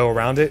the dough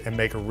around it and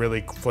make a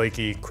really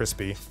flaky,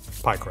 crispy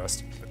pie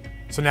crust.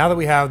 So now that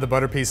we have the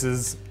butter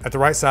pieces at the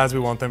right size we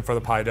want them for the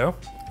pie dough,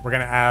 we're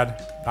gonna add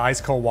the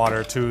ice cold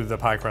water to the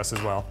pie crust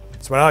as well.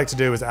 So what I like to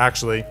do is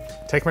actually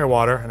take my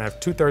water, and I have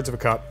 2/3 of a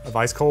cup of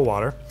ice cold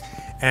water,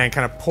 and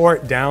kind of pour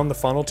it down the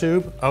funnel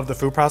tube of the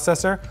food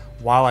processor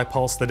while I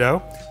pulse the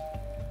dough.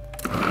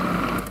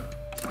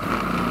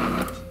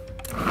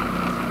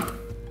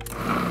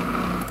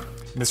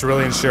 And this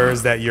really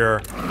ensures that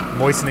you're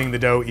moistening the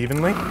dough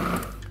evenly,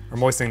 or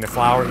moistening the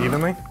flour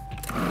evenly,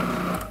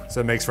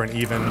 so it makes for an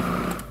even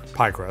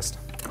pie crust.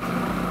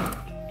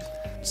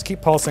 Just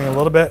keep pulsing a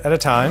little bit at a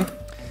time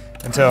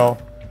until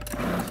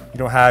you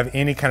don't have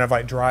any kind of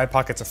like dry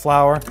pockets of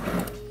flour,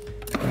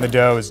 and the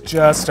dough is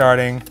just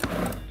starting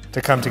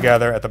to come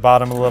together at the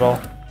bottom a little.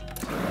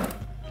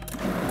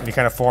 And you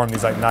kind of form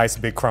these like nice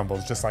big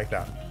crumbles just like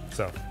that.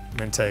 So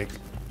then take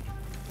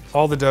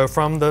all the dough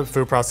from the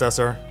food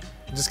processor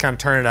and just kind of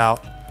turn it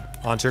out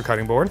onto your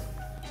cutting board.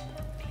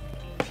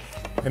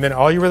 And then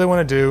all you really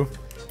want to do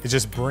is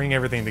just bring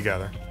everything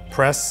together.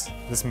 Press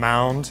this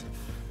mound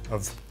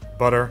of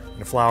butter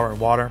and flour and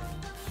water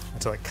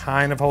until it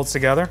kind of holds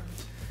together.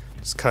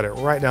 Just cut it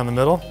right down the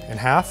middle in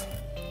half,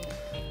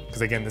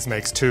 because again, this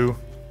makes 2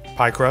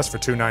 pie crusts for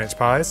 2 9-inch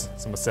pies. So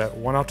I'm gonna set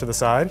one off to the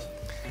side,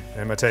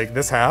 and I'm gonna take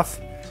this half,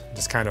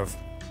 just kind of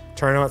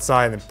turn it on its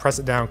side and then press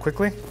it down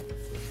quickly,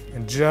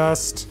 and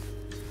just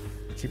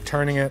keep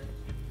turning it,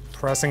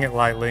 pressing it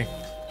lightly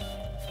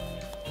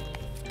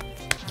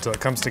until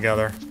it comes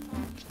together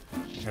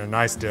in a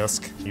nice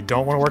disc. You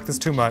don't want to work this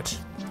too much.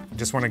 You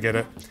just want to get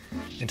it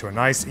into a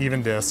nice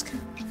even disc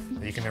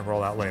that you can then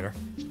roll out later.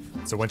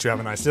 So once you have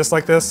a nice disc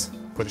like this,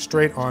 put it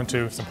straight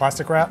onto some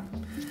plastic wrap.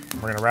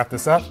 We're gonna wrap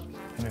this up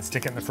and then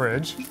stick it in the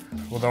fridge.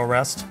 They'll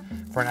rest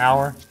for an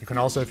hour. You can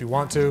also, if you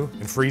want to,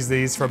 and freeze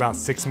these for about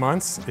 6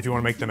 months if you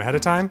want to make them ahead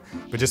of time,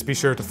 but just be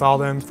sure to thaw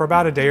them for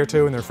about a day or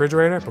 2 in the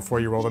refrigerator before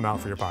you roll them out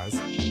for your pies.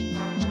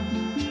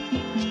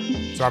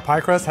 So our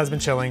pie crust has been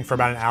chilling for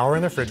about an hour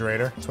in the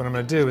refrigerator. So what I'm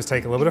gonna do is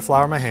take a little bit of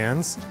flour in my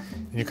hands,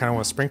 and you kind of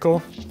want to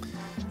sprinkle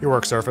your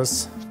work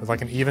surface with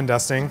like an even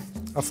dusting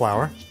of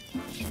flour.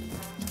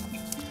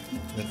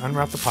 And then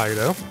unwrap the pie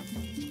dough.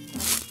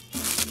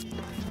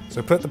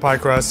 So put the pie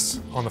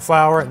crust on the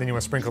flour, and then you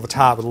want to sprinkle the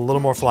top with a little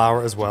more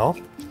flour as well.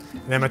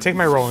 And then I'm gonna take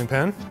my rolling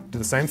pin, do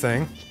the same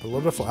thing, put a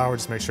little bit of flour,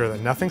 just make sure that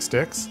nothing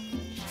sticks.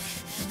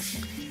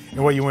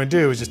 And what you want to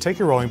do is just take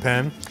your rolling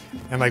pin,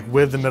 and like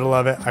with the middle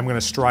of it, I'm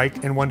gonna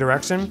strike in one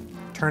direction,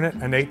 turn it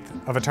 1/8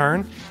 of a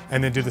turn,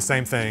 and then do the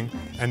same thing,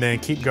 and then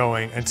keep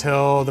going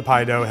until the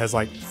pie dough has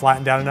like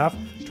flattened out enough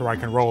to where I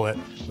can roll it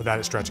without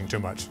it stretching too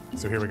much.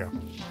 So here we go.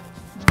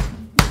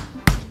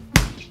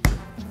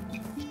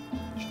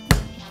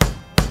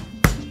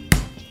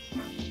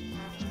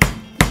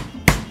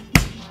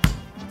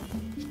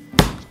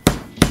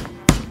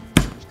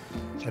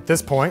 At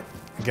this point,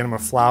 again, I'm gonna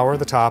flour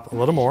the top a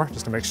little more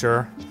just to make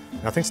sure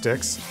nothing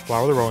sticks.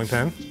 Flour the rolling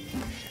pin.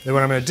 Then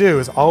what I'm gonna do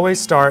is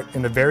always start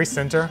in the very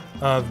center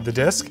of the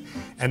disc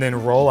and then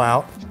roll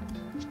out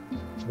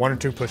 1 or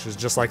 2 pushes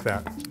just like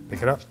that.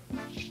 Pick it up,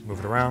 move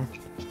it around,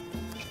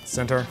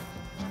 center,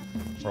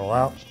 roll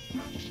out,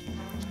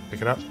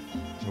 pick it up,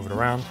 move it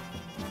around.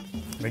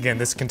 And again,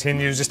 this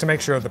continues just to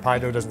make sure the pie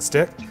dough doesn't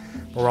stick,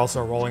 but we're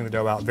also rolling the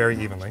dough out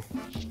very evenly.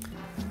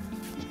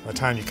 By the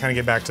time you kind of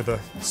get back to the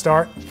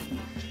start,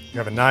 you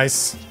have a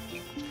nice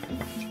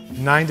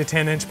 9 to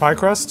 10 inch pie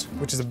crust,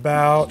 which is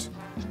about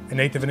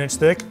 1/8 of an inch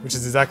thick, which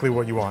is exactly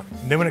what you want.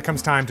 And then when it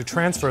comes time to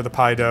transfer the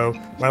pie dough,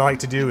 what I like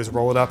to do is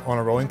roll it up on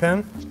a rolling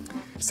pin,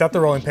 set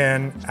the rolling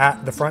pin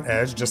at the front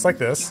edge, just like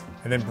this,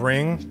 and then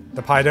bring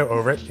the pie dough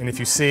over it. And if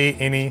you see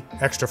any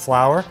extra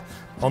flour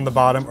on the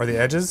bottom or the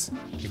edges,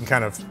 you can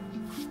kind of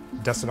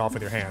dust it off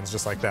with your hands,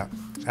 just like that,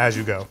 as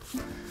you go.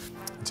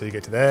 Until you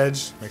get to the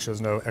edge, make sure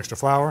there's no extra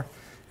flour.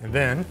 And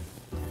then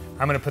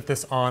I'm gonna put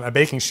this on a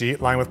baking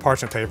sheet lined with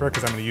parchment paper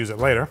because I'm gonna use it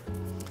later.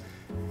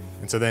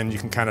 And so then you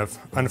can kind of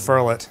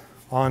unfurl it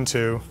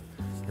onto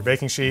your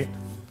baking sheet,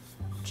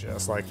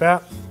 just like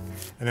that.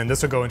 And then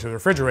this will go into the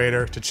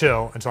refrigerator to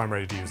chill until I'm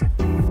ready to use it.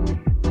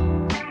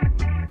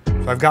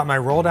 So I've got my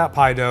rolled out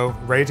pie dough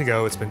ready to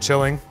go. It's been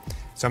chilling.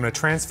 So I'm gonna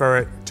transfer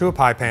it to a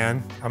pie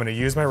pan. I'm gonna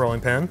use my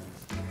rolling pin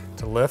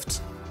to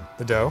lift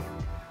the dough.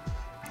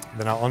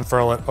 Then I'll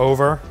unfurl it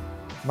over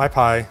my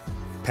pie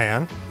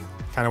pan.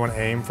 Kind of want to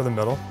aim for the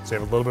middle, so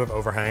you have a little bit of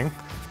overhang.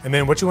 And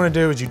then what you want to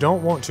do is you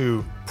don't want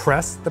to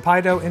press the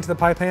pie dough into the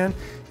pie pan.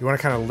 You want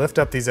to kind of lift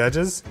up these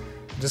edges,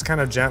 just kind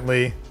of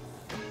gently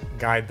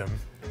guide them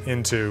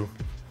into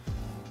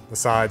the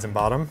sides and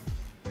bottom,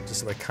 just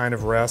so they kind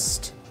of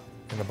rest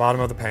in the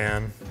bottom of the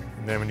pan.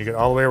 And then when you get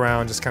all the way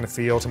around, just kind of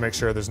feel to make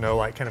sure there's no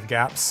like kind of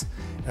gaps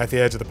at the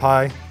edge of the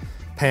pie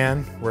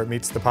pan where it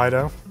meets the pie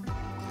dough.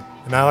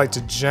 And I like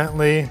to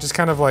gently, just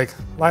kind of like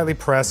lightly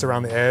press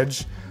around the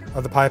edge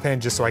of the pie pan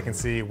just so I can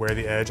see where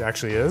the edge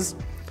actually is.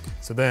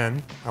 So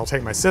then I'll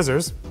take my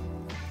scissors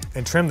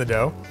and trim the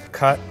dough,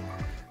 cut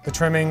the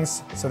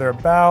trimmings so they're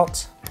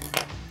about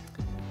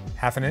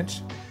 1/2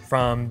 inch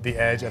from the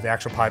edge of the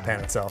actual pie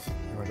pan itself.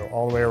 I'm gonna go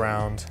all the way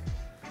around.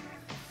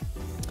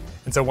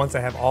 And so once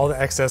I have all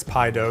the excess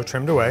pie dough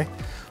trimmed away,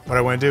 what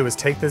I wanna do is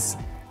take this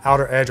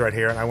outer edge right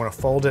here and I wanna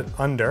fold it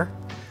under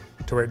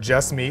to where it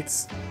just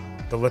meets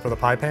the lip of the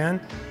pie pan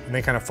and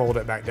then kind of fold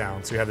it back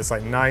down. So you have this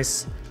like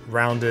nice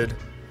rounded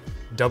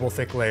double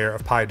thick layer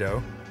of pie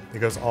dough that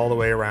goes all the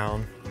way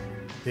around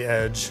the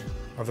edge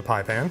of the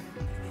pie pan.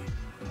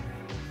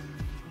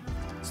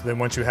 So then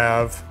once you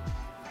have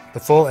the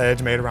full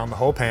edge made around the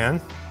whole pan,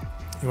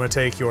 you want to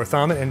take your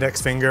thumb and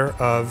index finger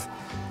of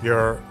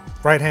your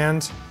right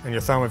hand and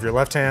your thumb of your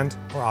left hand,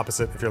 or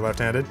opposite if you're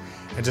left-handed,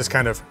 and just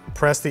kind of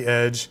press the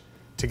edge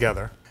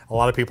together. A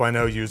lot of people I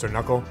know use their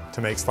knuckle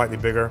to make slightly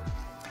bigger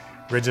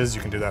ridges.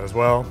 You can do that as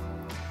well.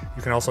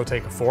 You can also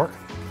take a fork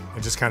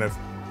and just kind of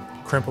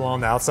crimple on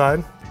the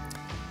outside.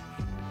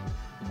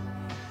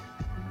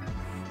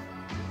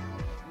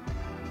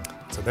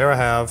 So there I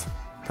have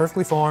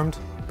perfectly formed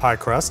pie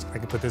crust. I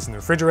can put this in the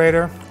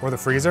refrigerator or the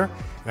freezer,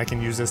 and I can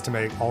use this to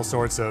make all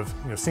sorts of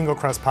single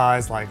crust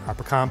pies like our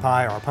pecan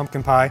pie or our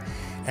pumpkin pie.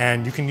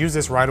 And you can use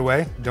this right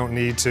away. You don't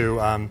need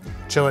to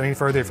chill it any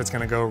further if it's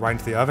gonna go right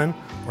into the oven,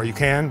 or you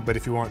can, but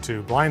if you want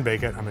to blind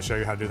bake it, I'm gonna show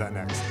you how to do that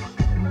next.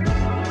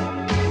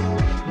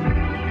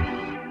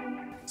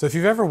 So if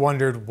you've ever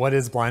wondered what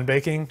is blind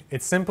baking,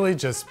 it's simply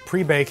just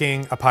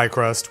pre-baking a pie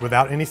crust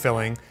without any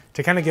filling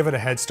to kind of give it a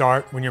head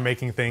start when you're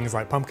making things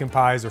like pumpkin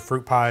pies or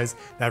fruit pies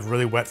that have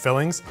really wet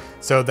fillings.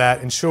 So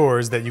that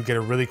ensures that you get a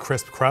really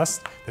crisp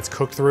crust that's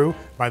cooked through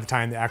by the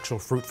time the actual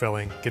fruit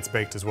filling gets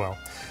baked as well.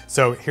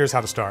 So here's how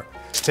to start.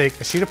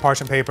 Take a sheet of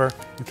parchment paper.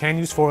 You can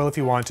use foil if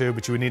you want to,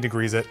 but you would need to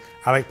grease it.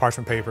 I like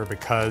parchment paper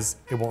because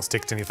it won't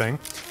stick to anything.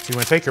 So you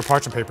want to take your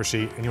parchment paper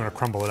sheet and you want to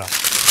crumble it up.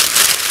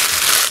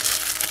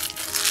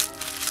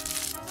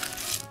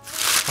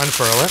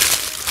 Unfurl it,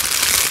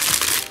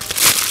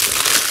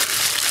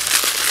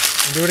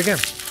 and do it again.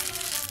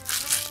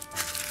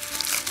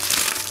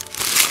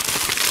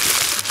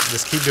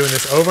 Just keep doing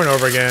this over and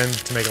over again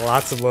to make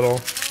lots of little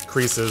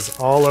creases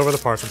all over the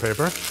parchment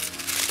paper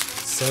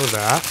so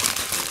that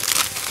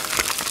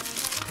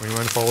when you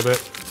unfold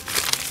it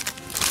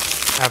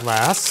at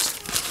last,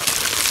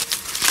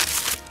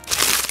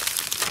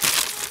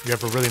 you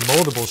have a really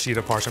moldable sheet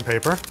of parchment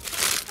paper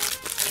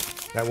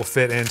that will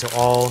fit into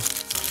all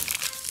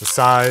the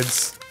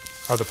sides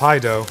of the pie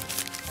dough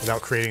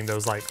without creating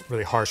those like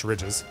really harsh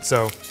ridges.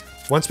 So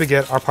once we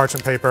get our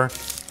parchment paper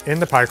in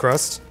the pie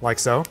crust, like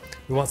so.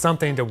 We want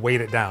something to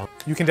weight it down.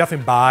 You can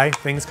definitely buy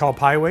things called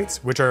pie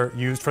weights, which are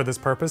used for this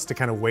purpose to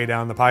kind of weigh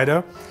down the pie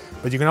dough.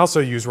 But you can also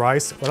use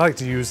rice. What I like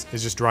to use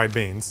is just dried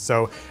beans.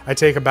 So I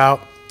take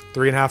about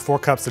 3.5, 4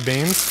 cups of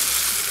beans,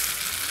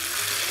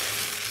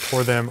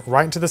 pour them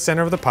right into the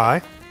center of the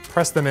pie,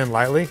 press them in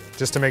lightly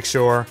just to make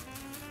sure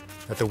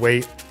that the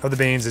weight of the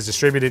beans is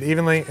distributed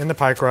evenly in the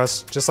pie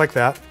crust, just like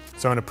that.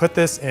 So I'm gonna put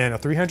this in a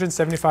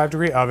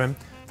 375-degree oven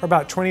for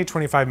about 20 to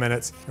 25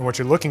 minutes. And what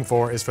you're looking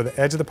for is for the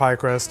edge of the pie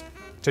crust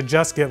to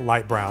just get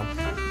light brown.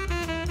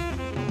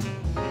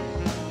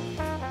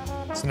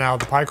 So now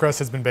the pie crust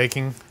has been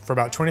baking for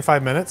about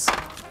 25 minutes,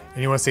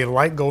 and you want to see a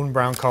light golden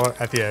brown color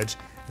at the edge.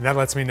 And that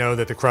lets me know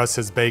that the crust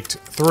has baked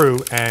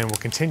through and will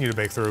continue to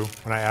bake through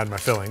when I add my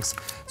fillings.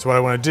 So what I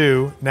want to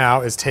do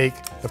now is take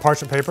the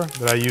parchment paper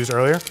that I used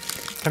earlier,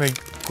 kind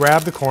of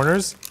grab the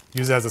corners,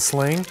 use it as a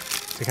sling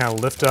to kind of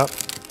lift up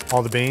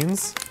all the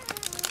beans,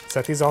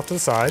 set these off to the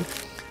side.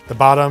 The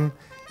bottom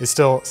is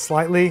still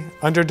slightly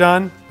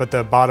underdone, but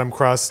the bottom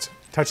crust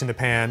touching the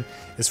pan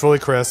is fully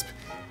crisp.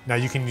 Now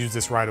you can use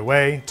this right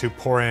away to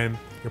pour in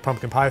your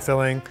pumpkin pie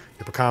filling,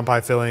 your pecan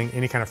pie filling,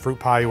 any kind of fruit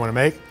pie you want to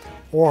make,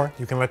 or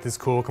you can let this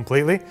cool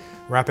completely,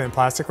 wrap it in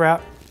plastic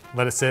wrap,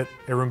 let it sit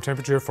at room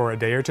temperature for a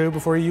day or two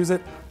before you use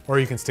it, or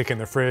you can stick it in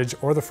the fridge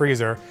or the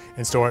freezer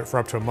and store it for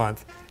up to a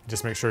month.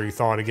 Just make sure you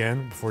thaw it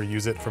again before you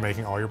use it for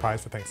making all your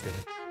pies for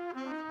Thanksgiving.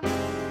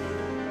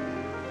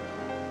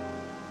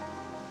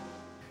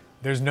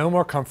 There's no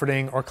more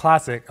comforting or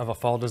classic of a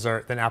fall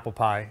dessert than apple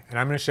pie, and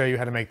I'm going to show you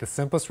how to make the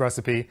simplest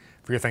recipe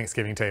for your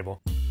Thanksgiving table.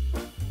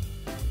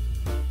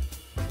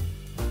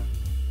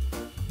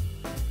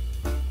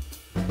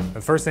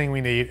 The first thing we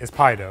need is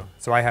pie dough.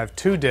 So I have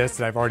 2 discs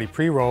that I've already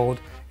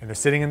pre-rolled, and they're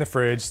sitting in the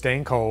fridge,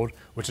 staying cold,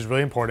 which is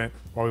really important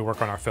while we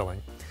work on our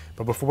filling.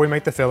 But before we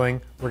make the filling,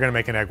 we're going to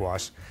make an egg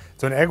wash.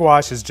 So an egg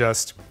wash is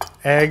just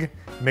egg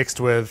mixed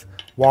with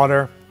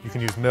water. You can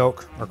use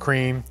milk or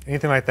cream,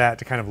 anything like that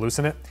to kind of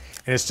loosen it.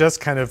 And it's just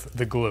kind of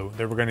the glue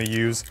that we're gonna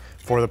use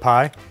for the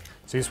pie.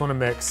 So you just wanna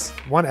mix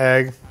 1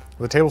 egg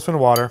with a tablespoon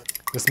of water,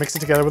 just mix it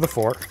together with a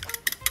fork.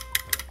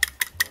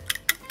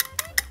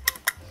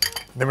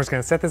 Then we're just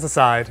gonna set this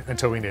aside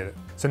until we need it.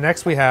 So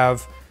next we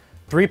have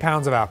 3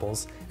 pounds of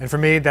apples. And for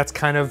me, that's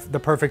kind of the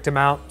perfect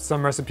amount.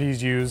 Some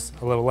recipes use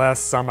a little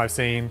less, some I've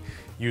seen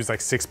use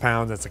like 6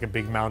 pounds, that's like a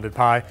big mounded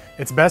pie.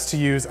 It's best to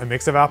use a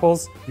mix of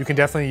apples. You can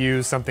definitely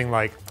use something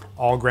like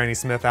all Granny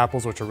Smith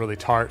apples, which are really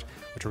tart,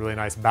 which are really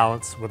nice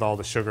balance with all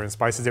the sugar and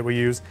spices that we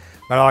use.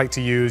 But I like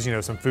to use,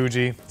 some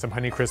Fuji, some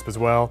Honeycrisp as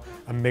well,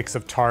 a mix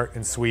of tart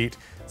and sweet,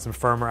 some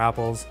firmer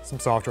apples, some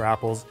softer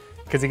apples,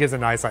 because it gives a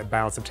nice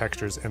balance of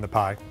textures in the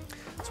pie.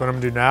 So what I'm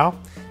gonna do now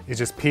is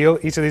just peel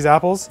each of these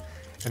apples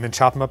and then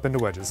chop them up into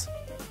wedges.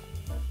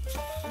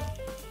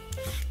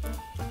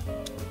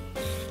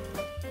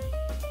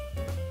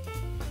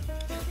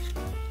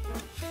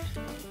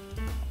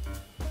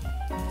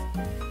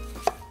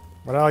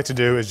 What I like to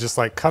do is just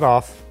cut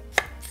off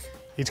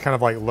each kind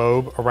of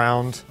lobe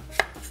around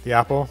the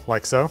apple,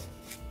 like so.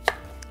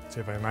 So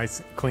you have a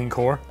nice clean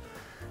core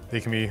that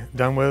you can be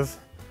done with.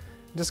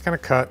 Just kind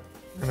of cut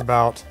in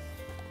about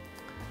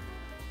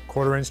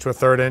 1/4 inch to a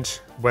 1/3 inch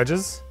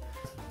wedges.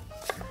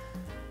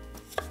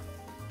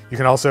 You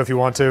can also, if you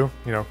want to,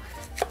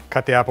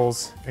 cut the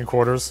apples in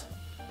quarters,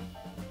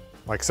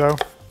 like so.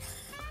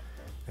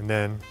 And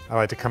then I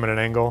like to come at an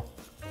angle,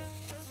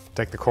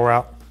 take the core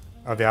out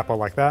of the apple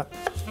like that.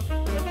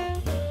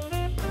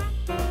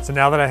 So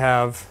now that I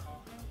have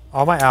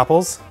all my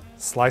apples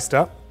sliced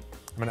up,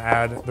 I'm gonna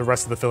add the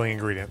rest of the filling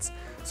ingredients.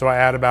 So I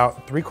add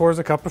about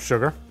 3/4 cup of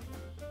sugar,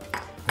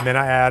 and then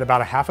I add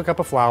about 1/2 cup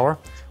of flour,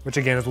 which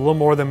again is a little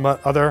more than what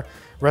other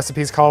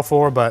recipes call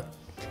for, but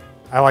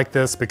I like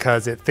this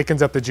because it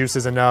thickens up the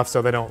juices enough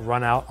so they don't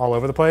run out all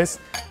over the place,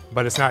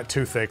 but it's not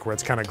too thick where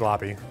it's kind of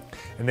gloppy.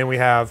 And then we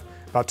have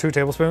about 2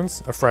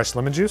 tablespoons of fresh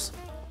lemon juice.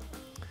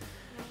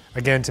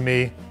 Again, to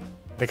me,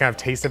 the kind of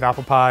taste of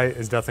apple pie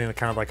is definitely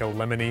kind of like a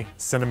lemony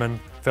cinnamon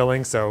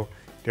filling, so you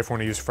definitely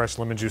want to use fresh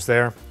lemon juice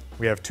there.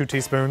 We have 2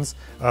 teaspoons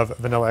of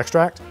vanilla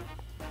extract,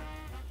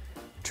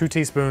 2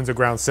 teaspoons of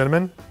ground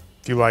cinnamon.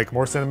 If you like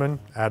more cinnamon,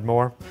 add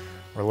more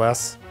or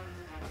less.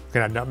 You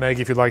can add nutmeg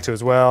if you'd like to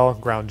as well,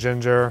 ground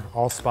ginger,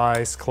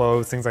 allspice,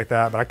 cloves, things like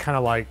that, but I kind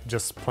of like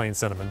just plain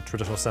cinnamon,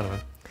 traditional cinnamon.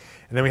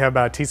 And then we have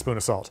about a teaspoon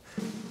of salt.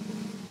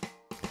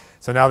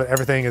 So now that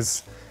everything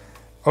is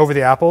over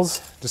the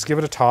apples, just give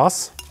it a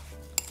toss.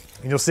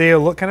 And you'll see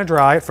it'll look kind of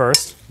dry at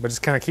first, but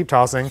just kind of keep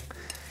tossing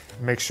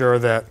and make sure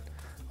that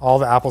all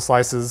the apple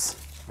slices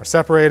are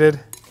separated.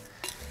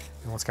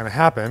 And what's going to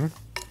happen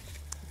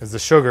is the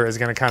sugar is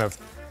going to kind of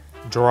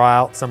draw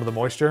out some of the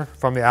moisture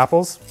from the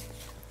apples.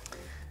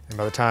 And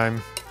by the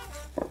time,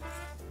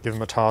 give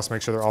them a toss,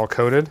 make sure they're all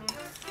coated.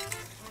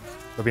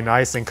 They'll be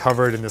nice and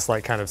covered in this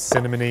kind of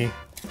cinnamony,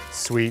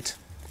 sweet,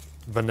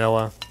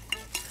 vanilla,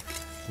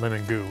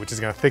 lemon goo, which is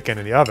going to thicken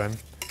in the oven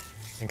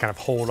and kind of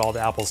hold all the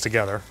apples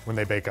together when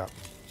they bake up.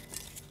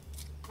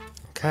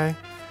 Okay,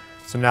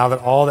 so now that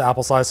all the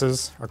apple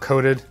slices are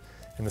coated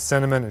in the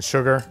cinnamon and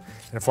sugar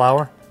and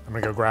flour, I'm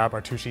gonna go grab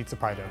our 2 sheets of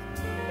pie dough.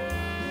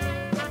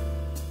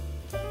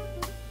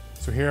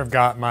 So here I've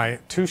got my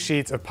 2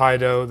 sheets of pie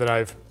dough that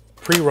I've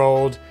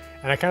pre-rolled,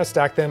 and I kind of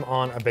stack them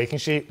on a baking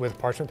sheet with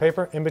parchment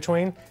paper in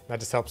between. That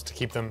just helps to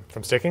keep them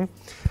from sticking.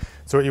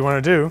 So what you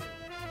want to do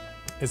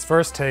is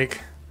first take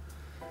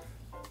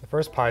the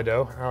first pie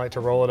dough. I like to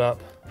roll it up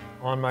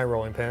on my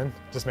rolling pin.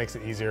 Just makes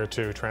it easier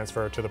to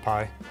transfer to the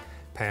pie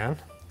pan.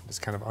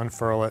 Just kind of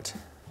unfurl it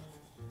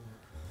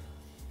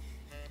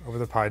over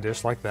the pie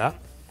dish like that.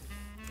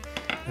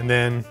 And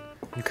then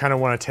you kind of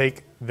want to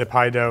take the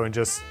pie dough and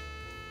just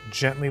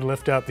gently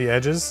lift up the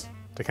edges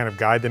to kind of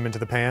guide them into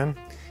the pan.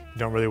 You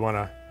don't really want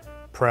to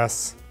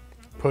press,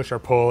 push, or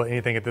pull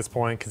anything at this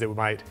point because it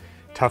might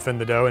toughen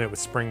the dough and it would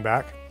spring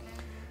back.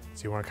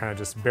 So you want to kind of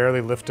just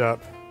barely lift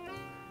up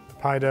the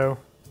pie dough,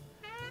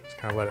 just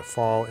kind of let it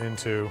fall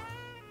into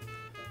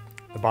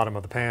the bottom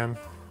of the pan.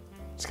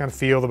 Just kind of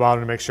feel the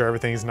bottom to make sure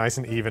everything's nice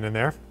and even in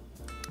there.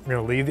 We're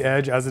going to leave the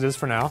edge as it is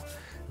for now,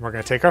 and we're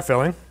going to take our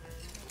filling.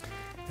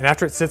 And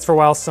after it sits for a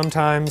while,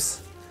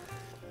 sometimes,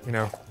 you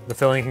know, the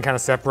filling can kind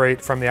of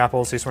separate from the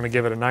apples, so you just want to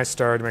give it a nice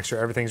stir to make sure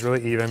everything's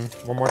really even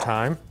one more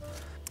time.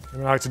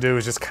 And what I like to do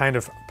is just kind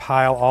of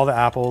pile all the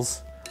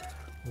apples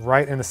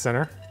right in the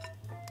center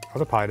of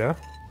the pie dough.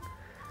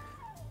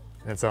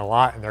 And it's a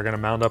lot, and they're going to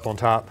mound up on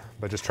top,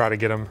 but just try to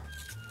get them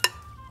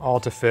all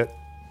to fit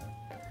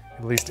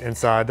at least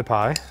inside the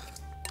pie.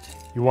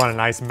 You want a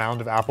nice mound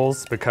of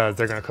apples because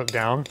they're going to cook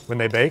down when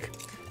they bake,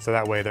 so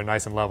that way they're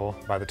nice and level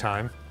by the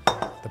time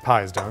the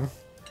pie is done.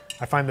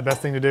 I find the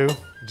best thing to do,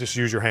 just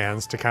use your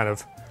hands to kind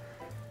of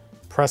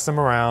press them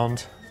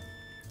around.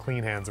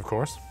 Clean hands, of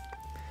course.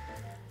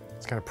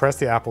 Just kind of press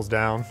the apples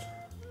down,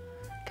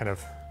 kind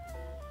of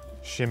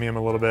shimmy them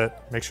a little bit,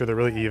 make sure they're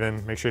really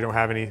even, make sure you don't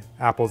have any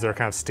apples that are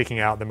kind of sticking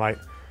out that might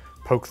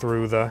poke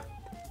through the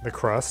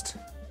crust.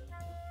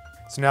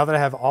 So now that I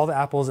have all the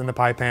apples in the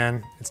pie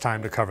pan, it's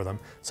time to cover them.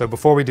 So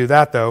before we do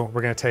that though,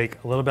 we're gonna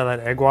take a little bit of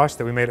that egg wash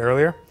that we made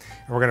earlier,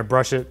 and we're gonna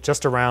brush it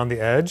just around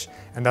the edge,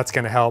 and that's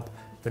gonna help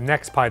the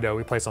next pie dough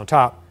we place on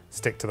top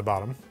stick to the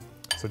bottom.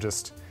 So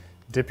just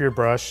dip your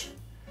brush,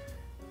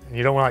 and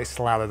you don't wanna like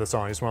slather this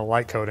on, you just want a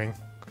light coating.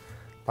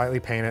 Lightly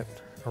paint it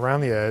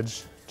around the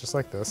edge, just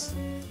like this.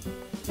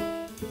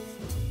 And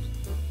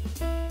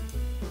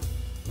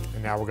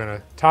now we're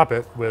gonna top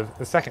it with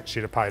the second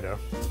sheet of pie dough.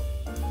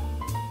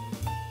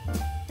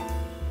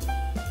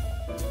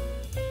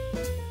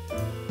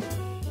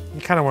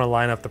 You kind of want to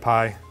line up the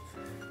pie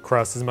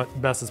crust as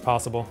best as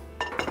possible,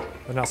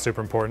 but not super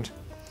important.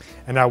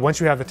 And now once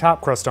you have the top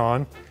crust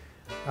on,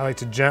 I like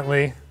to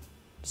gently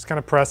just kind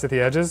of press at the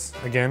edges,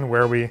 again,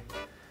 where we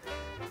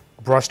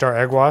brushed our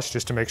egg wash,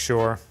 just to make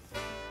sure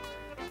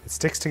it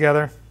sticks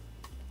together.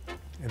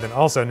 And then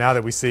also, now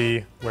that we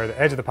see where the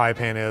edge of the pie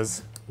pan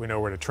is, we know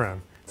where to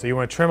trim. So you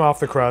want to trim off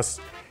the crust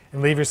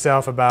and leave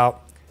yourself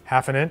about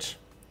 1/2 inch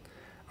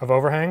of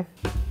overhang,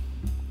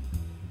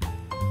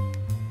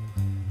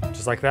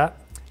 just like that.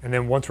 And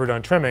then once we're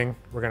done trimming,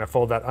 we're going to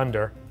fold that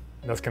under,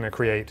 and that's going to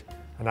create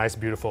a nice,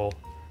 beautiful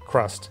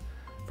crust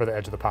for the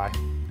edge of the pie.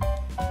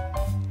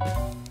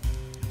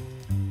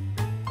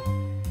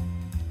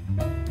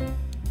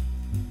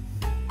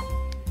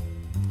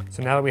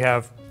 So now that we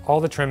have all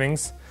the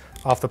trimmings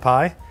off the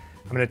pie,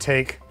 I'm going to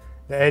take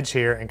the edge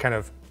here and kind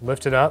of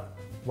lift it up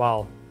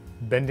while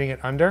bending it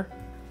under,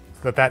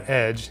 so that that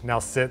edge now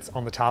sits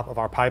on the top of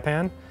our pie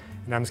pan.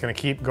 And I'm just going to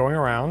keep going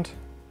around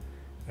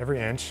every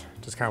inch,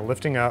 just kind of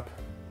lifting up,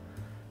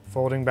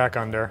 folding back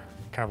under,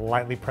 kind of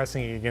lightly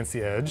pressing it against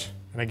the edge.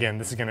 And again,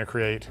 this is going to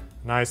create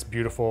a nice,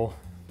 beautiful,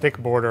 thick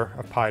border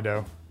of pie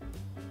dough.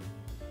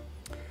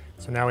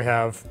 So now we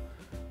have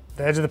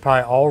the edge of the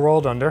pie all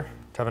rolled under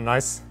to have a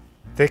nice,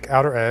 thick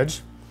outer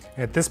edge.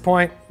 And at this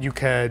point, you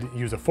could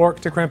use a fork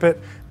to crimp it,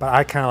 but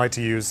I kind of like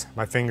to use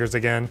my fingers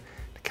again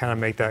to kind of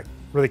make that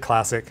really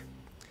classic,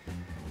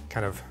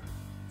 kind of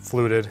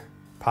fluted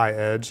pie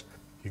edge.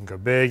 You can go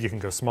big, you can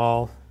go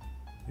small.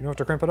 You don't have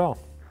to crimp at all,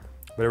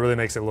 but it really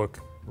makes it look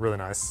really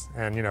nice.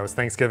 And you know, it's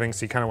Thanksgiving,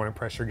 so you kind of want to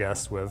impress your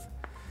guests with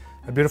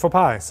a beautiful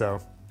pie.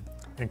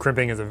 And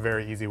crimping is a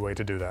very easy way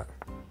to do that.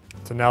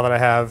 So now that I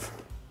have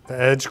the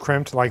edge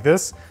crimped like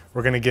this,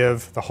 we're going to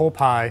give the whole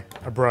pie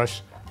a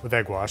brush with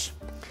egg wash.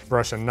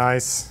 Brush a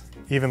nice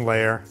even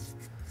layer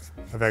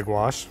of egg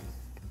wash,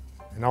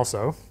 and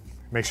also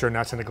make sure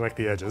not to neglect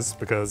the edges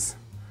because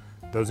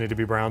those need to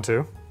be brown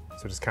too.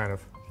 So just kind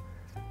of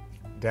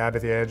dab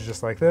at the edge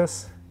just like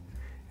this,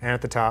 and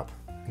at the top.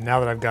 Now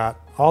that I've got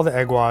all the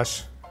egg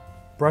wash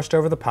brushed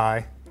over the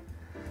pie,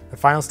 the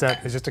final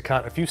step is just to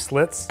cut a few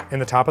slits in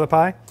the top of the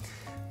pie.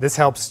 This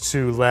helps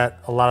to let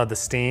a lot of the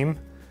steam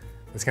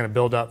that's going to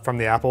build up from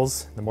the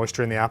apples, the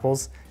moisture in the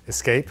apples,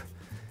 escape,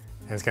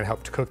 and it's going to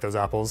help to cook those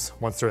apples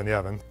once they're in the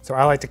oven. So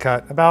I like to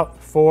cut about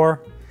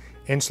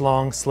 4-inch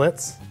long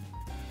slits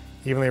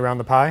evenly around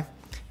the pie,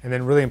 and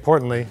then really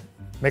importantly,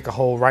 make a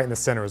hole right in the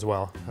center as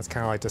well. That's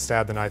kind of like to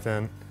stab the knife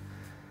in,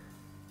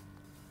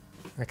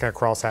 that kind of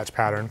crosshatch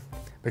pattern,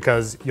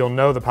 because you'll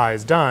know the pie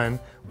is done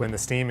when the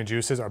steam and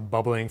juices are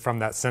bubbling from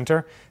that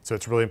center. So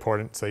it's really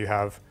important so you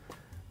have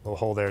little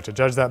hole there to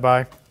judge that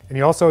by. And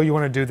you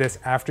want to do this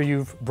after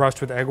you've brushed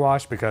with egg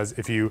wash, because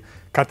if you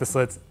cut the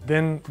slits,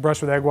 then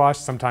brush with egg wash,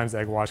 sometimes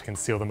egg wash can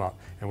seal them up.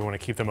 And we want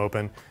to keep them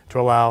open to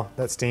allow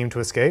that steam to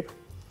escape.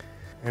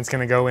 And it's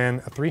going to go in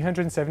a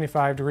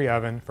 375-degree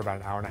oven for about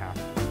an hour and a half.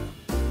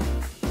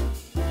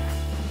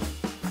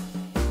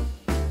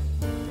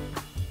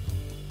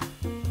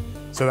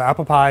 So the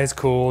apple pie is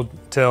cooled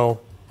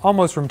till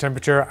almost room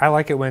temperature. I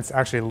like it when it's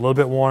actually a little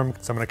bit warm,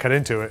 so I'm going to cut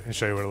into it and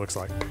show you what it looks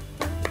like.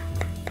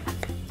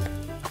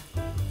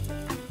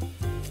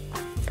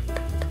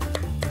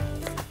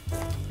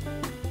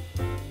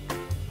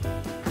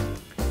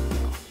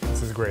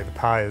 This is great. The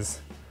pie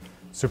is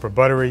super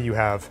buttery. You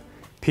have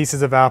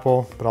pieces of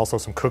apple, but also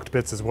some cooked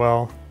bits as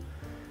well.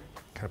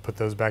 Kind of put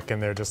those back in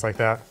there just like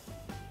that.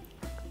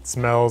 It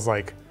smells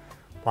like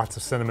lots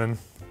of cinnamon,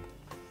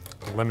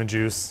 lemon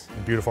juice,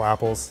 and beautiful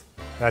apples.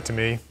 That to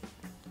me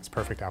is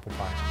perfect apple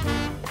pie.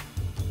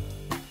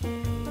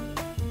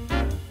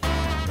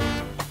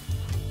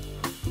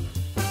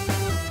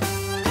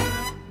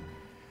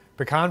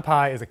 Pecan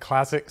pie is a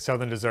classic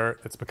Southern dessert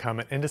that's become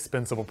an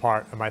indispensable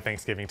part of my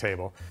Thanksgiving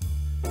table.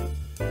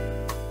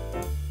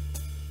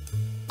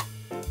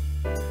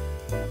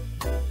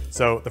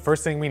 So the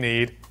first thing we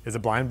need is a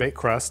blind baked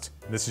crust.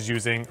 This is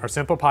using our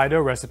simple pie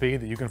dough recipe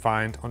that you can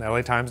find on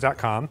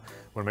latimes.com.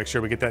 We'll make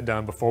sure we get that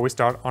done before we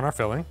start on our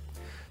filling.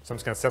 So I'm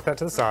just gonna set that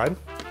to the side.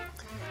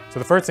 So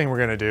the first thing we're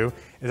gonna do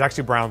is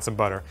actually brown some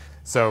butter.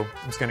 So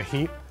I'm just gonna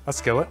heat a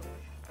skillet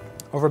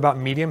over about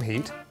medium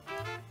heat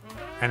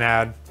and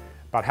add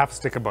about half a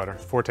stick of butter,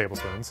 4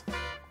 tablespoons.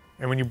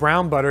 And when you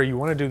brown butter, you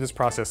wanna do this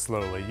process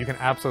slowly. You can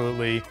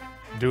absolutely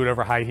do it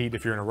over high heat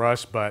if you're in a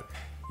rush, but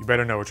you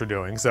better know what you're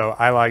doing. So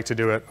I like to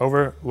do it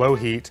over low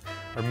heat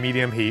or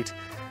medium heat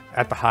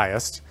at the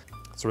highest.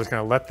 So we're just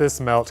gonna let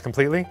this melt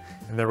completely,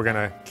 and then we're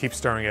gonna keep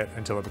stirring it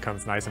until it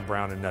becomes nice and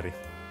brown and nutty.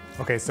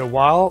 Okay, so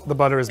while the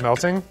butter is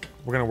melting,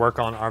 we're gonna work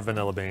on our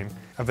vanilla bean.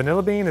 A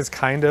vanilla bean is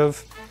kind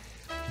of,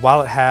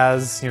 while it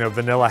has,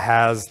 vanilla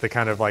has the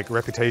kind of like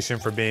reputation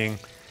for being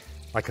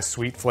like a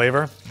sweet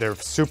flavor, they're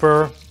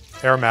super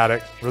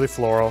aromatic, really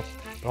floral,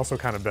 but also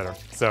kind of bitter.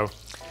 So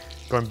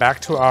going back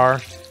to our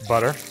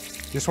butter,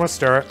 you just want to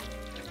stir it.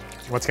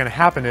 What's going to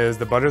happen is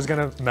the butter is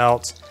going to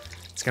melt.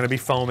 It's going to be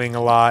foaming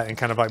a lot and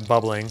kind of like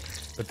bubbling,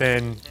 but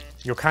then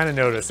you'll kind of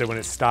notice that when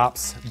it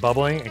stops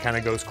bubbling and kind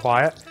of goes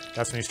quiet,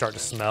 that's when you start to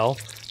smell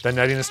the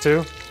nuttiness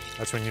too.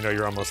 That's when you know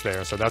you're almost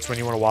there. So that's when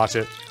you want to watch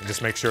it and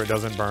just make sure it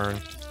doesn't burn.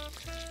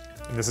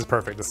 And this is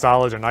perfect. The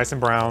solids are nice and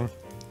brown,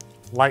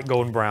 light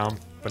golden brown,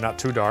 but not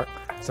too dark.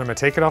 So I'm going to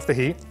take it off the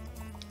heat.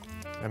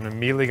 I'm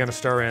immediately going to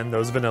stir in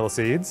those vanilla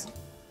seeds.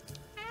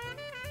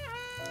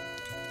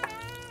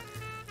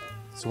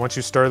 So once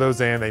you stir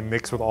those in, they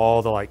mix with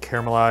all the like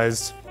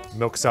caramelized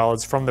milk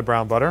solids from the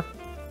brown butter.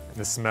 And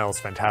this smells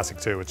fantastic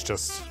too. It's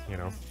just,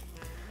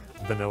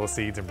 vanilla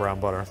seeds and brown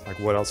butter. Like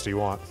what else do you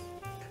want?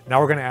 Now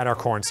we're gonna add our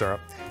corn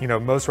syrup.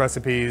 Most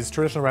recipes,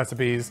 traditional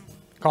recipes,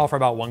 call for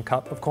about 1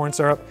 cup of corn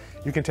syrup.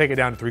 You can take it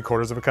down to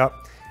 3/4 of a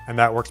cup, and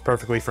that works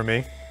perfectly for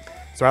me.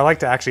 So I like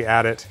to actually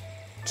add it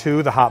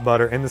to the hot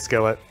butter in the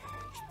skillet,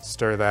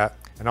 stir that,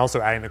 and also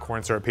adding the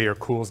corn syrup here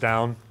cools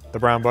down the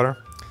brown butter,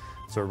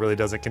 so it really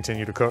doesn't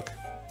continue to cook.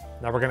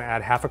 Now we're gonna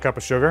add half a cup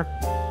of sugar.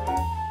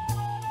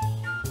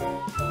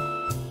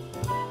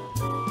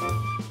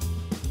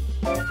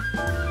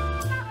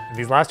 And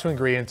these last 2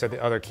 ingredients are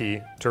the other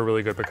key to a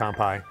really good pecan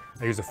pie.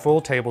 I use a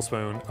full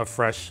tablespoon of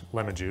fresh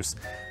lemon juice.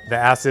 The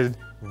acid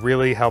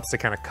really helps to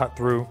kind of cut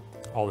through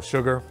all the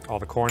sugar, all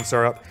the corn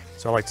syrup.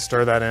 So I like to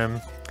stir that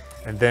in.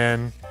 And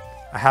then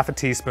a half a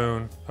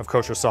teaspoon of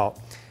kosher salt.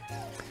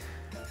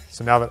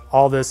 So now that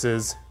all this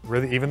is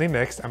really evenly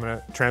mixed, I'm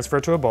gonna transfer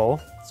it to a bowl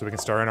so we can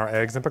stir in our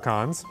eggs and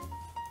pecans.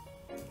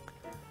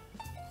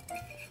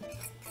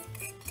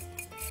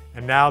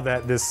 And now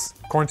that this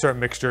corn syrup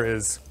mixture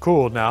is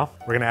cooled now,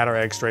 we're gonna add our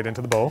eggs straight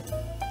into the bowl.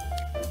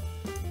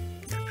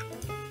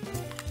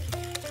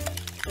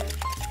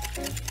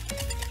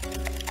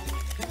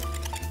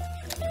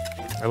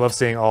 I love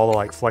seeing all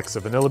the flecks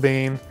of vanilla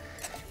bean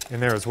in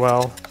there as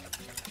well.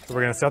 So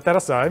we're gonna set that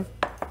aside.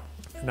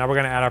 Now we're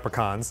gonna add our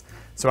pecans.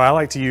 So I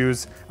like to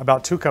use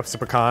about 2 cups of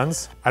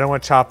pecans. I don't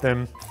want to chop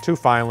them too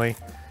finely.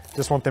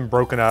 Just want them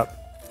broken up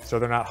so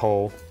they're not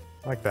whole,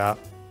 like that.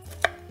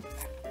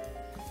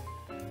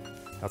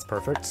 That's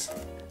perfect.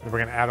 And we're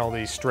gonna add all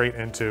these straight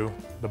into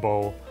the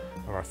bowl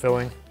of our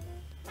filling.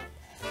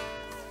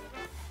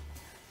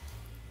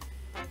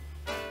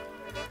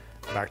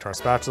 Back to our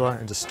spatula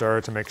and just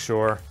stir to make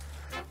sure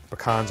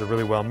pecans are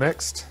really well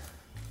mixed.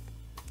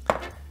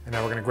 And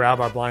now we're gonna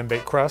grab our blind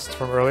baked crust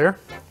from earlier.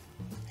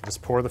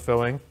 Just pour the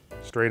filling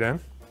straight in.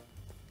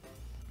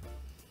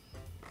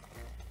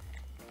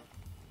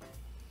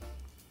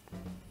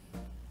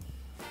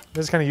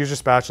 Just kind of use your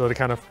spatula to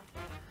kind of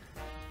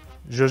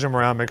zhuzh them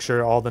around, make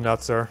sure all the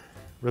nuts are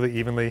really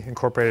evenly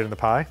incorporated in the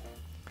pie,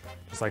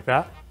 just like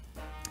that.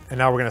 And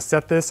now we're gonna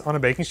set this on a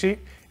baking sheet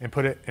and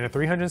put it in a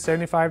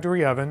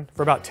 375-degree oven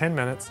for about 10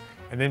 minutes,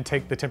 and then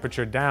take the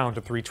temperature down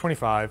to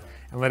 325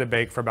 and let it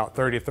bake for about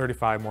 30 to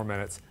 35 more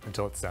minutes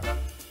until it's set.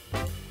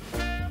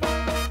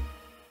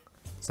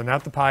 So now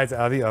that the pie is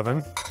out of the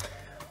oven,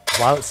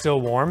 while it's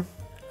still warm,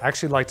 I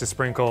actually like to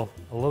sprinkle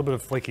a little bit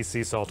of flaky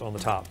sea salt on the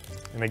top.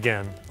 And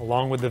again,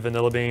 along with the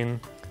vanilla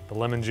bean, the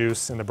lemon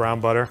juice, and the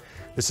brown butter,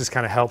 this just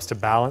kind of helps to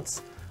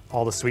balance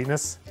all the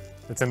sweetness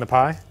that's in the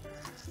pie.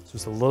 So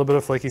just a little bit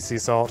of flaky sea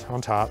salt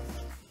on top.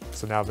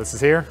 So now this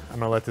is here, I'm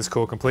gonna let this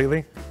cool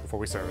completely before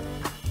we serve it.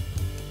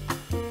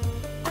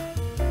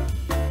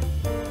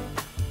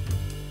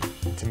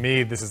 To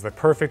me, this is the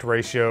perfect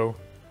ratio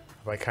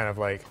of kind of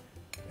like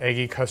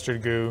eggy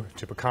custard goo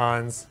to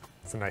pecans,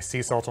 some nice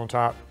sea salt on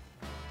top.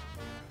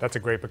 That's a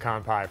great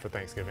pecan pie for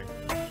Thanksgiving.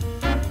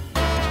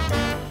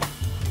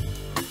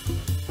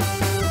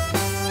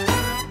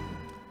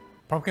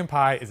 Pumpkin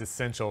pie is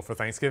essential for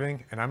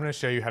Thanksgiving, and I'm going to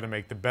show you how to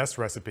make the best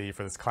recipe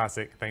for this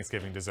classic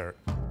Thanksgiving dessert.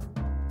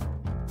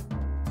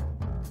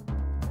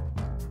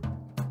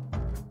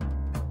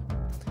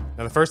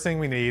 Now the first thing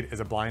we need is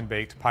a blind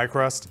baked pie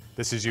crust.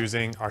 This is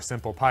using our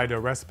simple pie dough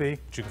recipe,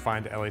 which you can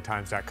find at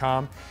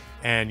latimes.com.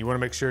 And you want to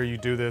make sure you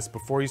do this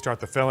before you start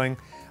the filling.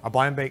 A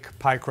blind baked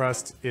pie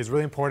crust is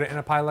really important in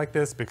a pie like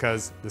this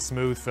because the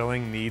smooth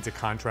filling needs a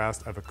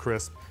contrast of a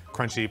crisp,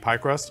 crunchy pie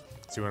crust.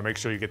 So you want to make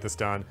sure you get this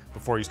done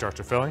before you start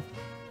your filling.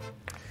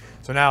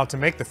 So now to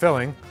make the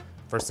filling,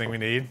 first thing we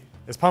need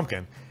is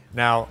pumpkin.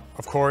 Now,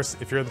 of course,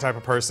 if you're the type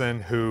of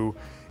person who,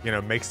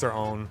 makes their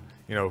own,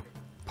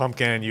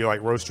 pumpkin, you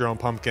like roast your own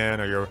pumpkin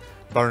or your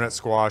butternut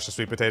squash or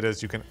sweet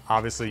potatoes, you can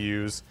obviously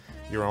use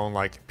your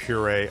own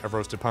puree of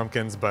roasted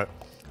pumpkins, but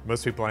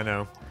most people I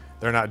know,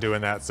 they're not doing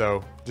that,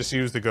 so just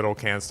use the good old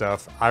canned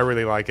stuff. I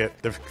really like it.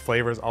 The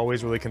flavor is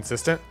always really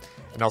consistent,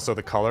 and also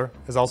the color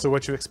is also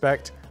what you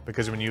expect,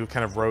 because when you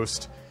kind of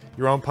roast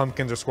your own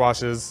pumpkins or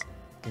squashes,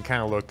 it can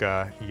kind of look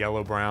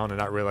yellow-brown and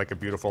not really a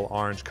beautiful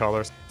orange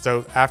color.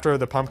 So after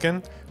the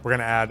pumpkin, we're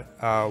gonna add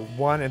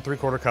 1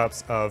 3/4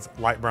 cups of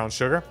light brown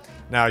sugar.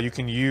 Now you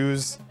can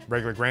use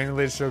regular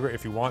granulated sugar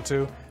if you want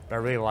to, but I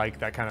really like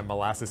that kind of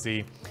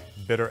molassesy,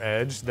 bitter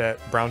edge that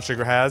brown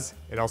sugar has.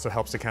 It also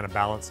helps to kind of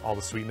balance all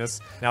the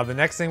sweetness. Now the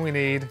next thing we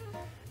need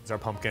is our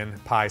pumpkin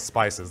pie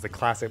spices, the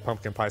classic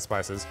pumpkin pie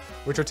spices,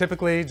 which are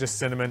typically just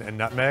cinnamon and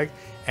nutmeg.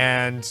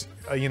 And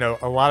a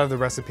lot of the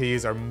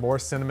recipes are more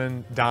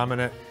cinnamon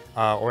dominant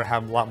or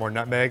have a lot more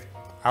nutmeg.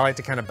 I like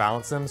to kind of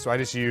balance them, so I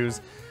just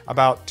use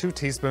about 2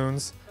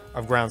 teaspoons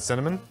of ground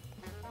cinnamon,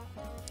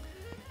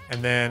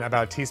 and then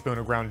about a teaspoon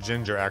of ground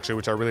ginger, actually,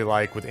 which I really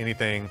like with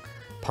anything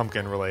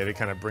pumpkin related. It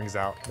kind of brings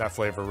out that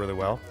flavor really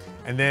well.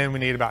 And then we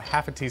need about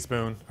half a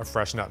teaspoon of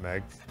fresh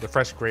nutmeg. The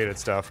fresh grated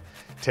stuff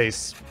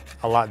tastes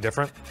a lot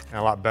different and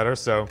a lot better,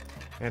 and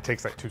it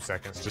takes 2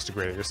 seconds just to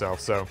grate it yourself.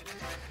 So,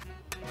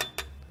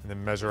 and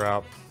then measure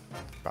out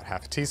about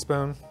half a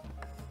teaspoon.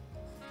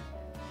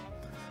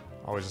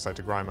 I always just like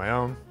to grind my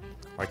own,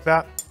 like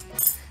that.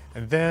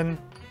 And then,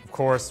 of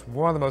course,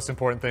 one of the most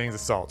important things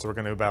is salt. So we're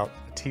gonna do about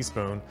a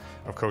teaspoon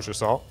of kosher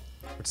salt,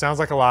 which sounds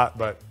like a lot,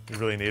 but you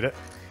really need it.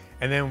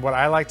 And then what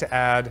I like to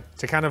add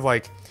to kind of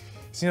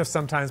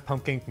sometimes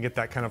pumpkin can get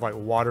that kind of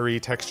watery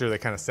texture that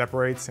kind of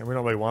separates, and we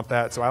don't really want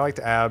that. So I like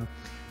to add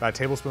about a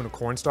tablespoon of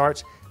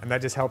cornstarch, and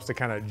that just helps to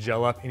kind of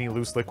gel up any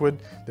loose liquid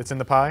that's in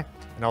the pie,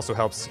 and also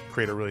helps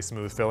create a really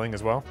smooth filling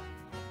as well.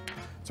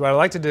 So what I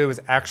like to do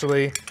is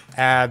actually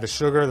add the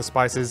sugar, the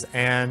spices,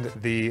 and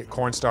the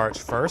cornstarch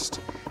first,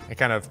 and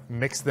kind of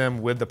mix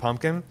them with the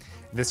pumpkin.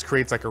 This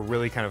creates a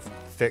really kind of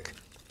thick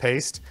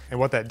paste, and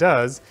what that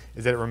does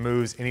is that it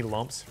removes any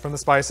lumps from the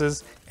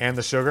spices and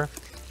the sugar,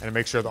 and it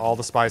makes sure that all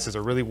the spices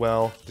are really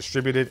well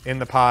distributed in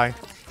the pie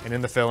and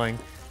in the filling.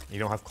 You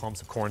don't have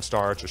clumps of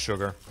cornstarch or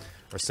sugar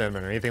or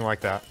cinnamon or anything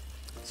like that.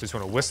 So you just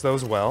want to whisk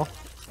those well,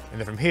 and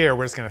then from here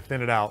we're just going to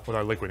thin it out with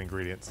our liquid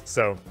ingredients.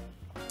 So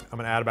I'm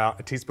going to add about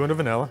a teaspoon of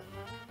vanilla,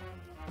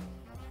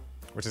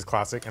 which is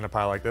classic in a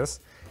pie like this,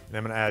 and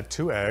I'm going to add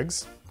 2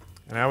 eggs,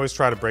 and I always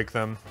try to break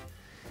them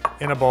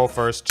in a bowl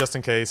first, just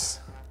in case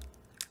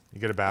you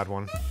get a bad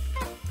one.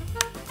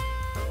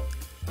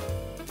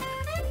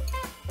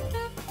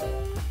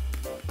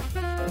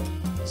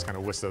 Just kind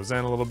of whisk those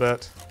in a little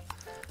bit.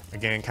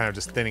 Again, kind of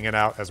just thinning it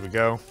out as we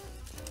go.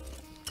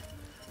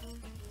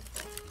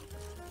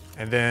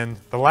 And then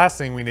the last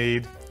thing we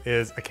need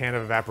is a can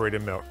of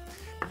evaporated milk.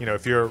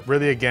 If you're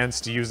really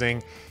against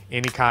using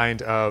any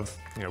kind of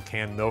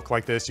canned milk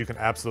like this, you can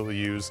absolutely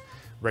use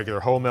regular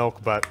whole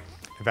milk, but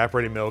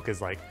evaporated milk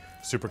is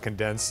super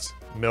condensed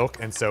milk,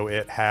 and so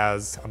it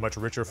has a much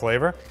richer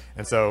flavor,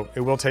 and so it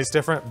will taste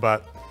different,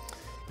 but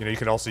you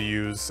could also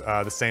use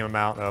the same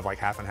amount of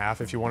half and half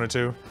if you wanted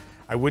to.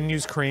 I wouldn't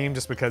use cream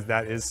just because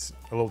that is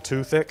a little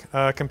too thick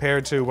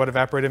compared to what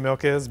evaporated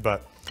milk is,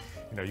 but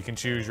you can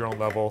choose your own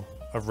level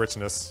of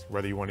richness,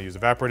 whether you want to use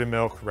evaporated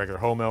milk, regular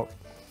whole milk,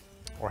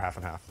 or half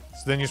and half.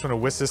 So then you just want to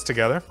whisk this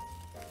together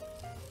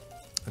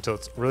until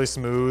it's really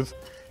smooth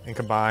and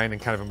combined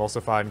and kind of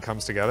emulsified and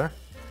comes together.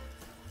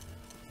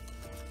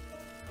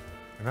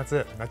 And that's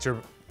it. That's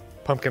your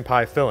pumpkin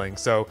pie filling.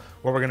 So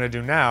what we're gonna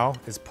do now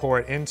is pour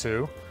it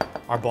into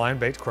our blind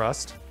baked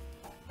crust.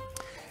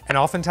 And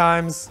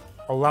oftentimes,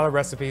 a lot of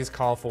recipes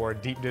call for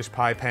deep dish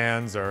pie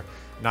pans or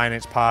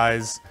 9-inch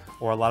pies,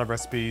 or a lot of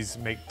recipes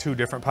make 2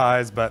 different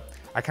pies, but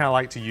I kind of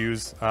like to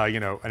use, you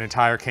know, an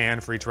entire can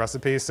for each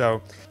recipe.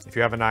 So if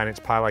you have a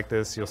 9-inch pie like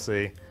this, you'll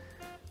see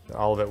that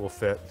all of it will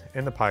fit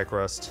in the pie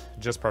crust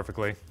just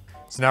perfectly.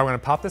 So now we're gonna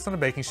pop this on a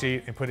baking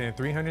sheet and put it in a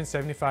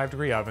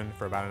 375-degree oven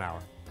for about an hour.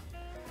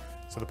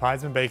 So the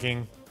pie's been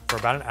baking for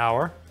about an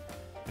hour,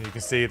 and you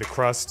can see the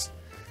crust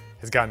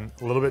has gotten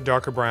a little bit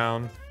darker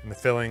brown and the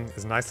filling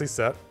is nicely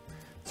set.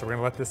 So we're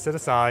gonna let this sit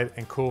aside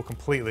and cool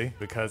completely,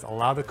 because a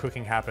lot of the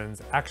cooking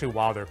happens actually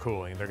while they're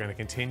cooling. They're gonna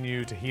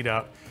continue to heat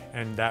up,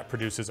 and that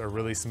produces a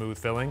really smooth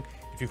filling.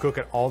 If you cook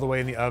it all the way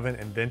in the oven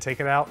and then take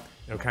it out,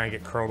 it'll kind of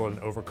get curdled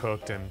and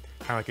overcooked, and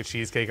kind of like a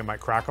cheesecake, it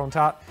might crack on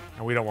top,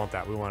 and we don't want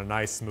that. We want a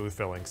nice smooth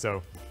filling.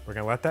 So we're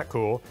gonna let that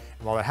cool,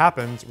 and while that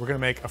happens, we're gonna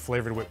make a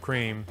flavored whipped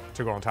cream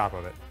to go on top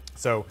of it.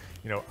 So,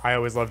 you know, I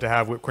always love to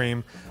have whipped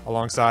cream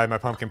alongside my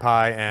pumpkin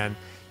pie, and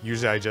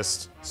usually I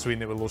just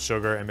sweeten it with a little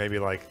sugar and maybe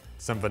like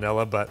some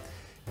vanilla, but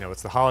you know,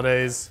 it's the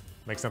holidays,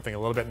 make something a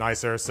little bit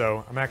nicer.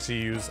 So I'm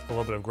actually use a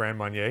little bit of Grand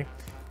Marnier.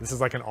 This is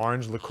like an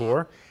orange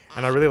liqueur,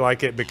 and I really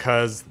like it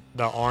because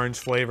the orange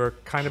flavor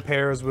kind of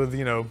pairs with,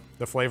 you know,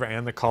 the flavor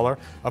and the color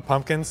of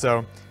pumpkin.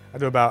 So I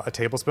do about a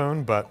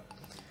tablespoon, but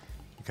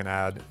you can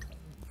add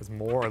as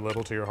more or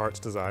little to your heart's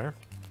desire.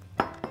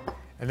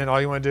 And then all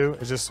you want to do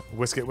is just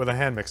whisk it with a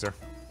hand mixer.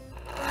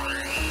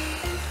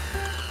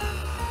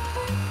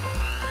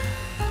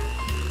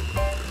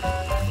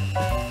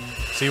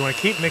 So you want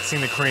to keep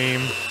mixing the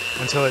cream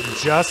until it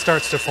just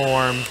starts to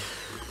form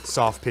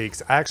soft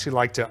peaks. I actually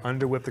like to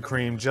under whip the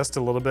cream just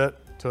a little bit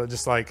till it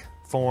just like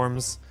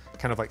forms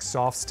kind of like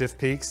soft, stiff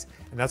peaks.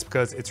 And that's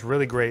because it's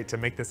really great to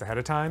make this ahead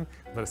of time,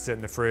 let it sit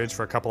in the fridge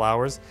for a couple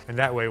hours. And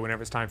that way,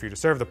 whenever it's time for you to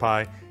serve the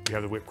pie, you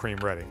have the whipped cream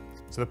ready.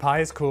 So the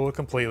pie is cooled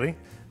completely.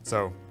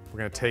 So we're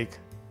gonna take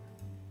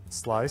a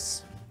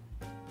slice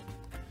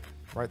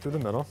right through the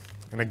middle.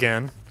 And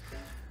again,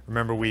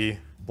 remember we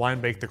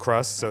blind baked the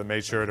crust, so it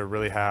made sure to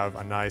really have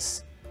a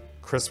nice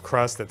crisp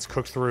crust that's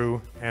cooked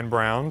through and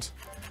browned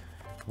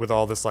with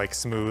all this like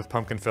smooth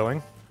pumpkin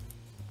filling.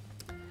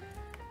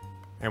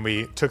 And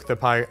we took the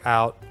pie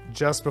out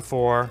just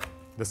before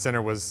the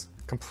center was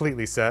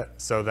completely set,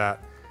 so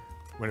that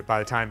by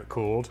the time it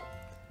cooled,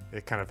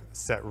 it kind of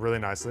set really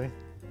nicely.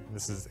 And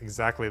this is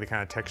exactly the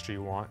kind of texture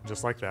you want,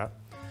 just like that.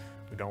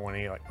 We don't want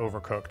any like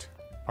overcooked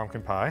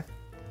pumpkin pie.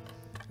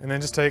 And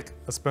then just take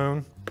a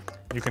spoon,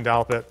 you can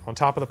dollop it on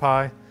top of the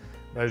pie,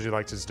 but I usually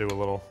like to just do a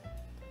little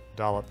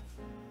dollop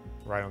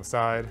right on the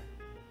side.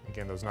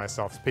 Again, those nice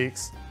soft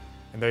peaks.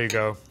 And there you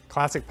go,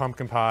 classic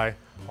pumpkin pie,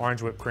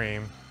 orange whipped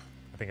cream.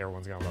 I think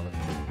everyone's gonna love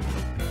it.